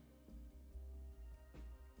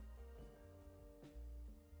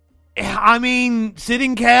 I mean,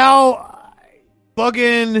 Sitting Cow,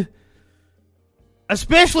 fucking,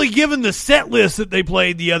 especially given the set list that they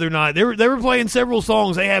played the other night. They were playing several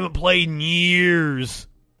songs they haven't played in years.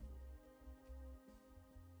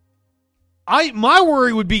 My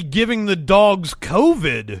worry would be giving the dogs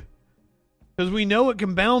COVID, because we know it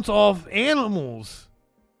can bounce off animals.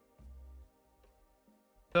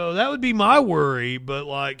 So that would be my worry, but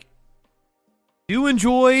like, do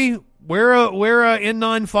enjoy. Wear a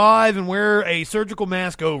N95 and wear a surgical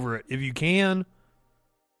mask over it if you can.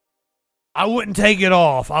 I wouldn't take it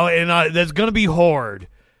off. That's going to be hard.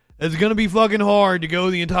 It's going to be fucking hard to go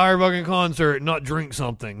the entire fucking concert and not drink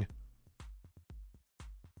something.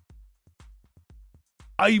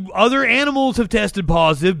 Other animals have tested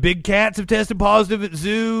positive. Big cats have tested positive at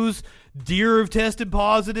zoos. Deer have tested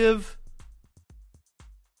positive.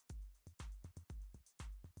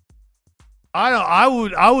 I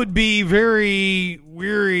would be very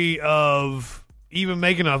weary of even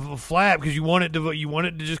making a flap because you want it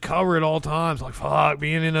to just cover at all times. Like, fuck,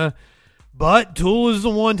 being in a. But Tool is the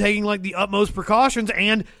one taking like the utmost precautions,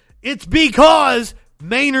 and it's because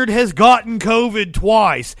Maynard has gotten COVID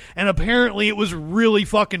twice, and apparently it was really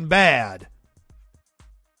fucking bad.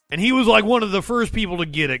 And he was like one of the first people to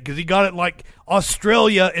get it because he got it like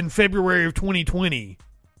Australia in February of 2020.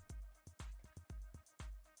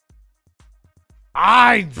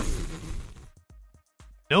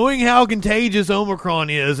 Knowing how contagious Omicron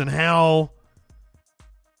is and how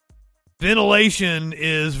ventilation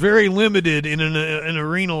is very limited in an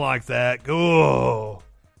arena like that. Oh.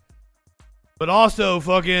 But also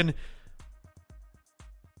fucking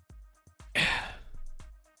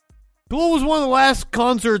Tool was one of the last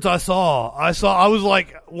concerts I saw. I was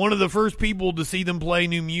like one of the first people to see them play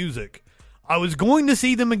new music. I was going to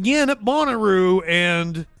see them again at Bonnaroo,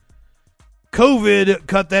 and COVID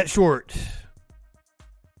cut that short.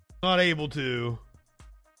 Not able to.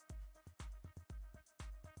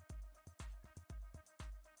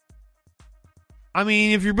 I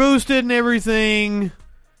mean, if you're boosted and everything,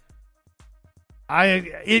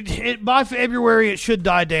 by February it should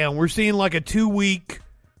die down. We're seeing like a 2-week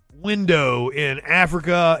window in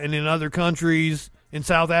Africa and in other countries, in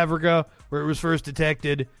South Africa, where it was first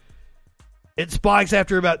detected. It spikes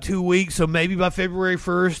after about 2 weeks, so maybe by February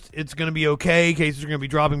 1st, it's going to be okay. Cases are going to be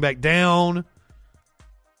dropping back down.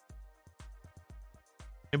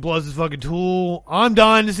 And plus, it's fucking Tool. I'm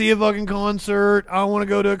dying to see a fucking concert. I want to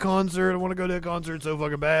go to a concert. I want to go to a concert so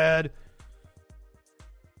fucking bad.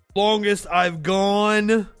 Longest I've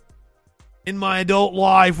gone in my adult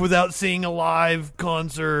life without seeing a live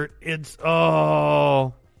concert. It's,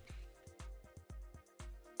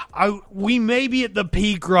 we may be at the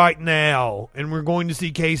peak right now, and we're going to see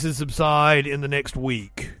cases subside in the next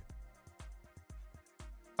week.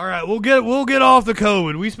 All right, we'll get off the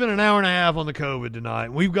COVID. We spent an hour and a half on the COVID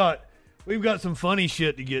tonight. We've got some funny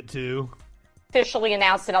shit to get to. Officially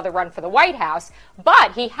announced another run for the White House,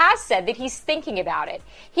 but he has said that he's thinking about it.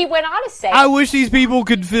 He went on to say, I wish these people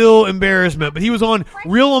could feel embarrassment, but he was on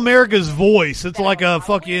Real America's Voice. It's like a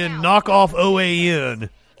fucking knockoff OAN.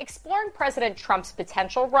 Exploring President Trump's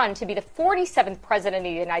potential run to be the 47th president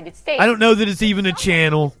of the United States. I don't know that it's even a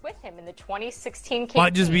channel. With him in the 2016 campaign.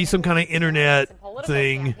 Might just be some kind of internet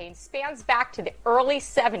thing. Campaign spans back to the early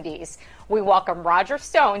 70s. We welcome Roger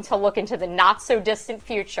Stone to look into the not-so-distant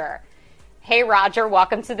future. Hey, Roger,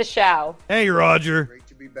 welcome to the show. Hey, Roger. Great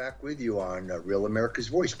to be back with you on Real America's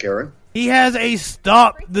Voice, Karen. He has a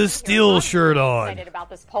Stop the Steal shirt on. Excited about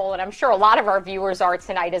this poll, and I'm sure a lot of our viewers are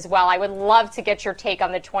tonight as well. I would love to get your take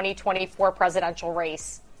on the 2024 presidential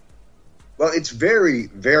race. Well, it's very,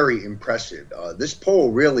 very impressive. This poll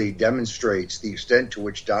really demonstrates the extent to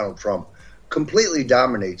which Donald Trump completely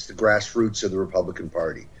dominates the grassroots of the Republican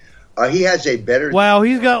Party. He has a better... Wow,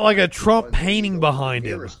 he's got like a Trump painting behind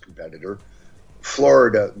him. Competitor,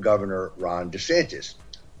 Florida Governor Ron DeSantis.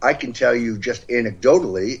 I can tell you just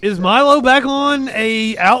anecdotally... Is Milo back on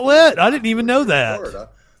a outlet? I didn't even know that. Florida,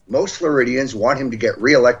 most Floridians want him to get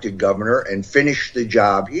reelected governor and finish the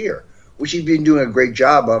job here, which he's been doing a great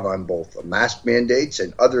job of on both mask mandates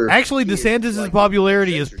and other... Actually, DeSantis'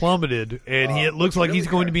 popularity has plummeted, and it looks like he's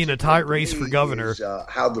going to be in a tight race for governor.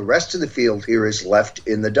 How the rest of the field here is left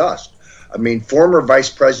in the dust. I mean, former Vice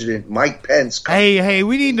President Mike Pence... Hey,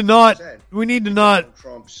 we need to not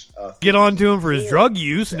get on to him for his drug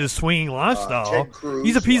use and his swinging lifestyle.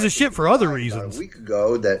 He's a piece of shit for other reasons. A week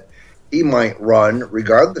ago that he might run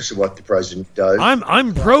regardless of what the president does.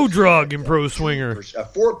 I'm pro-drug and pro-swinger.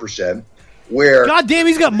 4%, where... God damn,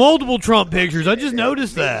 he's got multiple Trump pictures. I just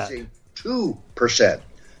noticed that. 2%.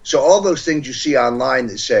 So all those things you see online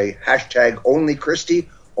that say hashtag only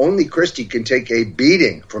Christie can take a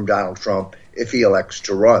beating from Donald Trump if he elects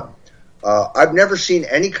to run. I've never seen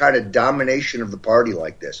any kind of domination of the party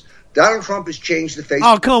like this. Donald Trump has changed the face.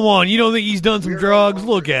 Oh, come on. You don't think he's done some drugs?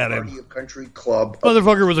 Look at him. Country club.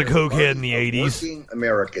 Motherfucker was a cokehead in the 80s. Working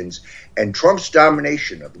Americans, and Trump's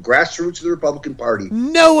domination of the grassroots of the Republican Party.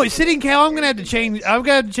 No, Sitting Cal, I'm going to have to change. I've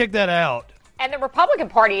got to check that out. And the Republican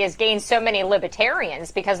Party has gained so many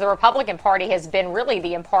libertarians because the Republican Party has been really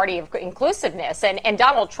the party of inclusiveness. And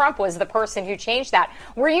Donald Trump was the person who changed that.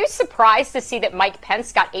 Were you surprised to see that Mike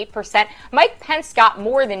Pence got 8%? Mike Pence got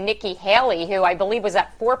more than Nikki Haley, who I believe was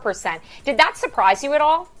at 4%. Did that surprise you at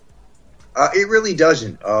all? It really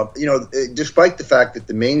doesn't. Despite the fact that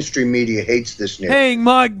the mainstream media hates this narrative. Hey,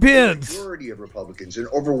 Mike Pence. The majority of Republicans, an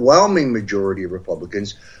overwhelming majority of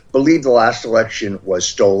Republicans, believe the last election was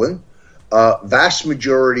stolen. Vast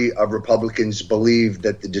majority of Republicans believe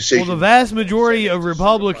that the decision... Well, the vast majority of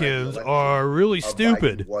Republicans are really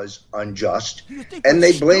stupid. ...was unjust, and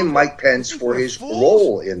they blame Mike Pence for his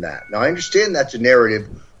role in that. Now, I understand that's a narrative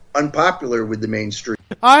unpopular with the mainstream.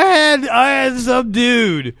 I had some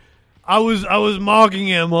dude. I was mocking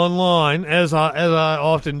him online, as I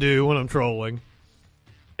often do when I'm trolling.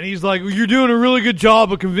 And he's like, you're doing a really good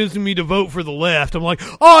job of convincing me to vote for the left. I'm like,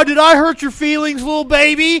 oh, did I hurt your feelings, little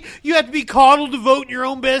baby? You have to be coddled to vote in your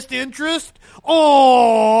own best interest?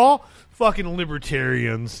 Aw, fucking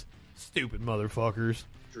libertarians. Stupid motherfuckers.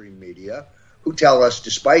 Media, who tell us,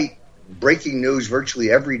 despite breaking news virtually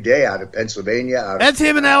every day out of Pennsylvania... That's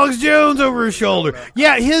him and Alex Jones over his shoulder.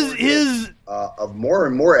 Yeah, his of more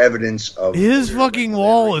and more evidence of... His fucking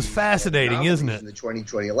wall is fascinating, isn't it? In the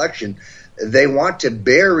 2020 election, they want to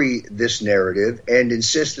bury this narrative and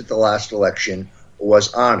insist that the last election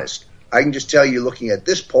was honest. I can just tell you, looking at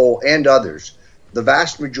this poll and others, the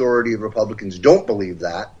vast majority of Republicans don't believe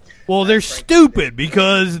that. Well, they're stupid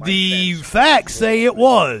because the facts say it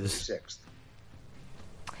was.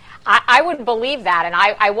 I wouldn't believe that, and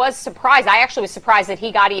I was surprised. I actually was surprised that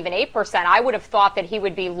he got even 8%. I would have thought that he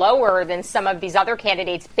would be lower than some of these other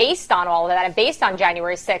candidates based on all of that and based on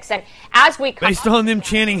January 6th. And as we come based on them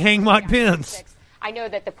chanting "Hang Mike Pence." I know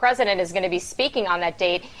that the president is going to be speaking on that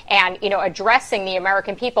date and, addressing the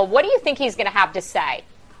American people. What do you think he's going to have to say?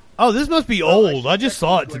 Oh, this must be old. I just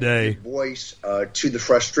saw it today. Voice to the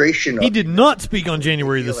frustration. He did not speak on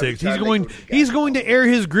January the 6th. He's going to air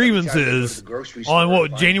his grievances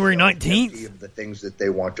on January 19th. The things that they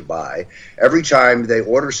want to buy. Every time they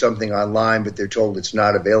order something online, but they're told it's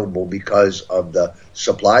not available because of the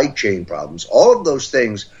supply chain problems. All of those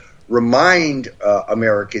things remind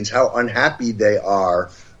Americans how unhappy they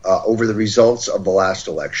are over the results of the last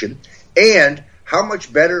election and how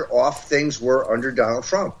much better off things were under Donald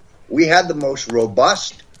Trump. We had the most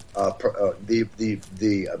robust,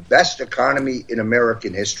 the best economy in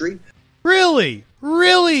American history. Really,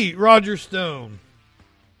 Roger Stone.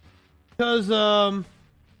 Because Don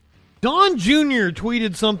Jr.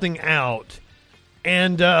 tweeted something out,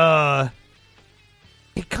 and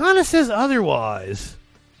it kind of says otherwise.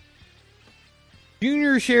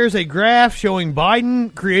 Jr. shares a graph showing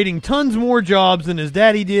Biden creating tons more jobs than his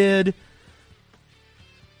daddy did,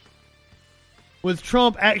 with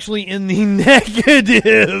Trump actually in the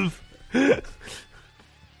negative.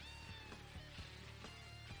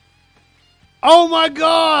 Oh my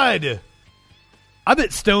God! I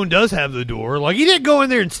bet Stone does have the door. Like, he didn't go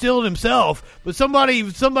in there and steal it himself, but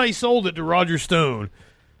somebody sold it to Roger Stone.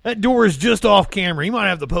 That door is just off camera. He might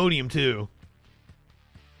have the podium too.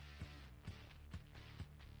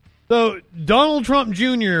 So, Donald Trump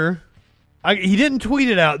Jr., he didn't tweet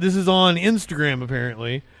it out. This is on Instagram,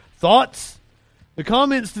 apparently. Thoughts? The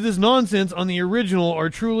comments to this nonsense on the original are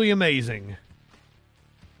truly amazing.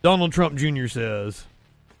 Donald Trump Jr. says.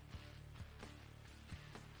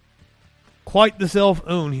 Quite the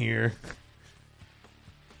self-own here.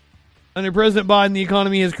 Under President Biden, the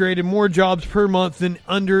economy has created more jobs per month than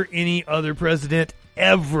under any other president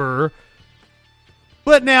ever.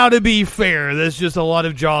 But now, to be fair, there's just a lot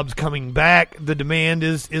of jobs coming back. The demand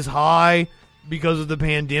is high because of the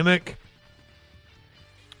pandemic.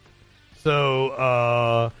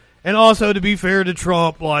 So, and also, to be fair to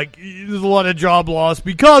Trump, like, there's a lot of job loss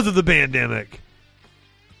because of the pandemic.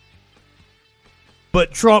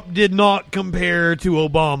 But Trump did not compare to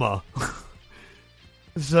Obama.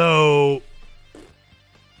 So,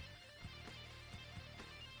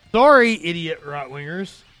 sorry, idiot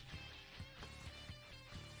right-wingers.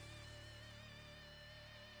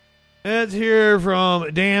 Let's hear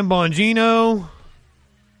from Dan Bongino.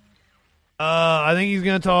 I think he's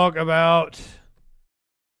going to talk about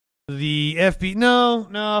the FB.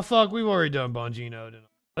 No, fuck, we've already done Bongino.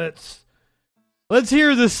 Let's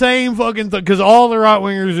hear the same fucking thing, because all the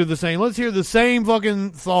right-wingers are the same. Let's hear the same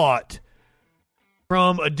fucking thought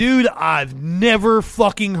from a dude I've never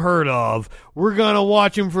fucking heard of. We're going to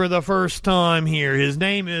watch him for the first time here. His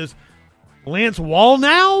name is Lance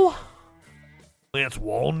Wallnau? Lance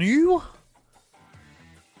Wallnau?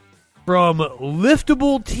 From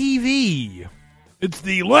Liftable TV. It's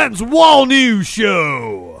the Lance Wallnau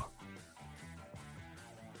Show.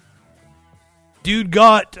 Dude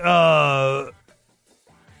got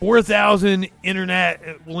 4,000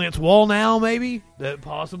 internet. Lance Wallnau, maybe? That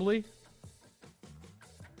possibly.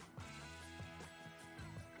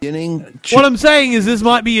 What I'm saying is this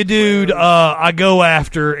might be a dude I go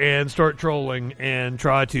after and start trolling and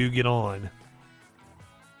try to get on.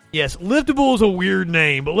 Yes, Liftable is a weird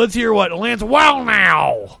name, but let's hear what Lance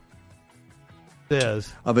Wallnau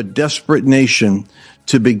says. Of a desperate nation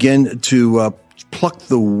to begin to pluck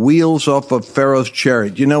the wheels off of Pharaoh's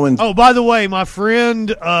chariot. You know, oh, by the way, my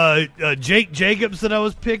friend Jake Jacobs that I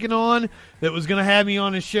was picking on that was going to have me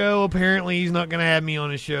on his show, apparently he's not going to have me on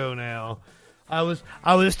his show now. I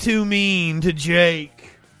was too mean to Jake.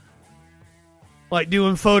 Like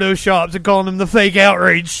doing Photoshops and calling him the Fake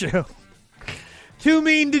Outrage Show. Too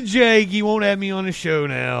mean to Jake. He won't have me on his show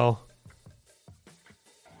now.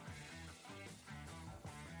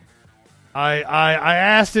 I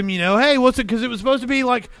asked him, hey, what's it? Because it was supposed to be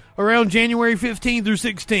like around January 15th or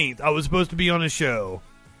 16th. I was supposed to be on his show.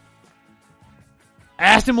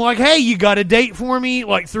 Asked him like, hey, you got a date for me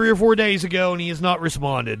like 3 or 4 days ago, and he has not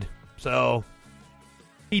responded. So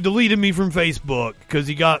he deleted me from Facebook because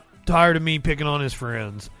he got tired of me picking on his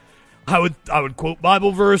friends. I would quote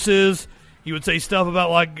Bible verses He would say stuff about,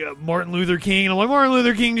 like, Martin Luther King. And I'm like, Martin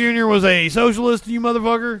Luther King Jr. was a socialist, you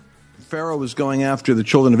motherfucker? Pharaoh was going after the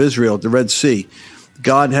children of Israel at the Red Sea.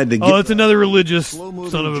 God had to get it's another religious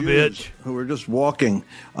son of a bitch. Who were just walking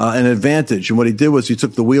an advantage. And what he did was he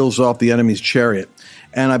took the wheels off the enemy's chariot.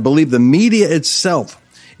 And I believe the media itself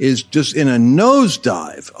is just in a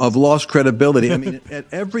nosedive of lost credibility. I mean, at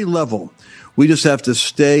every level, we just have to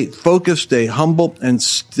stay focused, stay humble, and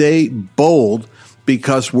stay bold.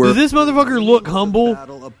 Because does this motherfucker look humble?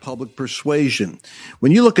 Battle of public persuasion.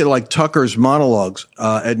 When you look at like Tucker's monologues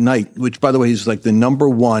at night, which by the way he's like the number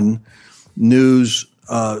one news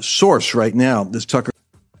source right now. This Tucker.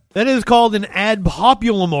 That is called an ad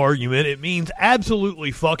populum argument. It means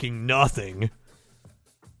absolutely fucking nothing.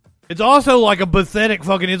 It's also like a pathetic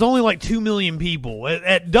fucking. It's only like 2 million people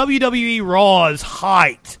at WWE Raw's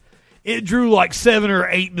height. It drew like 7 or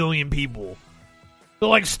 8 million people. So,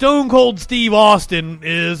 like, Stone Cold Steve Austin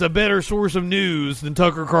is a better source of news than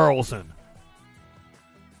Tucker Carlson.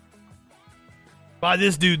 By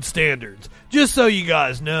this dude's standards. Just so you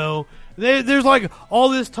guys know. There's, like, all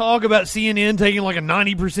this talk about CNN taking, like, a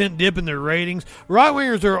 90% dip in their ratings.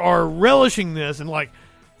 Right-wingers are relishing this, and, like,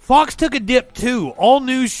 Fox took a dip, too. All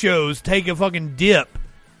news shows take a fucking dip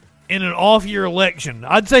in an off-year election.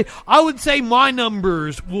 I would say my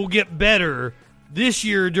numbers will get better this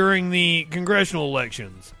year during the congressional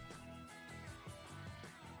elections.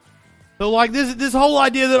 So, like, this whole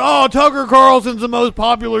idea that, Tucker Carlson's the most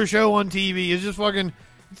popular show on TV is just fucking,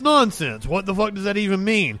 it's nonsense. What the fuck does that even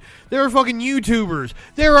mean? There are fucking YouTubers.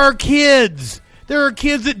 There are kids. There are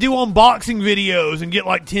kids that do unboxing videos and get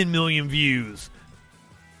like 10 million views.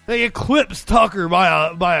 They eclipse Tucker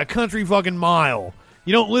by a country fucking mile.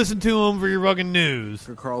 You don't listen to him for your fucking news.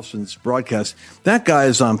 For Carlson's broadcast, that guy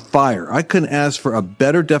is on fire. I couldn't ask for a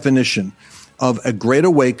better definition of a great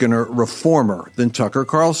awakener reformer than Tucker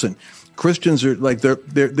Carlson. Christians are like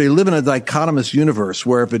they live in a dichotomous universe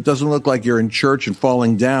where if it doesn't look like you're in church and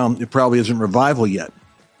falling down, it probably isn't revival yet.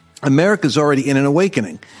 America's already in an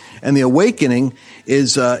awakening, and the awakening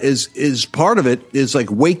is part of it is like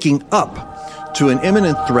waking up to an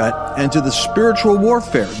imminent threat and to the spiritual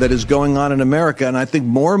warfare that is going on in America. And I think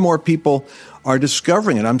more and more people are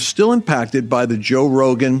discovering it. I'm still impacted by the Joe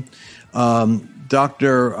Rogan,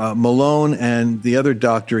 Dr. Malone, and the other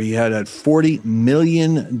doctor he had 40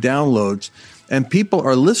 million downloads. And people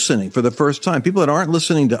are listening for the first time. People that aren't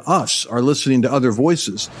listening to us are listening to other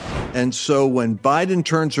voices. And so when Biden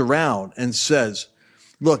turns around and says,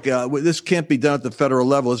 look, this can't be done at the federal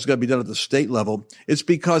level. This has got to be done at the state level. It's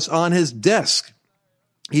because on his desk,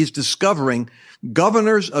 he's discovering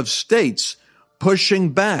governors of states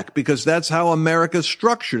pushing back because that's how America's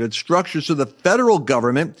structured. It's structured so the federal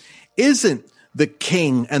government isn't the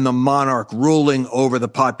king and the monarch ruling over the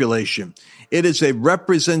population. It is a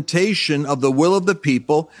representation of the will of the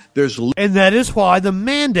people. And that is why the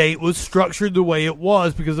mandate was structured the way it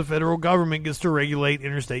was, because the federal government gets to regulate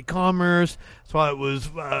interstate commerce. That's why it was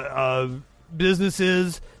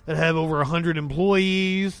businesses that have over 100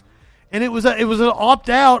 employees. And it was an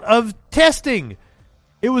opt-out of testing.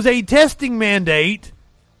 It was a testing mandate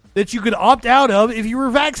that you could opt out of if you were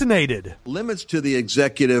vaccinated. Limits to the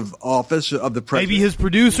executive office of the president. Maybe his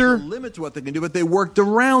producer. Limits what they can do, but they worked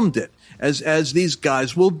around it, as these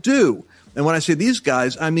guys will do. And when I say these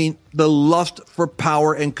guys, I mean the lust for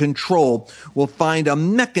power and control will find a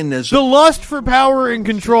mechanism. The lust for power and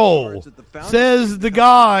control, says the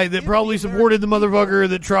guy that probably supported the motherfucker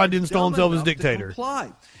that tried to install himself as dictator.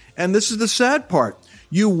 And this is the sad part.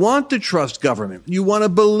 You want to trust government. You want to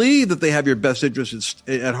believe that they have your best interests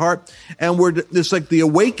at heart. And it's like the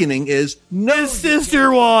awakening is, no, his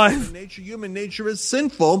sister wife. Human nature is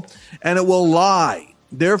sinful, and it will lie.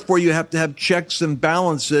 Therefore, you have to have checks and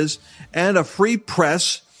balances and a free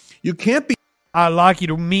press. You can't be. I'd like you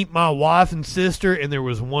to meet my wife and sister, and there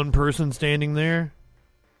was one person standing there.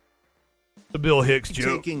 The Bill Hicks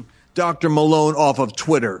joke. Taking Dr. Malone off of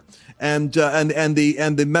Twitter. And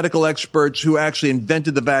the medical experts who actually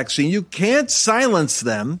invented the vaccine. You can't silence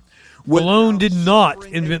them. Malone did not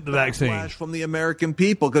invent the vaccine. From the American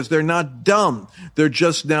people, because they're not dumb. They're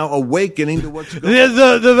just now awakening to what's going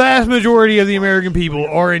on. The vast majority of the American people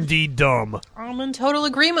are indeed dumb. I'm in total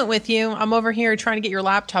agreement with you. I'm over here trying to get your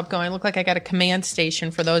laptop going. I look like I got a command station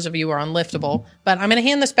for those of you who are on Liftable. But I'm going to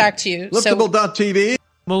hand this back to you. Liftable.tv.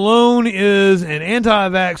 Malone is an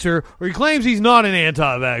anti-vaxxer, or he claims he's not an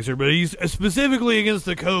anti-vaxxer, but he's specifically against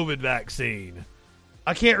the COVID vaccine.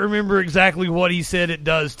 I can't remember exactly what he said it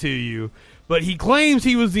does to you, but he claims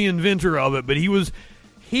he was the inventor of it, but he was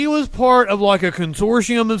part of like a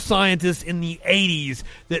consortium of scientists in the 80s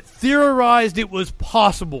that theorized it was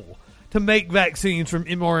possible to make vaccines from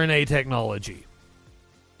mRNA technology.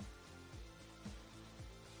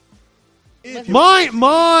 My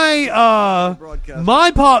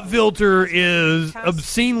pop filter is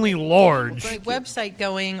obscenely large. Great website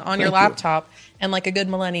going on your laptop and like a good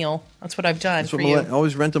millennial. That's what I've done for you.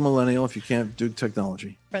 Always rent a millennial if you can't do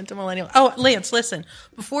technology. Rent a millennial. Oh, Lance, listen.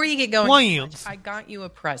 Before you get going, Lance, I got you a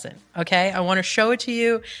present. Okay, I want to show it to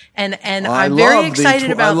you, and I'm very excited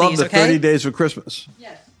about these. I love the 30 days of Christmas.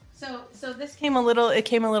 Yes. So this came a little. It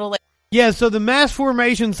came a little late. Yeah. So the mass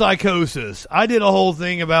formation psychosis. I did a whole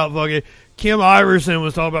thing about fucking Kim Iverson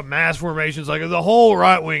was talking about mass formation psychosis. The whole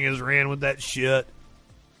right wing has ran with that shit.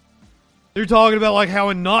 They're talking about like how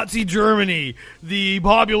in Nazi Germany the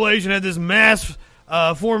population had this mass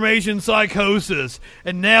formation psychosis,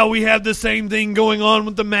 and now we have the same thing going on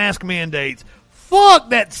with the mask mandates.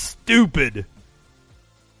 Fuck, that's stupid.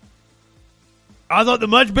 I thought the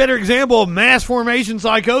much better example of mass formation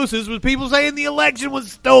psychosis was people saying the election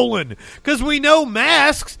was stolen, because we know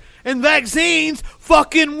masks and vaccines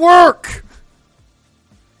fucking work.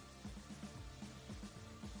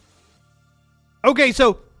 Okay,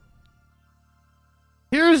 so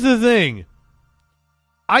here's the thing.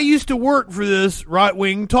 I used to work for this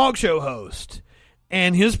right-wing talk show host,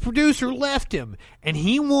 and his producer left him, and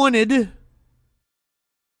he wanted...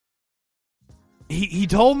 He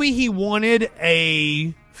told me he wanted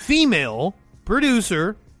a female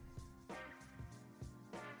producer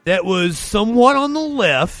that was somewhat on the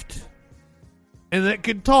left and that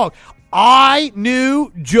could talk. I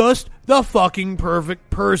knew just the fucking perfect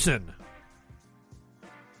person.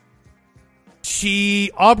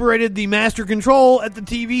 She operated the master control at the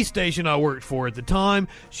TV station I worked for at the time.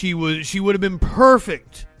 She would have been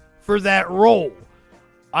perfect for that role.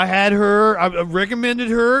 I had her, I recommended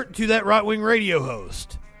her to that right-wing radio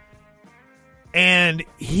host. And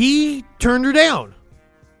he turned her down.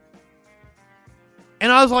 And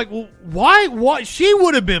I was like, well, why? She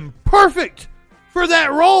would have been perfect for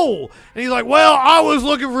that role. And he's like, well, I was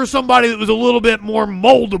looking for somebody that was a little bit more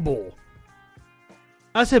moldable.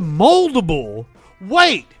 I said, moldable?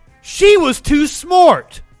 Wait, she was too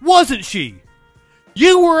smart, wasn't she?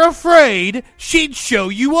 You were afraid she'd show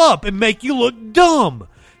you up and make you look dumb.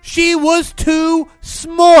 She was too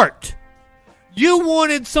smart. You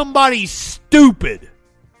wanted somebody stupid.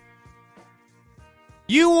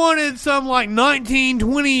 You wanted some like 19,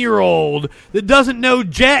 20-year-old that doesn't know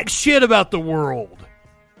jack shit about the world.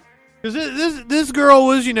 Because this girl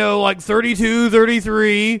was, like 32,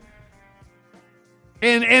 33,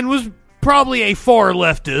 and was probably a far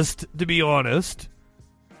leftist, to be honest.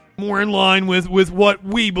 More in line with what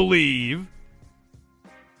we believe.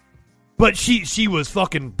 But she was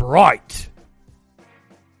fucking bright.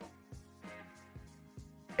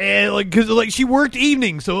 And because she worked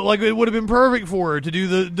evenings, so it would have been perfect for her to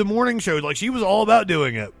do the morning show. Like, she was all about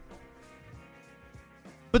doing it.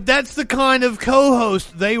 But that's the kind of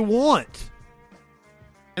co-host they want.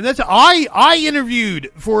 And that's I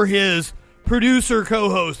interviewed for his producer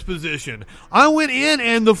co-host position. I went in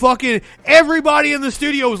and everybody in the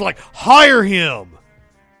studio was like, hire him.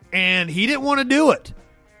 And he didn't want to do it.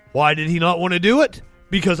 Why did he not want to do it?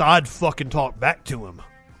 Because I'd fucking talk back to him.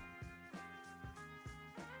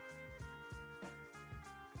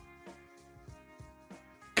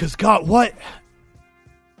 Because, God, what?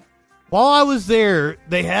 While I was there,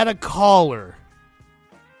 they had a caller.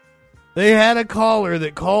 They had a caller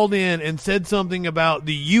that called in and said something about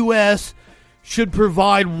the U.S. should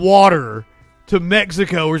provide water to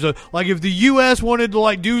Mexico, or so. Like, if the U.S. wanted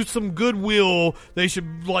to do some goodwill, they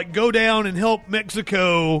should go down and help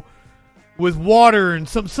Mexico with water and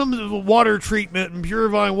some water treatment and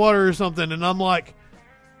purifying water or something. And I'm like,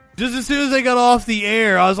 just as soon as they got off the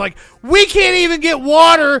air, I was like, we can't even get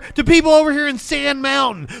water to people over here in Sand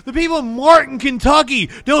Mountain. The people in Martin, Kentucky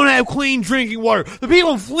don't have clean drinking water. The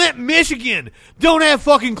people in Flint, Michigan don't have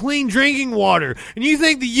fucking clean drinking water. And you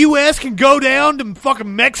think the U.S. can go down to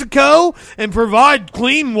fucking Mexico and provide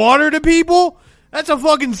clean water to people? That's a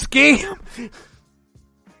fucking scam.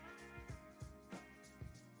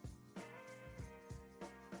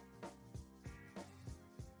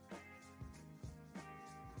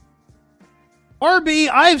 RB,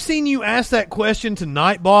 I've seen you ask that question to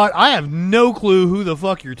Nightbot. I have no clue who the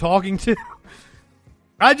fuck you're talking to.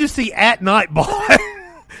 I just see at Nightbot.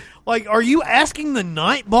 Are you asking the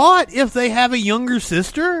Nightbot if they have a younger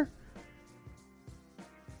sister?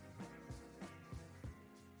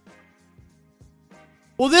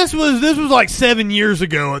 Well, this was like 7 years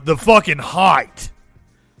ago at the fucking height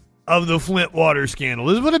of the Flint water scandal.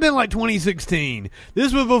 This would have been like 2016.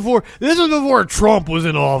 This was before Trump was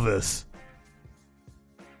in office.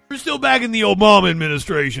 We're still back in the Obama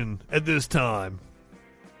administration at this time.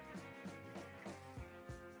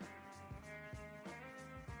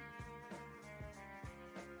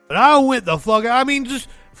 But I went the fuck... I mean, just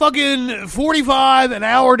fucking 45 an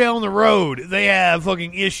hour down the road, they have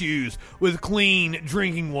fucking issues with clean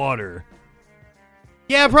drinking water.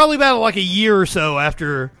 Yeah, probably about like a year or so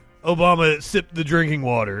after Obama sipped the drinking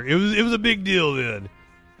water. It was a big deal then.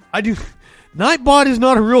 Nightbot is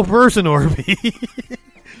not a real person, RB.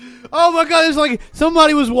 Oh my god, it's like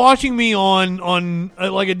somebody was watching me on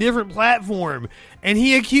like a different platform, and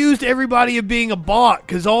he accused everybody of being a bot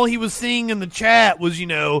because all he was seeing in the chat was,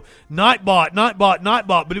 Nightbot,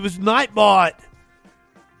 but it was Nightbot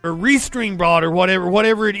or Restreambot or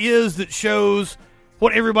whatever it is that shows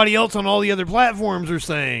what everybody else on all the other platforms are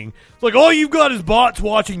saying. It's like, all you've got is bots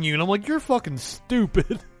watching you, and I'm like, you're fucking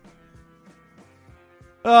stupid.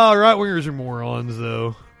 Oh, right-wingers are morons,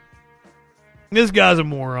 though. This guy's a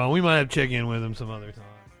moron. We might have to check in with him some other time.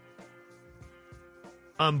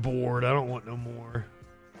 I'm bored. I don't want no more.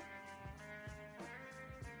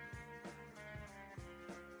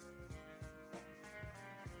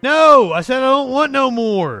 No! I said I don't want no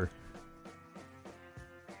more.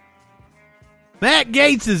 Matt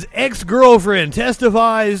Gaetz' ex-girlfriend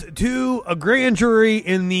testifies to a grand jury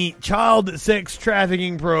in the child sex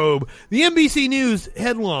trafficking probe. The NBC News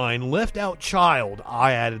headline, left out child.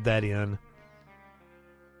 I added that in.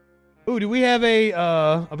 Oh, do we have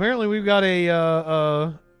apparently we've got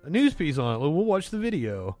a news piece on it. We'll watch the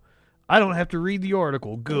video. I don't have to read the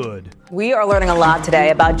article. Good. We are learning a lot today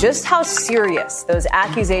about just how serious those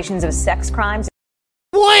accusations of sex crimes.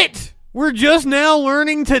 What? We're just now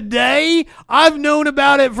learning today? I've known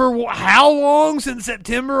about it for how long? Since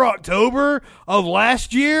September, October of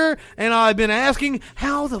last year? And I've been asking,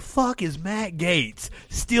 how the fuck is Matt Gaetz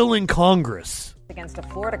still in Congress? Against a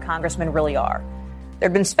Florida congressman really are.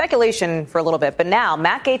 There'd been speculation for a little bit, but now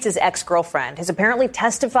Matt Gaetz' ex-girlfriend has apparently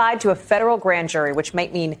testified to a federal grand jury, which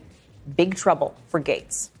might mean big trouble for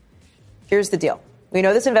Gaetz. Here's the deal. We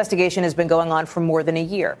know this investigation has been going on for more than a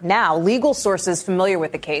year. Now, legal sources familiar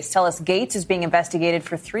with the case tell us Gaetz is being investigated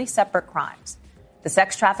for 3 separate crimes. The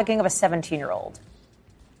sex trafficking of a 17-year-old,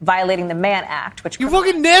 violating the Mann Act, which... Your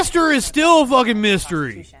fucking Nestor is still a fucking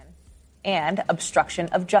mystery. And obstruction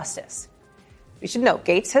of justice. We should note,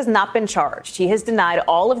 Gaetz has not been charged. He has denied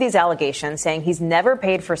all of these allegations, saying he's never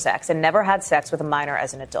paid for sex and never had sex with a minor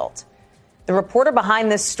as an adult. The reporter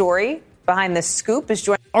behind this story, behind this scoop, is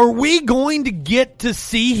joining... Are we going to get to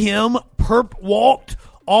see him perp walked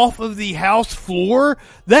off of the House floor?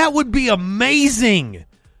 That would be amazing.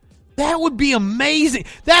 That would be amazing.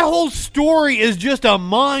 That whole story is just a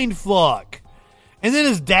mind fuck. And then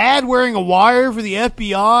his dad wearing a wire for the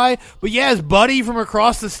FBI. But yeah, his buddy from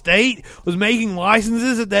across the state was making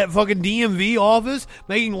licenses at that fucking DMV office,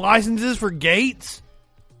 making licenses for Gaetz.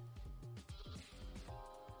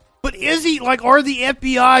 But is he, are the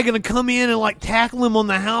FBI going to come in and, tackle him on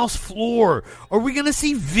the House floor? Are we going to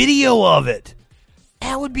see video of it?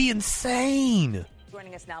 That would be insane.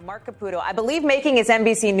 Joining us now, Mark Caputo, I believe making his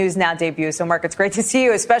NBC News Now debut. So, Mark, it's great to see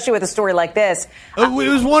you, especially with a story like this. It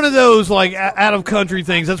was one of those, out-of-country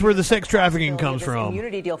things. That's where the sex trafficking comes from.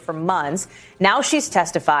 Immunity deal for months. Now she's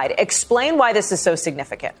testified. Explain why this is so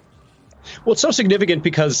significant. Well, it's so significant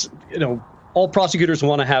because, all prosecutors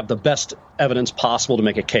want to have the best evidence possible to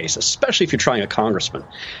make a case, especially if you're trying a congressman.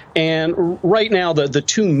 And right now, the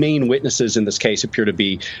 2 main witnesses in this case appear to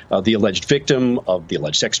be the alleged victim of the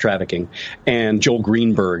alleged sex trafficking and Joel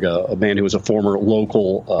Greenberg, a man who was a former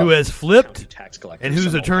local who has flipped tax collector, and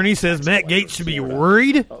whose attorney says Matt Gaetz should be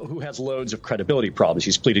worried. Who has loads of credibility problems.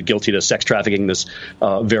 He's pleaded guilty to sex trafficking this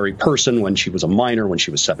very person when she was a minor, when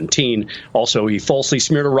she was 17. Also, he falsely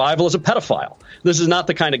smeared a rival as a pedophile. This is not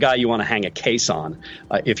the kind of guy you want to hang a case on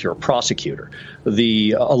if you're a prosecutor.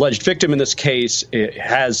 The alleged victim in this case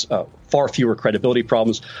has far fewer credibility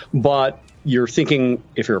problems, but you're thinking,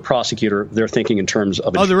 if you're a prosecutor, they're thinking in terms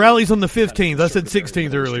of... the rally's on the 15th. I said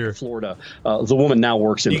 16th earlier. Florida. The woman now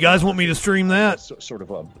works in... You guys want me to stream that? Sort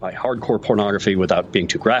of by hardcore pornography without being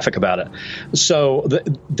too graphic about it. So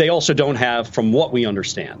they also don't have, from what we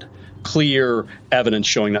understand, clear evidence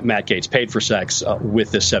showing that Matt Gaetz paid for sex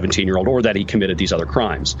with this 17-year-old or that he committed these other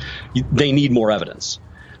crimes. They need more evidence.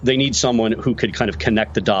 They need someone who could kind of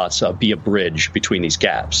connect the dots, be a bridge between these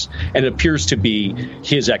gaps. And it appears to be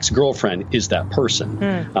his ex-girlfriend is that person.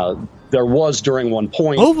 There was during one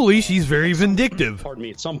point... Hopefully she's very vindictive. Pardon me,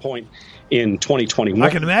 at some point in 2021...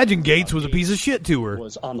 I can imagine Gaetz was a piece of shit to her.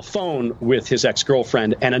 ...was on the phone with his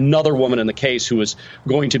ex-girlfriend and another woman in the case who was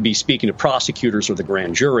going to be speaking to prosecutors or the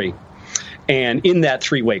grand jury. And in that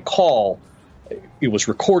 3-way call, it was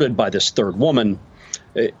recorded by this third woman.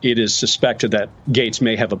 it is suspected that Gates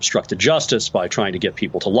may have obstructed justice by trying to get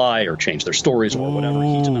people to lie or change their stories or whatever.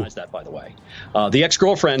 He denies that, by the way. The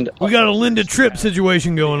ex-girlfriend... We got a Linda Tripp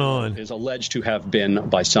situation going on. ...is alleged to have been,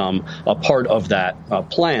 by some, a part of that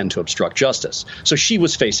plan to obstruct justice. So she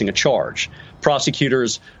was facing a charge.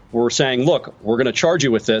 Prosecutors were saying, look, we're going to charge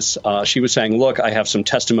you with this. She was saying, look, I have some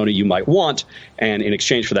testimony you might want. And in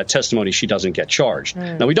exchange for that testimony, she doesn't get charged.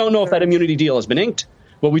 Now, we don't know if that immunity deal has been inked.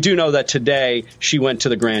 But we do know that today she went to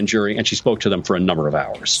the grand jury and she spoke to them for a number of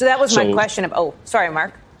hours. So that was my question of, sorry,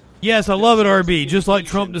 Mark. Yes, I love it, RB, just like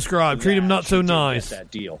Trump described. Treat him not so nice.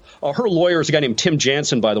 That deal. Her lawyer is a guy named Tim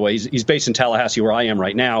Jansen, by the way. He's based in Tallahassee, where I am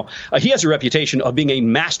right now. He has a reputation of being a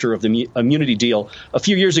master of the immunity deal. A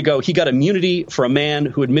few years ago, he got immunity for a man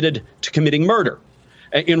who admitted to committing murder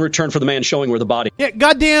in return for the man showing where the body... Yeah,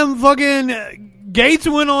 goddamn fucking Gates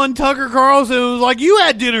went on Tucker Carlson and was like, you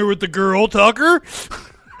had dinner with the girl, Tucker.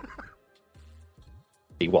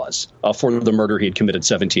 He was for the murder he had committed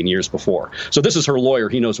 17 years before. So this is her lawyer.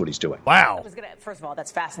 He knows what he's doing. Wow. First of all,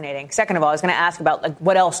 that's fascinating. Second of all, I was going to ask about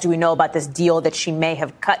what else do we know about this deal that she may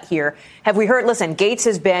have cut here? Have we heard? Listen, Gates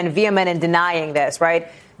has been vehement in denying this, right?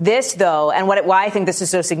 This, though, and why I think this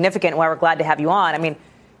is so significant, and why we're glad to have you on. I mean,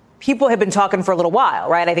 people have been talking for a little while,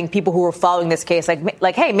 right? I think people who were following this case,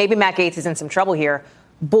 like, hey, maybe Matt Gaetz is in some trouble here.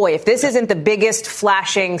 Boy, if this isn't the biggest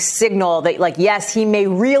flashing signal that, like, yes, he may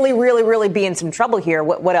really, really, really be in some trouble here,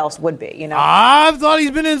 what else would be, you know? I've thought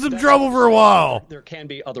he's been in some trouble for a while. There can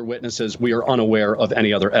be other witnesses. We are unaware of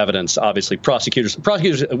any other evidence. Obviously, prosecutors,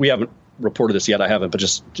 we haven't reported this yet. I haven't, but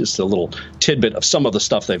just a little tidbit of some of the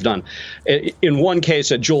stuff they've done. In one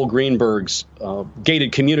case at Joel Greenberg's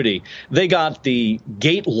gated community, they got the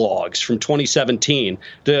gate logs from 2017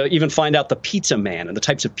 to even find out the pizza man and the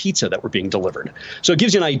types of pizza that were being delivered. So it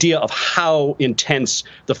gives you an idea of how intense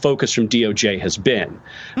the focus from DOJ has been.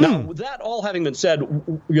 Now, with that all having been said,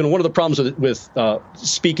 you know, one of the problems with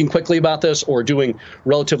speaking quickly about this or doing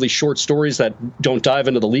relatively short stories that don't dive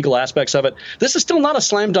into the legal aspects of it, this is still not a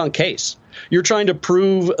slam dunk case. You're trying to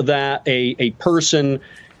prove that a person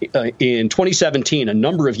in 2017, a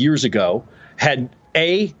number of years ago, had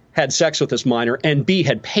sex with this minor and B,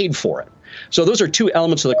 had paid for it. So those are two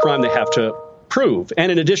elements of the crime they have to prove.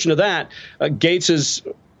 And in addition to that, Gates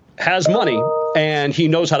has money and he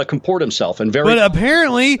knows how to comport himself. But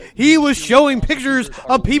apparently he was showing pictures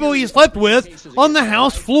of people he slept with on the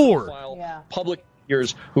House floor. Public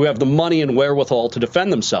figures who have the money and wherewithal to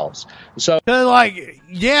defend themselves. So,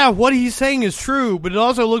 yeah, what he's saying is true, but it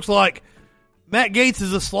also looks like Matt Gaetz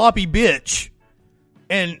is a sloppy bitch.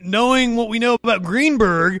 And knowing what we know about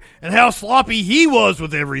Greenberg and how sloppy he was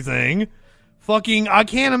with everything, I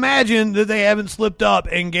can't imagine that they haven't slipped up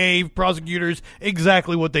and gave prosecutors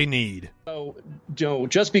exactly what they need. So,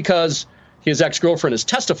 just because his ex-girlfriend is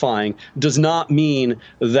testifying does not mean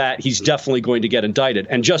that he's definitely going to get indicted.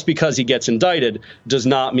 And just because he gets indicted does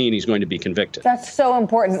not mean he's going to be convicted. That's so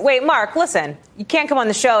important. Wait, Mark, listen, you can't come on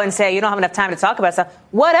the show and say you don't have enough time to talk about stuff.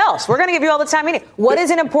 What else? We're going to give you all the time we need. What is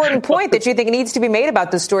an important point that you think needs to be made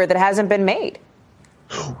about this story that hasn't been made?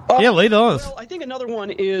 Yeah, lay it on us. Well, I think another one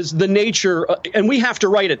is the nature, and we have to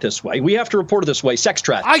write it this way. We have to report it this way, sex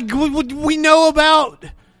trafficking. We know about...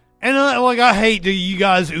 And I hate that you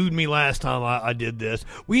guys oohed me last time I did this.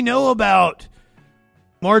 We know about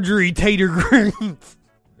Marjorie Taylor Greene.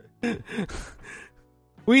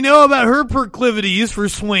 We know about her proclivities for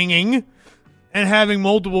swinging and having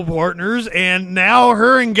multiple partners, and now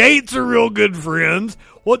her and Gates are real good friends.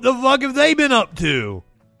 What the fuck have they been up to?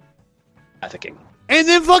 Trafficking. And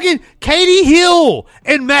then fucking Katie Hill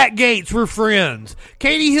and Matt Gaetz were friends.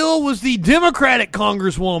 Katie Hill was the Democratic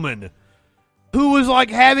congresswoman who was like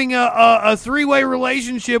having a three-way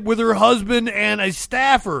relationship with her husband and a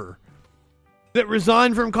staffer that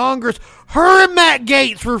resigned from Congress. Her and Matt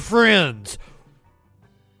Gaetz were friends.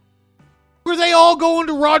 Were they all going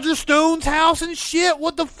to Roger Stone's house and shit?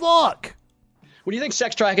 What the fuck? When you think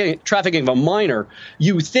sex trafficking of a minor,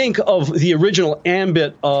 you think of the original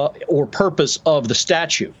ambit or purpose of the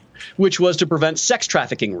statute, which was to prevent sex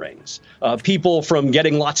trafficking rings, people from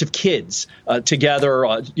getting lots of kids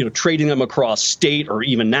together, trading them across state or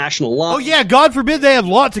even national lines. Oh, yeah, God forbid they have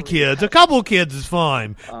lots of kids. A couple of kids is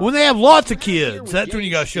fine. When they have lots of kids, that's when you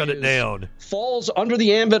got to shut it down. Falls under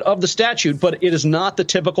the ambit of the statute, but it is not the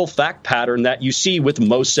typical fact pattern that you see with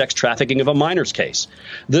most sex trafficking of a minor's case.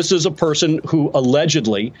 This is a person who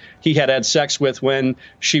allegedly he had sex with when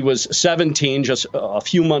she was 17, just a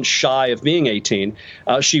few months shy of being 18.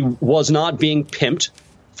 She was not being pimped,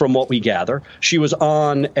 from what we gather. She was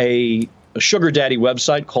on a sugar daddy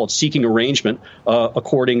website called Seeking Arrangement,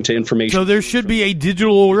 according to information. So there should be a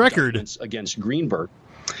digital record against Greenberg.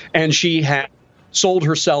 And she had sold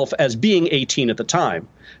herself as being 18 at the time.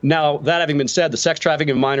 Now, that having been said, the sex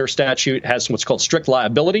trafficking of minor statute has what's called strict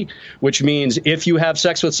liability, which means if you have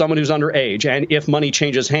sex with someone who's underage and if money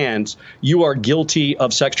changes hands, you are guilty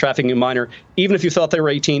of sex trafficking of minor, even if you thought they were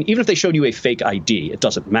 18, even if they showed you a fake ID, it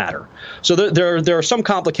doesn't matter. So there are some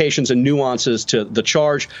complications and nuances to the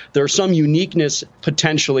charge. There's some uniqueness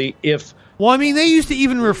potentially if... Well, I mean, they used to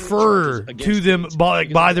even refer to them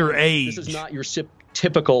by their age. This is not your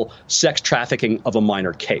typical sex trafficking of a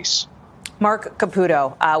minor case. Mark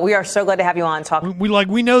Caputo, we are so glad to have you on.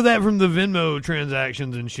 We know that from the Venmo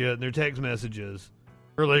transactions and shit, and their text messages,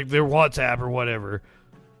 or like their WhatsApp or whatever.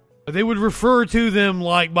 But they would refer to them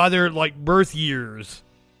like by their birth years.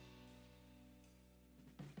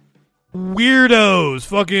 Weirdos,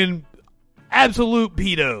 fucking absolute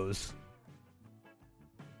pedos.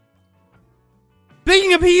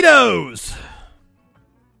 Speaking of pedos,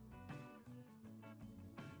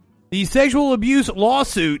 the sexual abuse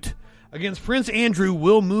lawsuit against Prince Andrew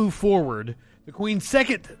will move forward. The Queen's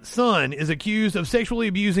second son is accused of sexually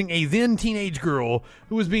abusing a then teenage girl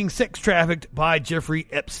who was being sex trafficked by Jeffrey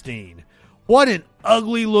Epstein. What an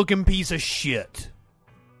ugly looking piece of shit.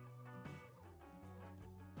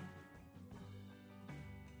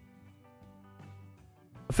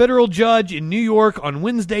 A federal judge in New York on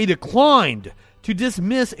Wednesday declined to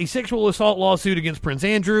dismiss a sexual assault lawsuit against Prince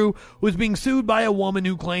Andrew, who is being sued by a woman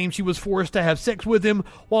who claimed she was forced to have sex with him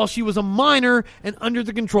while she was a minor and under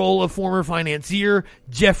the control of former financier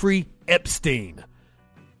Jeffrey Epstein.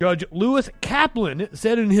 Judge Lewis Kaplan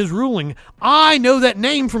said in his ruling, "I know that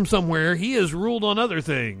name from somewhere. He has ruled on other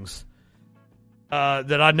things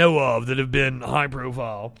that I know of that have been high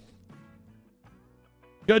profile."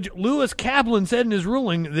 Judge Lewis Kaplan said in his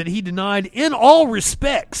ruling that he denied in all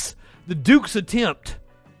respects the Duke's attempt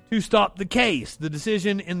to stop the case. The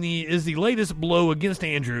decision is the latest blow against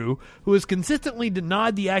Andrew, who has consistently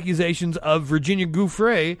denied the accusations of Virginia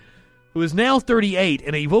Giuffre, who is now 38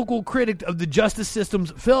 and a vocal critic of the justice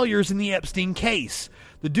system's failures in the Epstein case.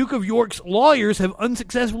 The Duke of York's lawyers have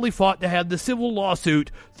unsuccessfully fought to have the civil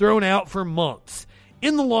lawsuit thrown out for months.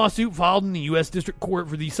 In the lawsuit filed in the U.S. District Court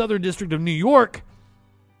for the Southern District of New York,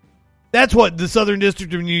 that's what, the Southern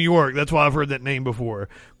District of New York. That's why I've heard that name before.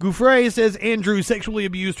 Giuffre says Andrew sexually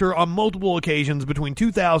abused her on multiple occasions between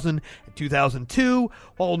 2000 and 2002,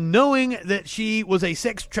 while knowing that she was a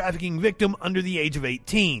sex trafficking victim under the age of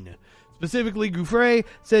 18. Specifically, Giuffre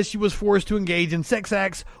says she was forced to engage in sex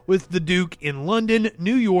acts with the Duke in London,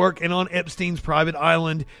 New York, and on Epstein's private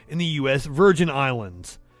island in the U.S. Virgin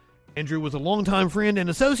Islands. Andrew was a longtime friend and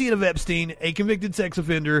associate of Epstein, a convicted sex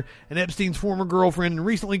offender, and Epstein's former girlfriend and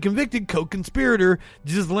recently convicted co-conspirator,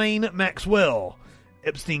 Ghislaine Maxwell.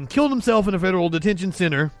 Epstein killed himself in a federal detention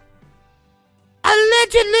center,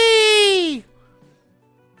 allegedly,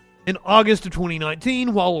 in August of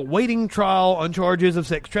 2019 while awaiting trial on charges of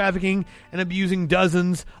sex trafficking and abusing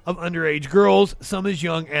dozens of underage girls, some as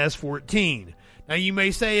young as 14. Now, you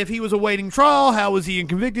may say, if he was awaiting trial, how was he a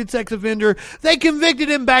convicted sex offender? They convicted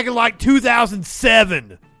him back in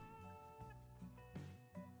 2007.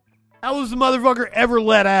 How was the motherfucker ever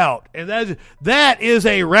let out? And that is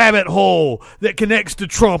a rabbit hole that connects to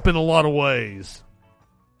Trump in a lot of ways.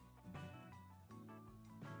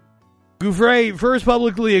 Giuffre first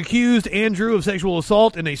publicly accused Andrew of sexual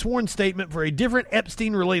assault in a sworn statement for a different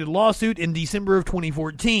Epstein-related lawsuit in December of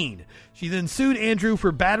 2014. She then sued Andrew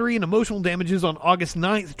for battery and emotional damages on August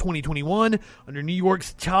 9th, 2021, under New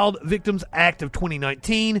York's Child Victims Act of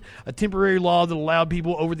 2019, a temporary law that allowed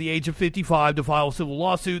people over the age of 55 to file civil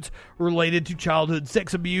lawsuits related to childhood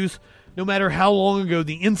sex abuse, no matter how long ago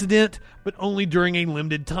the incident, but only during a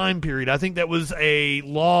limited time period. I think that was a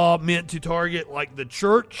law meant to target, the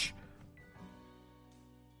church.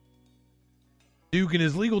 Duke and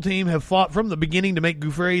his legal team have fought from the beginning to make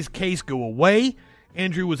Giuffre's case go away.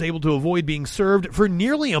 Andrew was able to avoid being served for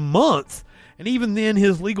nearly a month, and even then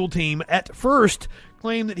his legal team at first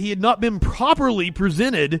claimed that he had not been properly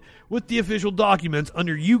presented with the official documents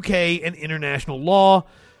under UK and international law.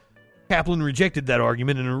 Kaplan rejected that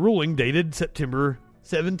argument in a ruling dated September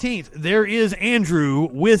 17th. There is Andrew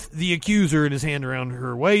with the accuser in his hand around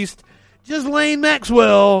her waist, Ghislaine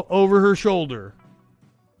Maxwell over her shoulder.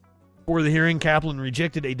 Before the hearing, Kaplan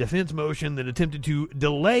rejected a defense motion that attempted to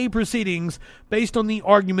delay proceedings based on the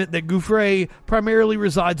argument that Giuffre primarily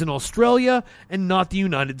resides in Australia and not the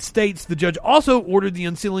United States. The judge also ordered the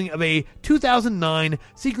unsealing of a 2009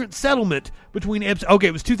 secret settlement between Epstein. Okay,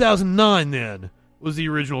 it was 2009 then, was the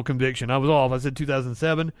original conviction. I was off. I said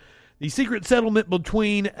 2007. The secret settlement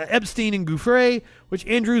between Epstein and Giuffre, which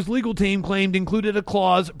Andrew's legal team claimed included a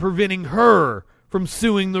clause preventing her from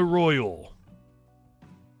suing the royal.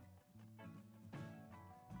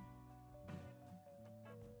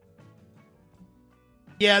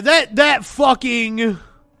 Yeah, that fucking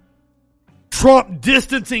Trump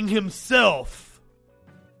distancing himself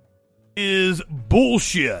is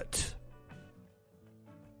bullshit.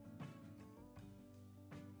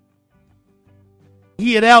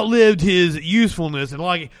 He had outlived his usefulness, and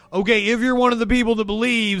like, okay, if you're one of the people that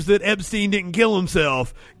believes that Epstein didn't kill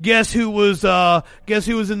himself, guess who was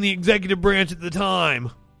in the executive branch at the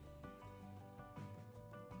time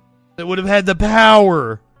that would have had the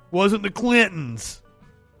power? Wasn't the Clintons,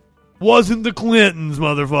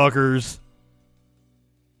 motherfuckers.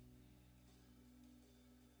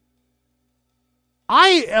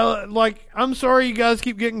 I'm sorry you guys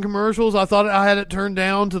keep getting commercials. I thought I had it turned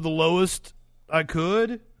down to the lowest I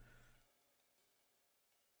could,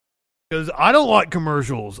 because I don't like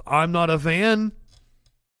commercials. I'm not a fan.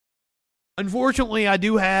 Unfortunately, I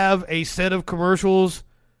do have a set of commercials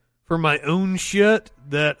for my own shit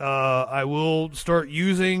that I will start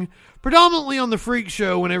using predominantly on the Freak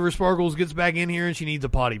Show whenever Sparkles gets back in here and she needs a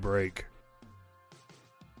potty break.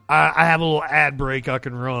 I have a little ad break I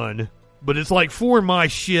can run, but it's like for my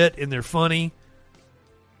shit and they're funny.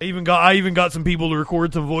 I even got some people to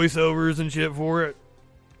record some voiceovers and shit for it.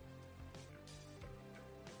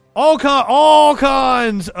 All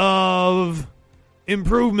kinds of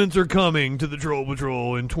improvements are coming to the Troll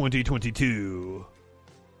Patrol in 2022.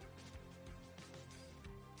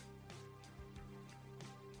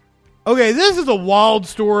 Okay, this is a wild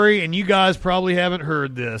story, and you guys probably haven't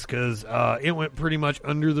heard this because it went pretty much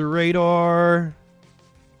under the radar.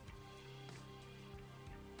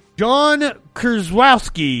 John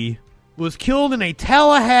Krzyzewski was killed in a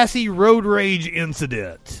Tallahassee road rage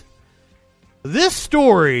incident. This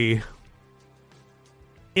story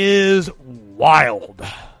is wild.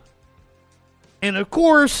 And of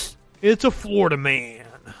course, it's a Florida man.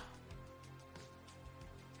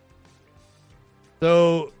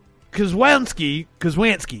 So, Krzyzewski.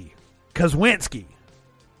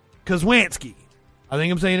 I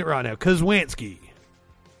think I'm saying it right now. Krzyzewski.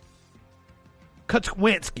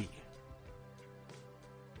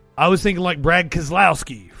 I was thinking like Brad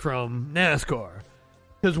Keselowski from NASCAR.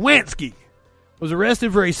 Krzyzewski was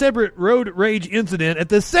arrested for a separate road rage incident at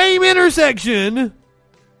the same intersection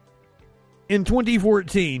in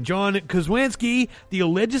 2014. John Krzyzewski, the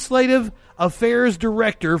Legislative Affairs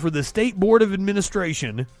Director for the State Board of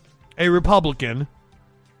Administration, a Republican.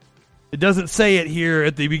 It doesn't say it here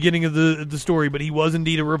at the beginning of the story, but he was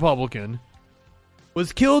indeed a Republican.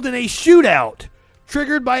 Was killed in a shootout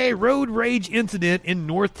triggered by a road rage incident in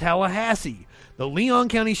North Tallahassee. The Leon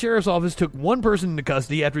County Sheriff's Office took one person into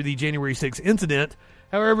custody after the January 6th incident.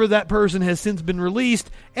 However, that person has since been released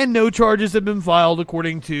and no charges have been filed,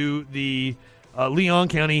 according to the Leon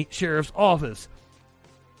County Sheriff's Office.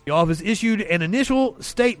 The office issued an initial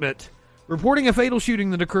statement reporting a fatal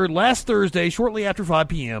shooting that occurred last Thursday shortly after 5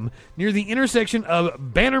 p.m. near the intersection of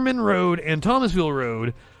Bannerman Road and Thomasville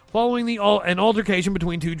Road, following an altercation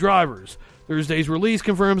between two drivers. Thursday's release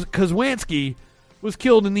confirms Krzyzewski was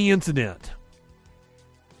killed in the incident.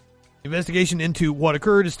 Investigation into what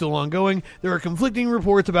occurred is still ongoing. There are conflicting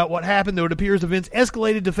reports about what happened, though it appears events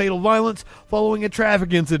escalated to fatal violence following a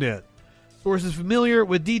traffic incident. Sources familiar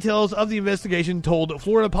with details of the investigation told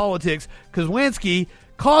Florida Politics Krzyzewski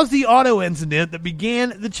caused the auto incident that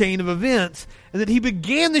began the chain of events, and that he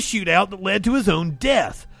began the shootout that led to his own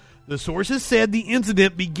death. The sources said the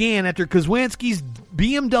incident began after Krzyzewski's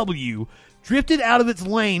BMW drifted out of its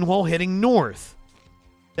lane while heading north.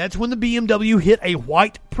 That's when the BMW hit a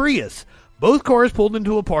white Prius. Both cars pulled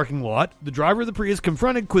into a parking lot. The driver of the Prius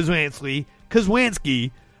confronted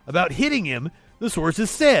Krzyzewski about hitting him, the sources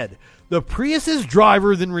said. The Prius's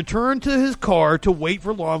driver then returned to his car to wait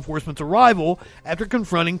for law enforcement's arrival after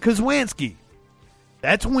confronting Krzyzewski.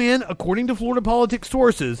 That's when, according to Florida Politics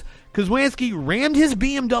sources, Krzyzewski rammed his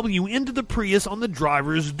BMW into the Prius on the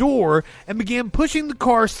driver's door and began pushing the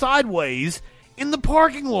car sideways in the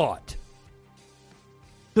parking lot.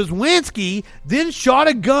 Krzyzewski then shot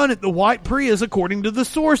a gun at the white Prius, according to the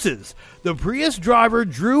sources. The Prius driver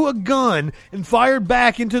drew a gun and fired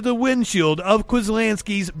back into the windshield of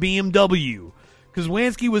Krzyzewski's BMW.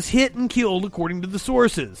 Krzyzewski was hit and killed, according to the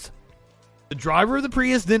sources. The driver of the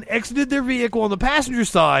Prius then exited their vehicle on the passenger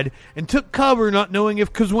side and took cover, not knowing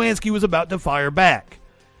if Krzyzewski was about to fire back.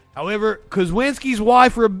 However, Krzyzewski's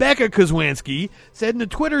wife, Rebecca Krzyzewski, said in a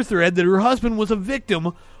Twitter thread that her husband was a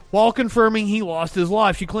victim while confirming he lost his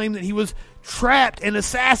life. She claimed that he was trapped and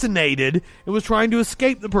assassinated and was trying to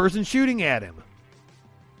escape the person shooting at him.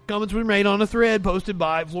 Comments were made on a thread posted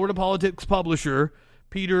by Florida Politics publisher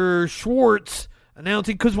Peter Schwartz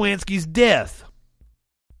announcing Krzyzewski's death.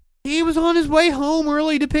 He was on his way home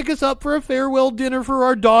early to pick us up for a farewell dinner for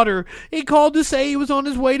our daughter. He called to say he was on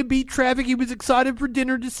his way to beat traffic. He was excited for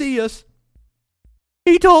dinner to see us.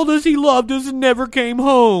 He told us he loved us and never came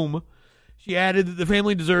home. She added that the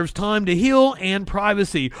family deserves time to heal and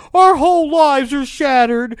privacy. Our whole lives are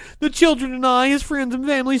shattered. The children and I, his friends and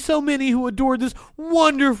family, so many who adored this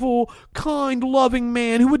wonderful, kind, loving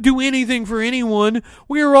man who would do anything for anyone.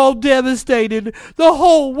 We are all devastated. The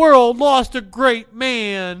whole world lost a great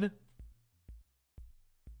man.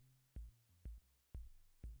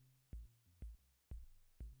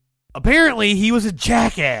 Apparently, he was a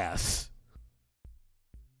jackass.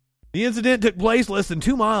 The incident took place less than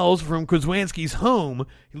 2 miles from Kwasniewski's home.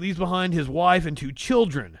 He leaves behind his wife and 2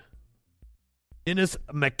 children. Dennis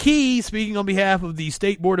McKee, speaking on behalf of the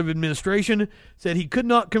State Board of Administration, said he could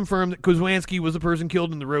not confirm that Kwasniewski was the person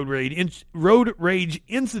killed in the road rage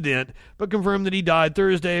incident, but confirmed that he died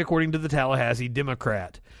Thursday, according to the Tallahassee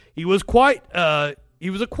Democrat. He was a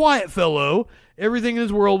quiet fellow. Everything in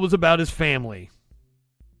his world was about his family.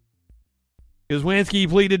 Kwasniewski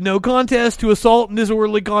pleaded no contest to assault and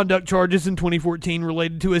disorderly conduct charges in 2014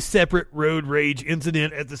 related to a separate road rage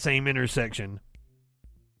incident at the same intersection.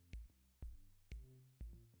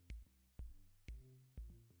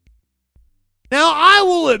 Now, I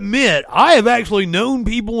will admit, I have actually known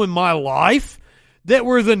people in my life that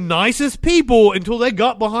were the nicest people until they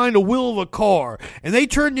got behind a wheel of a car and they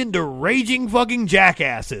turned into raging fucking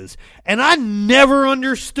jackasses. And I never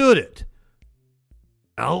understood it.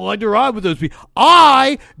 I don't like to ride with those people.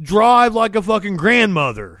 I drive like a fucking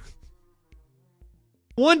grandmother.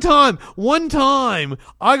 One time,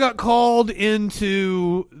 I got called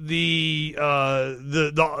into the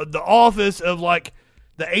office of like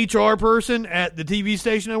the HR person at the TV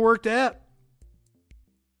station I worked at,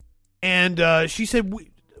 and she said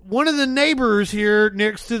one of the neighbors here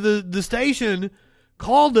next to the station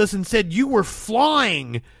called us and said you were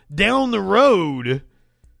flying down the road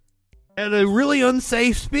at a really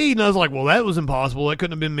unsafe speed. And I was like, well, that was impossible. That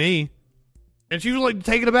couldn't have been me. And she was like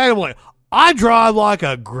taking it back. I'm like, I drive like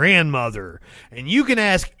a grandmother. And you can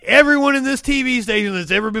ask everyone in this TV station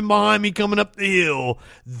that's ever been behind me coming up the hill.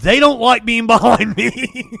 They don't like being behind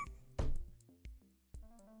me.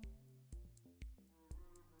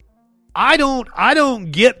 I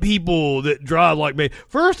don't get people that drive like me.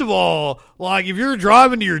 First of all, like if you're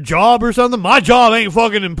driving to your job or something, my job ain't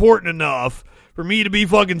fucking important enough for me to be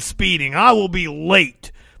fucking speeding. I will be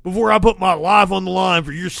late before I put my life on the line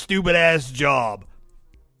for your stupid ass job.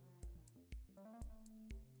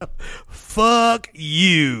 Fuck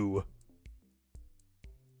you.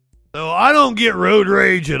 So I don't get road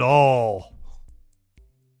rage at all.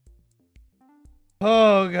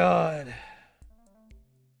 Oh, God.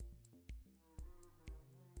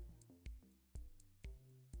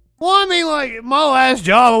 Well, I mean, like, my last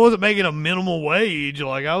job, I wasn't making a minimal wage.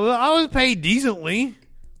 Like, I was paid decently.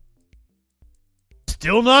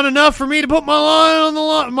 Still not enough for me to put my life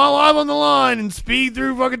on the line and speed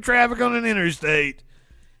through fucking traffic on an interstate.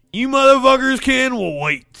 You motherfuckers will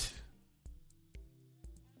wait.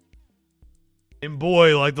 And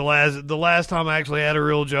boy, like the last time I actually had a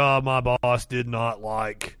real job, my boss did not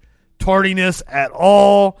like tardiness at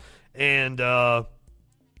all. And,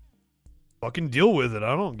 fucking deal with it.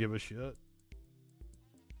 I don't give a shit.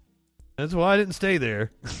 That's why I didn't stay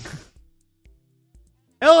there.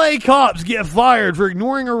 LA cops get fired for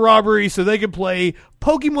ignoring a robbery so they could play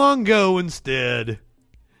Pokemon Go instead.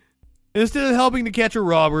 Instead of helping to catch a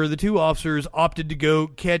robber, the 2 officers opted to go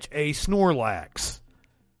catch a Snorlax.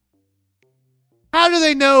 How do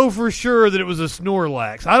they know for sure that it was a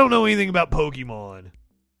Snorlax? I don't know anything about Pokemon.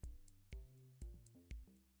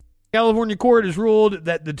 California court has ruled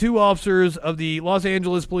that the 2 officers of the Los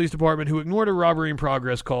Angeles Police Department who ignored a robbery in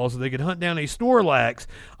progress call so they could hunt down a Snorlax.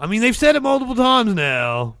 I mean, they've said it multiple times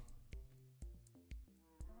now.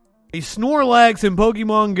 A Snorlax in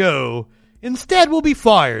Pokemon Go instead will be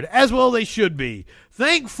fired, as well they should be.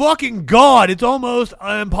 Thank fucking God it's almost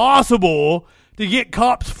impossible to get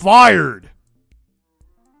cops fired.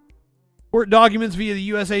 Court documents via the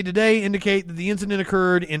USA Today indicate that the incident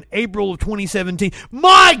occurred in April of 2017.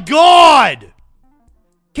 My God!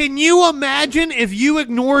 Can you imagine if you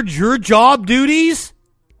ignored your job duties?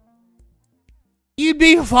 You'd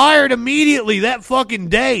be fired immediately that fucking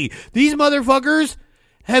day. These motherfuckers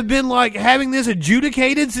have been like having this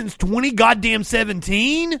adjudicated since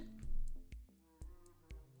 2017.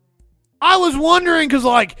 I was wondering because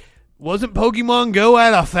like, wasn't Pokemon Go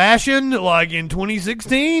out of fashion like in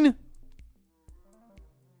 2016?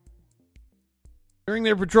 During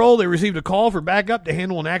their patrol, they received a call for backup to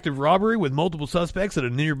handle an active robbery with multiple suspects at a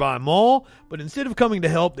nearby mall, but instead of coming to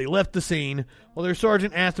help, they left the scene while their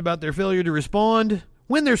sergeant asked about their failure to respond.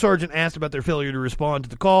 When their sergeant asked about their failure to respond to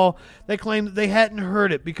the call, they claimed that they hadn't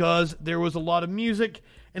heard it because there was a lot of music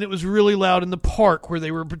and it was really loud in the park where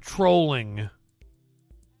they were patrolling.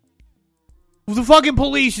 The fucking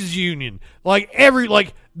police union.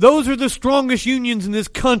 Those are the strongest unions in this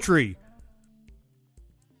country.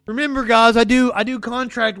 Remember, guys, I do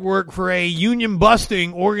contract work for a union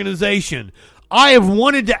busting organization. I have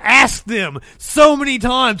wanted to ask them so many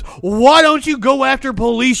times, why don't you go after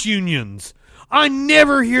police unions? I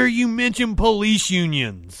never hear you mention police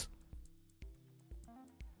unions.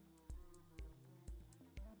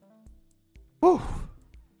 Whew.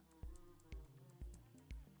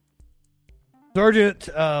 Sergeant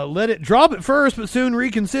let it drop at first, but soon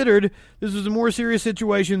reconsidered. This was a more serious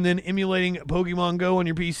situation than emulating Pokemon Go on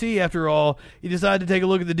your PC. After all, he decided to take a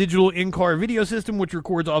look at the digital in-car video system, which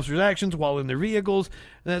records officers' actions while in their vehicles,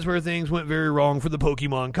 and that's where things went very wrong for the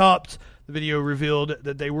Pokemon cops. The video revealed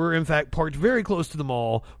that they were, in fact, parked very close to the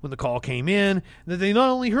mall when the call came in, and that they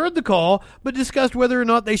not only heard the call, but discussed whether or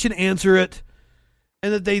not they should answer it.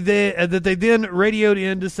 And that they then radioed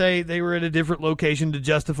in to say they were at a different location to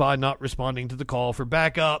justify not responding to the call for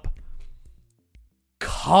backup.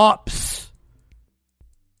 Cops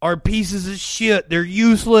are pieces of shit. They're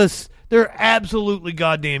useless. They're absolutely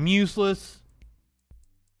goddamn useless.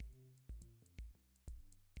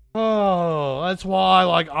 Oh, that's why,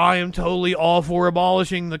 I am totally all for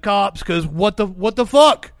abolishing the cops, because what the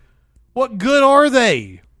fuck? What good are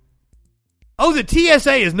they? Oh, the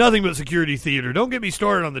TSA is nothing but security theater. Don't get me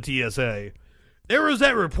started on the TSA. There was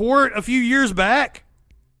that report a few years back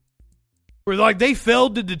where, they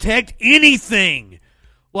failed to detect anything.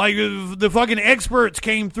 The fucking experts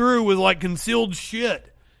came through with, concealed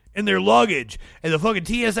shit in their luggage, and the fucking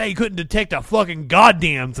TSA couldn't detect a fucking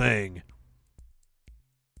goddamn thing.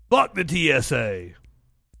 Fuck the TSA.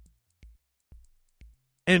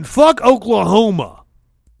 And fuck Oklahoma.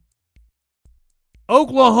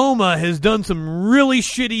 Oklahoma has done some really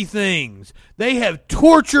shitty things. They have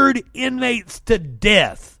tortured inmates to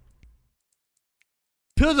death.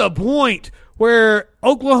 To the point where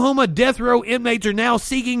Oklahoma death row inmates are now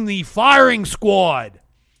seeking the firing squad,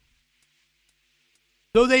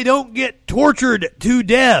 so they don't get tortured to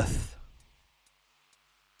death.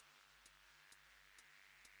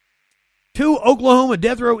 2 Oklahoma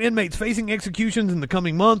death row inmates facing executions in the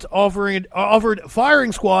coming months offered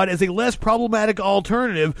firing squad as a less problematic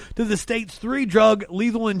alternative to the state's 3-drug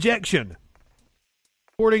lethal injection.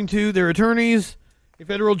 According to their attorneys, a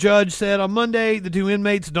federal judge said on Monday the 2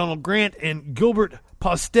 inmates, Donald Grant and Gilbert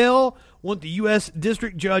Postel, want the U.S.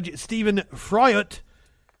 District Judge Stephen Friot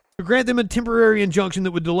to grant them a temporary injunction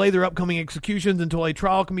that would delay their upcoming executions until a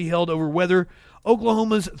trial can be held over whether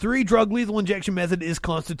Oklahoma's 3-drug lethal injection method is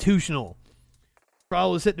constitutional.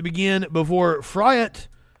 Trial is set to begin before Friot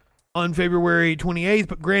on February 28th,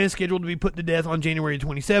 but Grant is scheduled to be put to death on January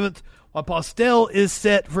 27th, while Postel is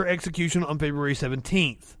set for execution on February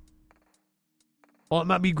 17th. While it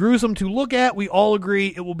might be gruesome to look at, we all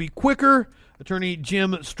agree it will be quicker. Attorney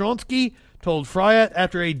Jim Stronsky told Friot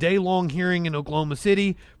after a day-long hearing in Oklahoma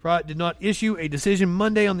City. Friot did not issue a decision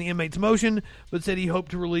Monday on the inmate's motion, but said he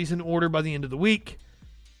hoped to release an order by the end of the week.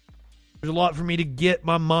 There's a lot for me to get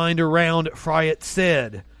my mind around, Friot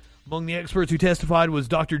said. Among the experts who testified was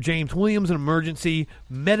Dr. James Williams, an emergency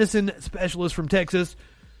medicine specialist from Texas,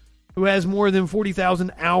 who has more than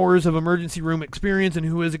 40,000 hours of emergency room experience and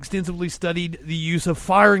who has extensively studied the use of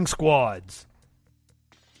firing squads.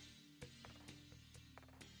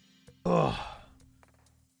 Ugh.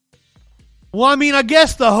 Well, I mean, I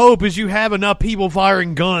guess the hope is you have enough people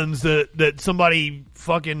firing guns that somebody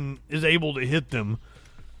fucking is able to hit them.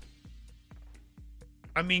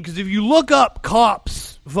 I mean, because if you look up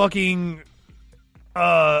cops fucking,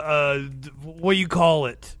 what do you call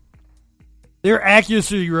it? Their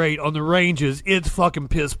accuracy rate on the ranges, it's fucking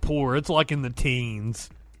piss poor. It's like in the teens.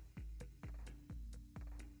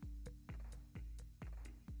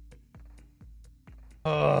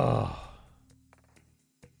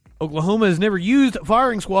 Oklahoma has never used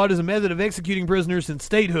firing squad as a method of executing prisoners since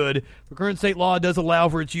statehood, but current state law does allow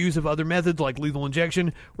for its use if other methods like lethal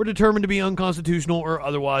injection were determined to be unconstitutional or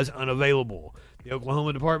otherwise unavailable. The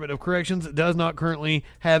Oklahoma Department of Corrections does not currently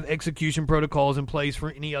have execution protocols in place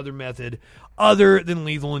for any other method other than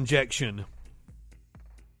lethal injection.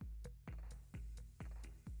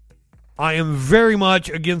 I am very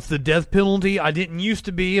much against the death penalty. I didn't used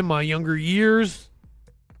to be in my younger years.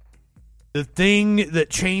 The thing that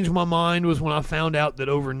changed my mind was when I found out that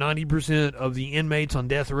over 90% of the inmates on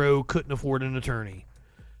death row couldn't afford an attorney.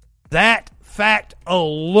 That fact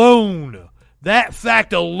alone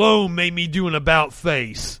made me do an about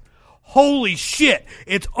face. Holy shit,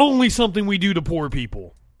 it's only something we do to poor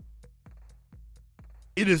people.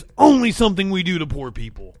 It is only something we do to poor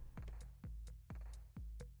people.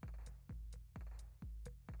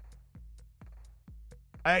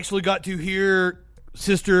 I actually got to hear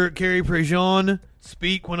Sister Carrie Prejean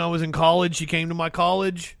speak when I was in college. She came to my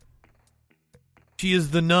college. She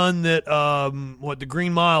is the nun that, the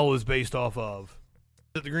Green Mile was based off of.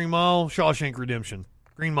 Is it the Green Mile? Shawshank Redemption.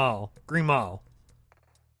 Green Mile.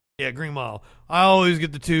 Yeah, Green Mile. I always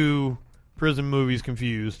get the two prison movies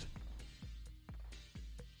confused.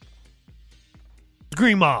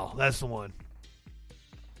 Green Mile, that's the one.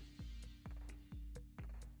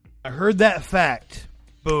 I heard that fact.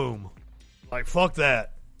 Boom. Like, fuck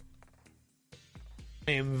that.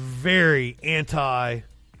 I am very anti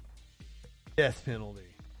death penalty.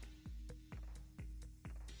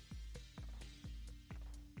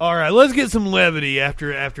 All right, let's get some levity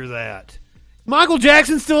after that. Michael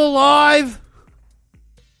Jackson still alive?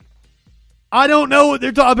 I don't know what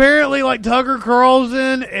they're talking. Apparently, like Tucker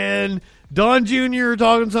Carlson and Don Jr. are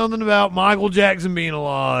talking something about Michael Jackson being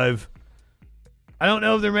alive. I don't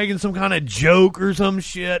know if they're making some kind of joke or some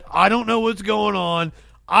shit. I don't know what's going on.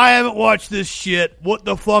 I haven't watched this shit. What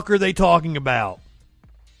the fuck are they talking about?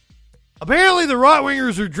 Apparently the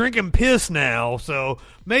right-wingers are drinking piss now, so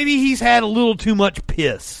maybe he's had a little too much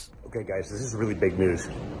piss. Okay, guys, this is really big news.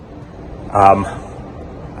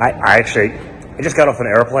 I just got off an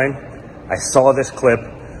airplane. I saw this clip,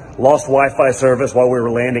 lost Wi-Fi service while we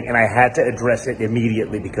were landing, and I had to address it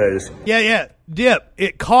immediately because... Yeah, Dip,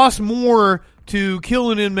 it costs more to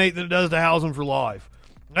kill an inmate than it does to house him for life.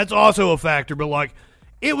 That's also a factor, but like,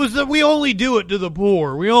 it was that we only do it to the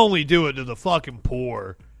poor. We only do it to the fucking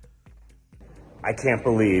poor. I can't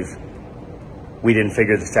believe we didn't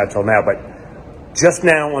figure this out till now, but just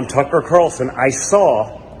now on Tucker Carlson, I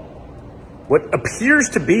saw what appears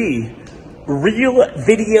to be real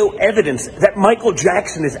video evidence that Michael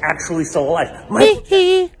Jackson is actually still alive.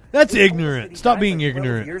 That's ignorant. Stop being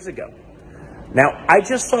ignorant. Years ago. Now, I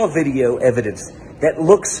just saw video evidence that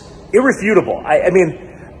looks irrefutable. I mean,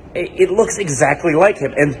 it looks exactly like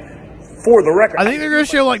him. And for the record, I think they're going to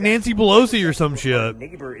show like Nancy Pelosi or some shit.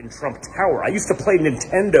 Neighbor in Trump Tower. I used to play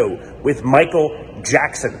Nintendo with Michael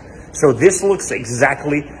Jackson. So this looks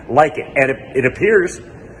exactly like it. And it appears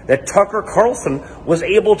that Tucker Carlson was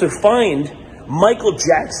able to find Michael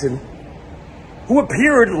Jackson, who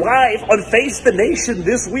appeared live on Face the Nation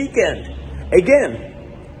this weekend. Again,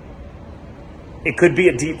 it could be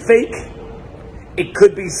a deep fake. It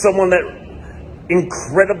could be someone that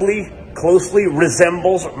incredibly closely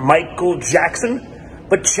resembles Michael Jackson.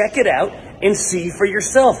 But check it out and see for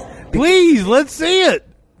yourself. Please, let's see it.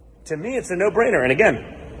 To me, it's a no-brainer. And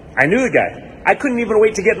again, I knew the guy. I couldn't even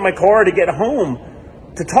wait to get in my car to get home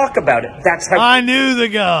to talk about it. That's how I knew the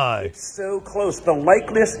guy. It's so close. The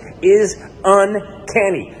likeness is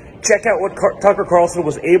uncanny. Check out what Tucker Carlson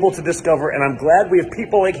was able to discover, and I'm glad we have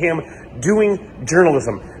people like him doing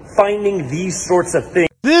journalism, finding these sorts of things.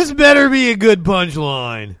 This better be a good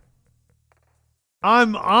punchline.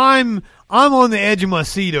 I'm on the edge of my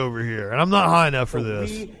seat over here, and I'm not high enough for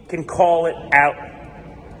this. We can call it out.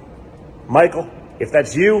 Michael, if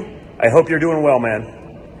that's you, I hope you're doing well,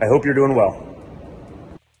 man. I hope you're doing well.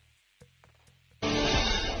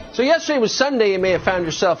 So yesterday was Sunday. You may have found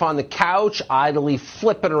yourself on the couch, idly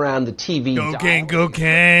flipping around the TV.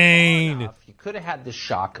 Cocaine. You could have had the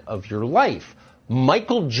shock of your life.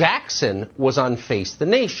 Michael Jackson was on Face the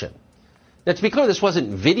Nation. Now, to be clear, this wasn't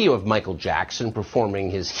video of Michael Jackson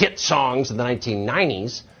performing his hit songs in the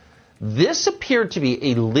 1990s. This appeared to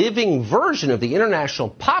be a living version of the international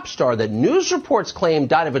pop star that news reports claim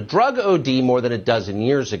died of a drug OD more than a dozen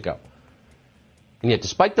years ago. And yet,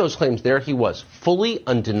 despite those claims, there he was, fully,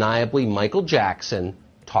 undeniably Michael Jackson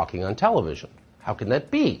talking on television. How can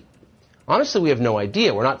that be? Honestly, we have no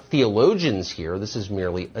idea. We're not theologians here. This is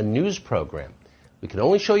merely a news program. We can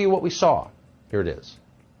only show you what we saw. Here it is.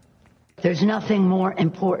 There's nothing more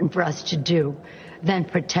important for us to do than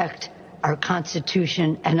protect our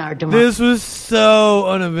Constitution and our democracy. This was so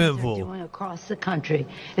uneventful. Doing across the country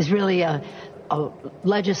is really a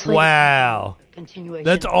legislative. Wow.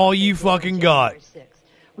 That's all you fucking got.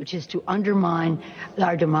 Which is to undermine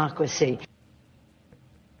our democracy.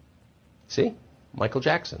 See? Michael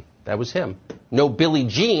Jackson. That was him. No Billie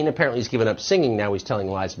Jean. Apparently he's given up singing. Now he's telling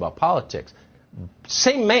lies about politics.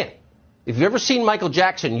 Same man. If you've ever seen Michael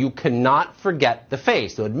Jackson, you cannot forget the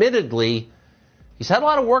face. Though admittedly, He's had a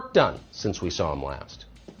lot of work done since we saw him last.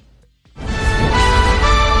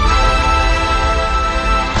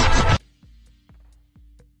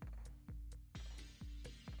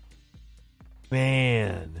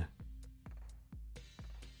 Man.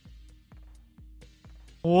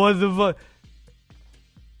 What the fuck?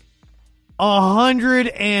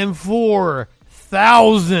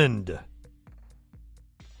 104,000.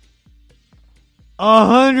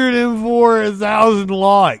 104,000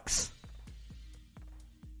 likes.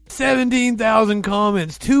 17,000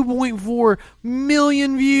 comments. 2.4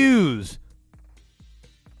 million views.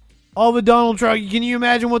 All the Donald Trump. Can you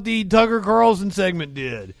imagine what the Tucker Carlson segment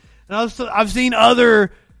did? And I've seen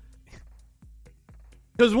other...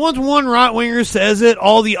 Because once one right-winger says it,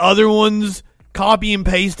 all the other ones copy and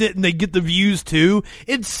paste it, and they get the views too.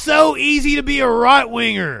 It's so easy to be a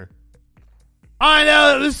right-winger. I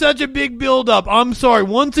know, it was such a big build-up. I'm sorry.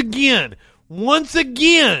 Once again,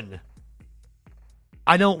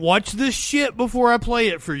 I don't watch this shit before I play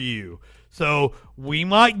it for you. So we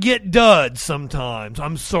might get duds sometimes.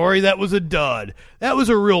 I'm sorry that was a dud. That was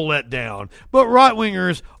a real letdown. But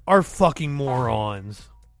right-wingers are fucking morons.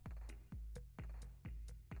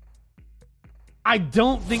 I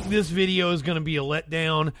don't think this video is going to be a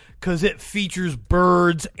letdown because it features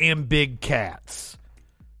birds and big cats.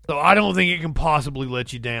 So I don't think it can possibly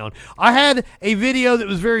let you down. I had a video that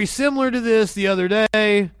was very similar to this the other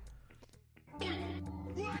day.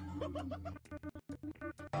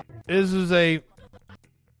 This is a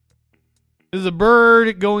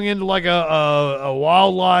bird going into like a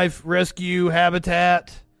wildlife rescue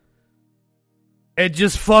habitat and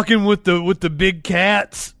just fucking with the big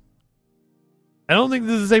cats. I don't think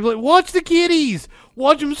this is the same place. Watch the kitties.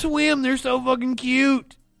 Watch them swim. They're so fucking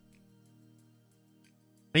cute.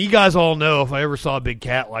 Now, you guys all know if I ever saw a big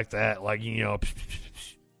cat like that, like, you know,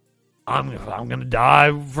 I'm gonna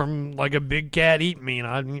die from like a big cat eating me.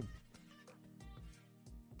 And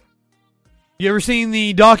you ever seen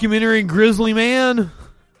the documentary Grizzly Man?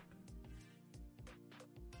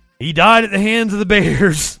 He died at the hands of the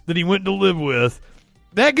bears that he went to live with.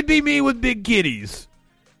 That could be me with big kitties.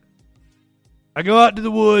 I go out to the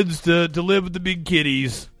woods to live with the big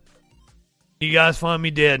kitties. You guys find me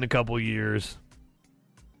dead in a couple of years.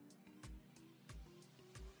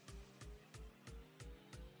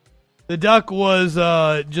 The duck was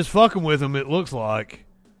just fucking with him, it looks like.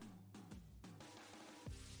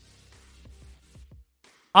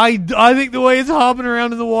 I think the way it's hopping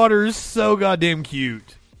around in the water is so goddamn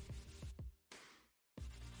cute.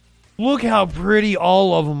 Look how pretty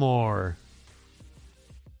all of them are.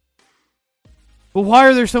 But why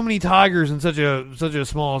are there so many tigers in such a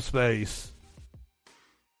small space?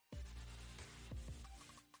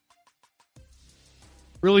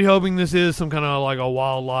 Really hoping this is some kind of like a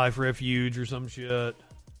wildlife refuge or some shit.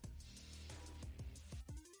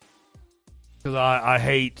 Because I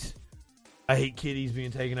hate kitties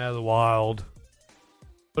being taken out of the wild.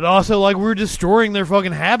 But also, like, we're destroying their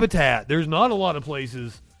fucking habitat. There's not a lot of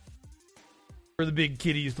places for the big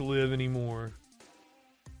kitties to live anymore.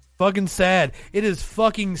 Fucking sad. It is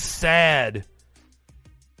fucking sad.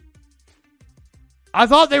 I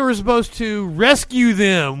thought they were supposed to rescue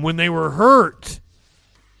them when they were hurt.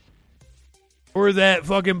 Or that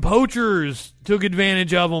fucking poachers took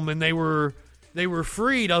advantage of them and they were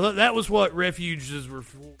freed. I thought that was what refuges were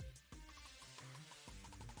for.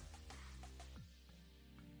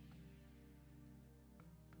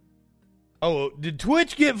 Oh, did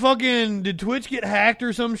Twitch get hacked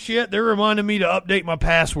or some shit? They're reminding me to update my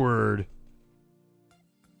password.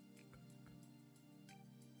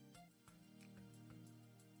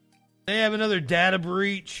 They have another data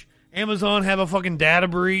breach. Amazon have a fucking data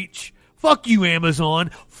breach. Fuck you, Amazon.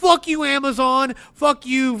 Fuck you, Amazon. Fuck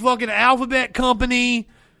you, fucking Alphabet Company.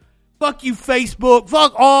 Fuck you, Facebook.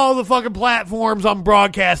 Fuck all the fucking platforms I'm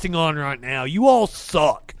broadcasting on right now. You all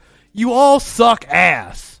suck. You all suck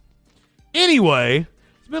ass. Anyway,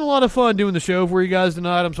 it's been a lot of fun doing the show for you guys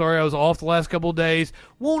tonight. I'm sorry I was off the last couple of days.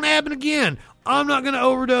 Won't happen again. I'm not going to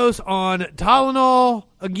overdose on Tylenol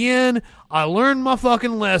again. I learned my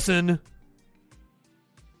fucking lesson.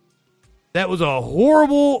 That was a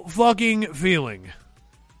horrible fucking feeling.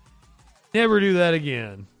 Never do that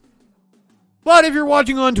again. But if you're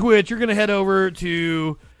watching on Twitch, you're going to head over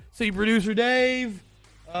to see Producer Dave.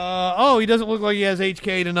 He doesn't look like he has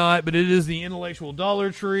HK tonight, but it is the Intellectual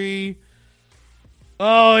Dollar Tree.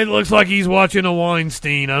 Oh, it looks like he's watching a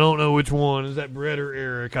Weinstein. I don't know which one. Is that Brett or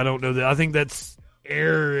Eric? I don't know that. I think that's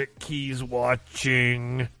Eric he's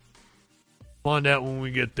watching. Find out when we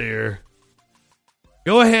get there.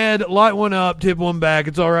 Go ahead, light one up, tip one back.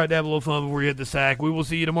 It's all right to have a little fun before you hit the sack. We will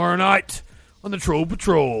see you tomorrow night on the Troll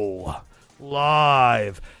Patrol.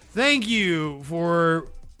 live. Thank you for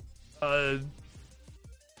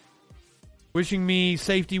wishing me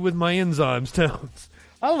safety with my enzymes, Towns.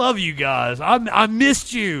 I love you guys. I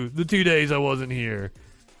missed you the 2 days I wasn't here.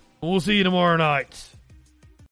 We'll see you tomorrow night.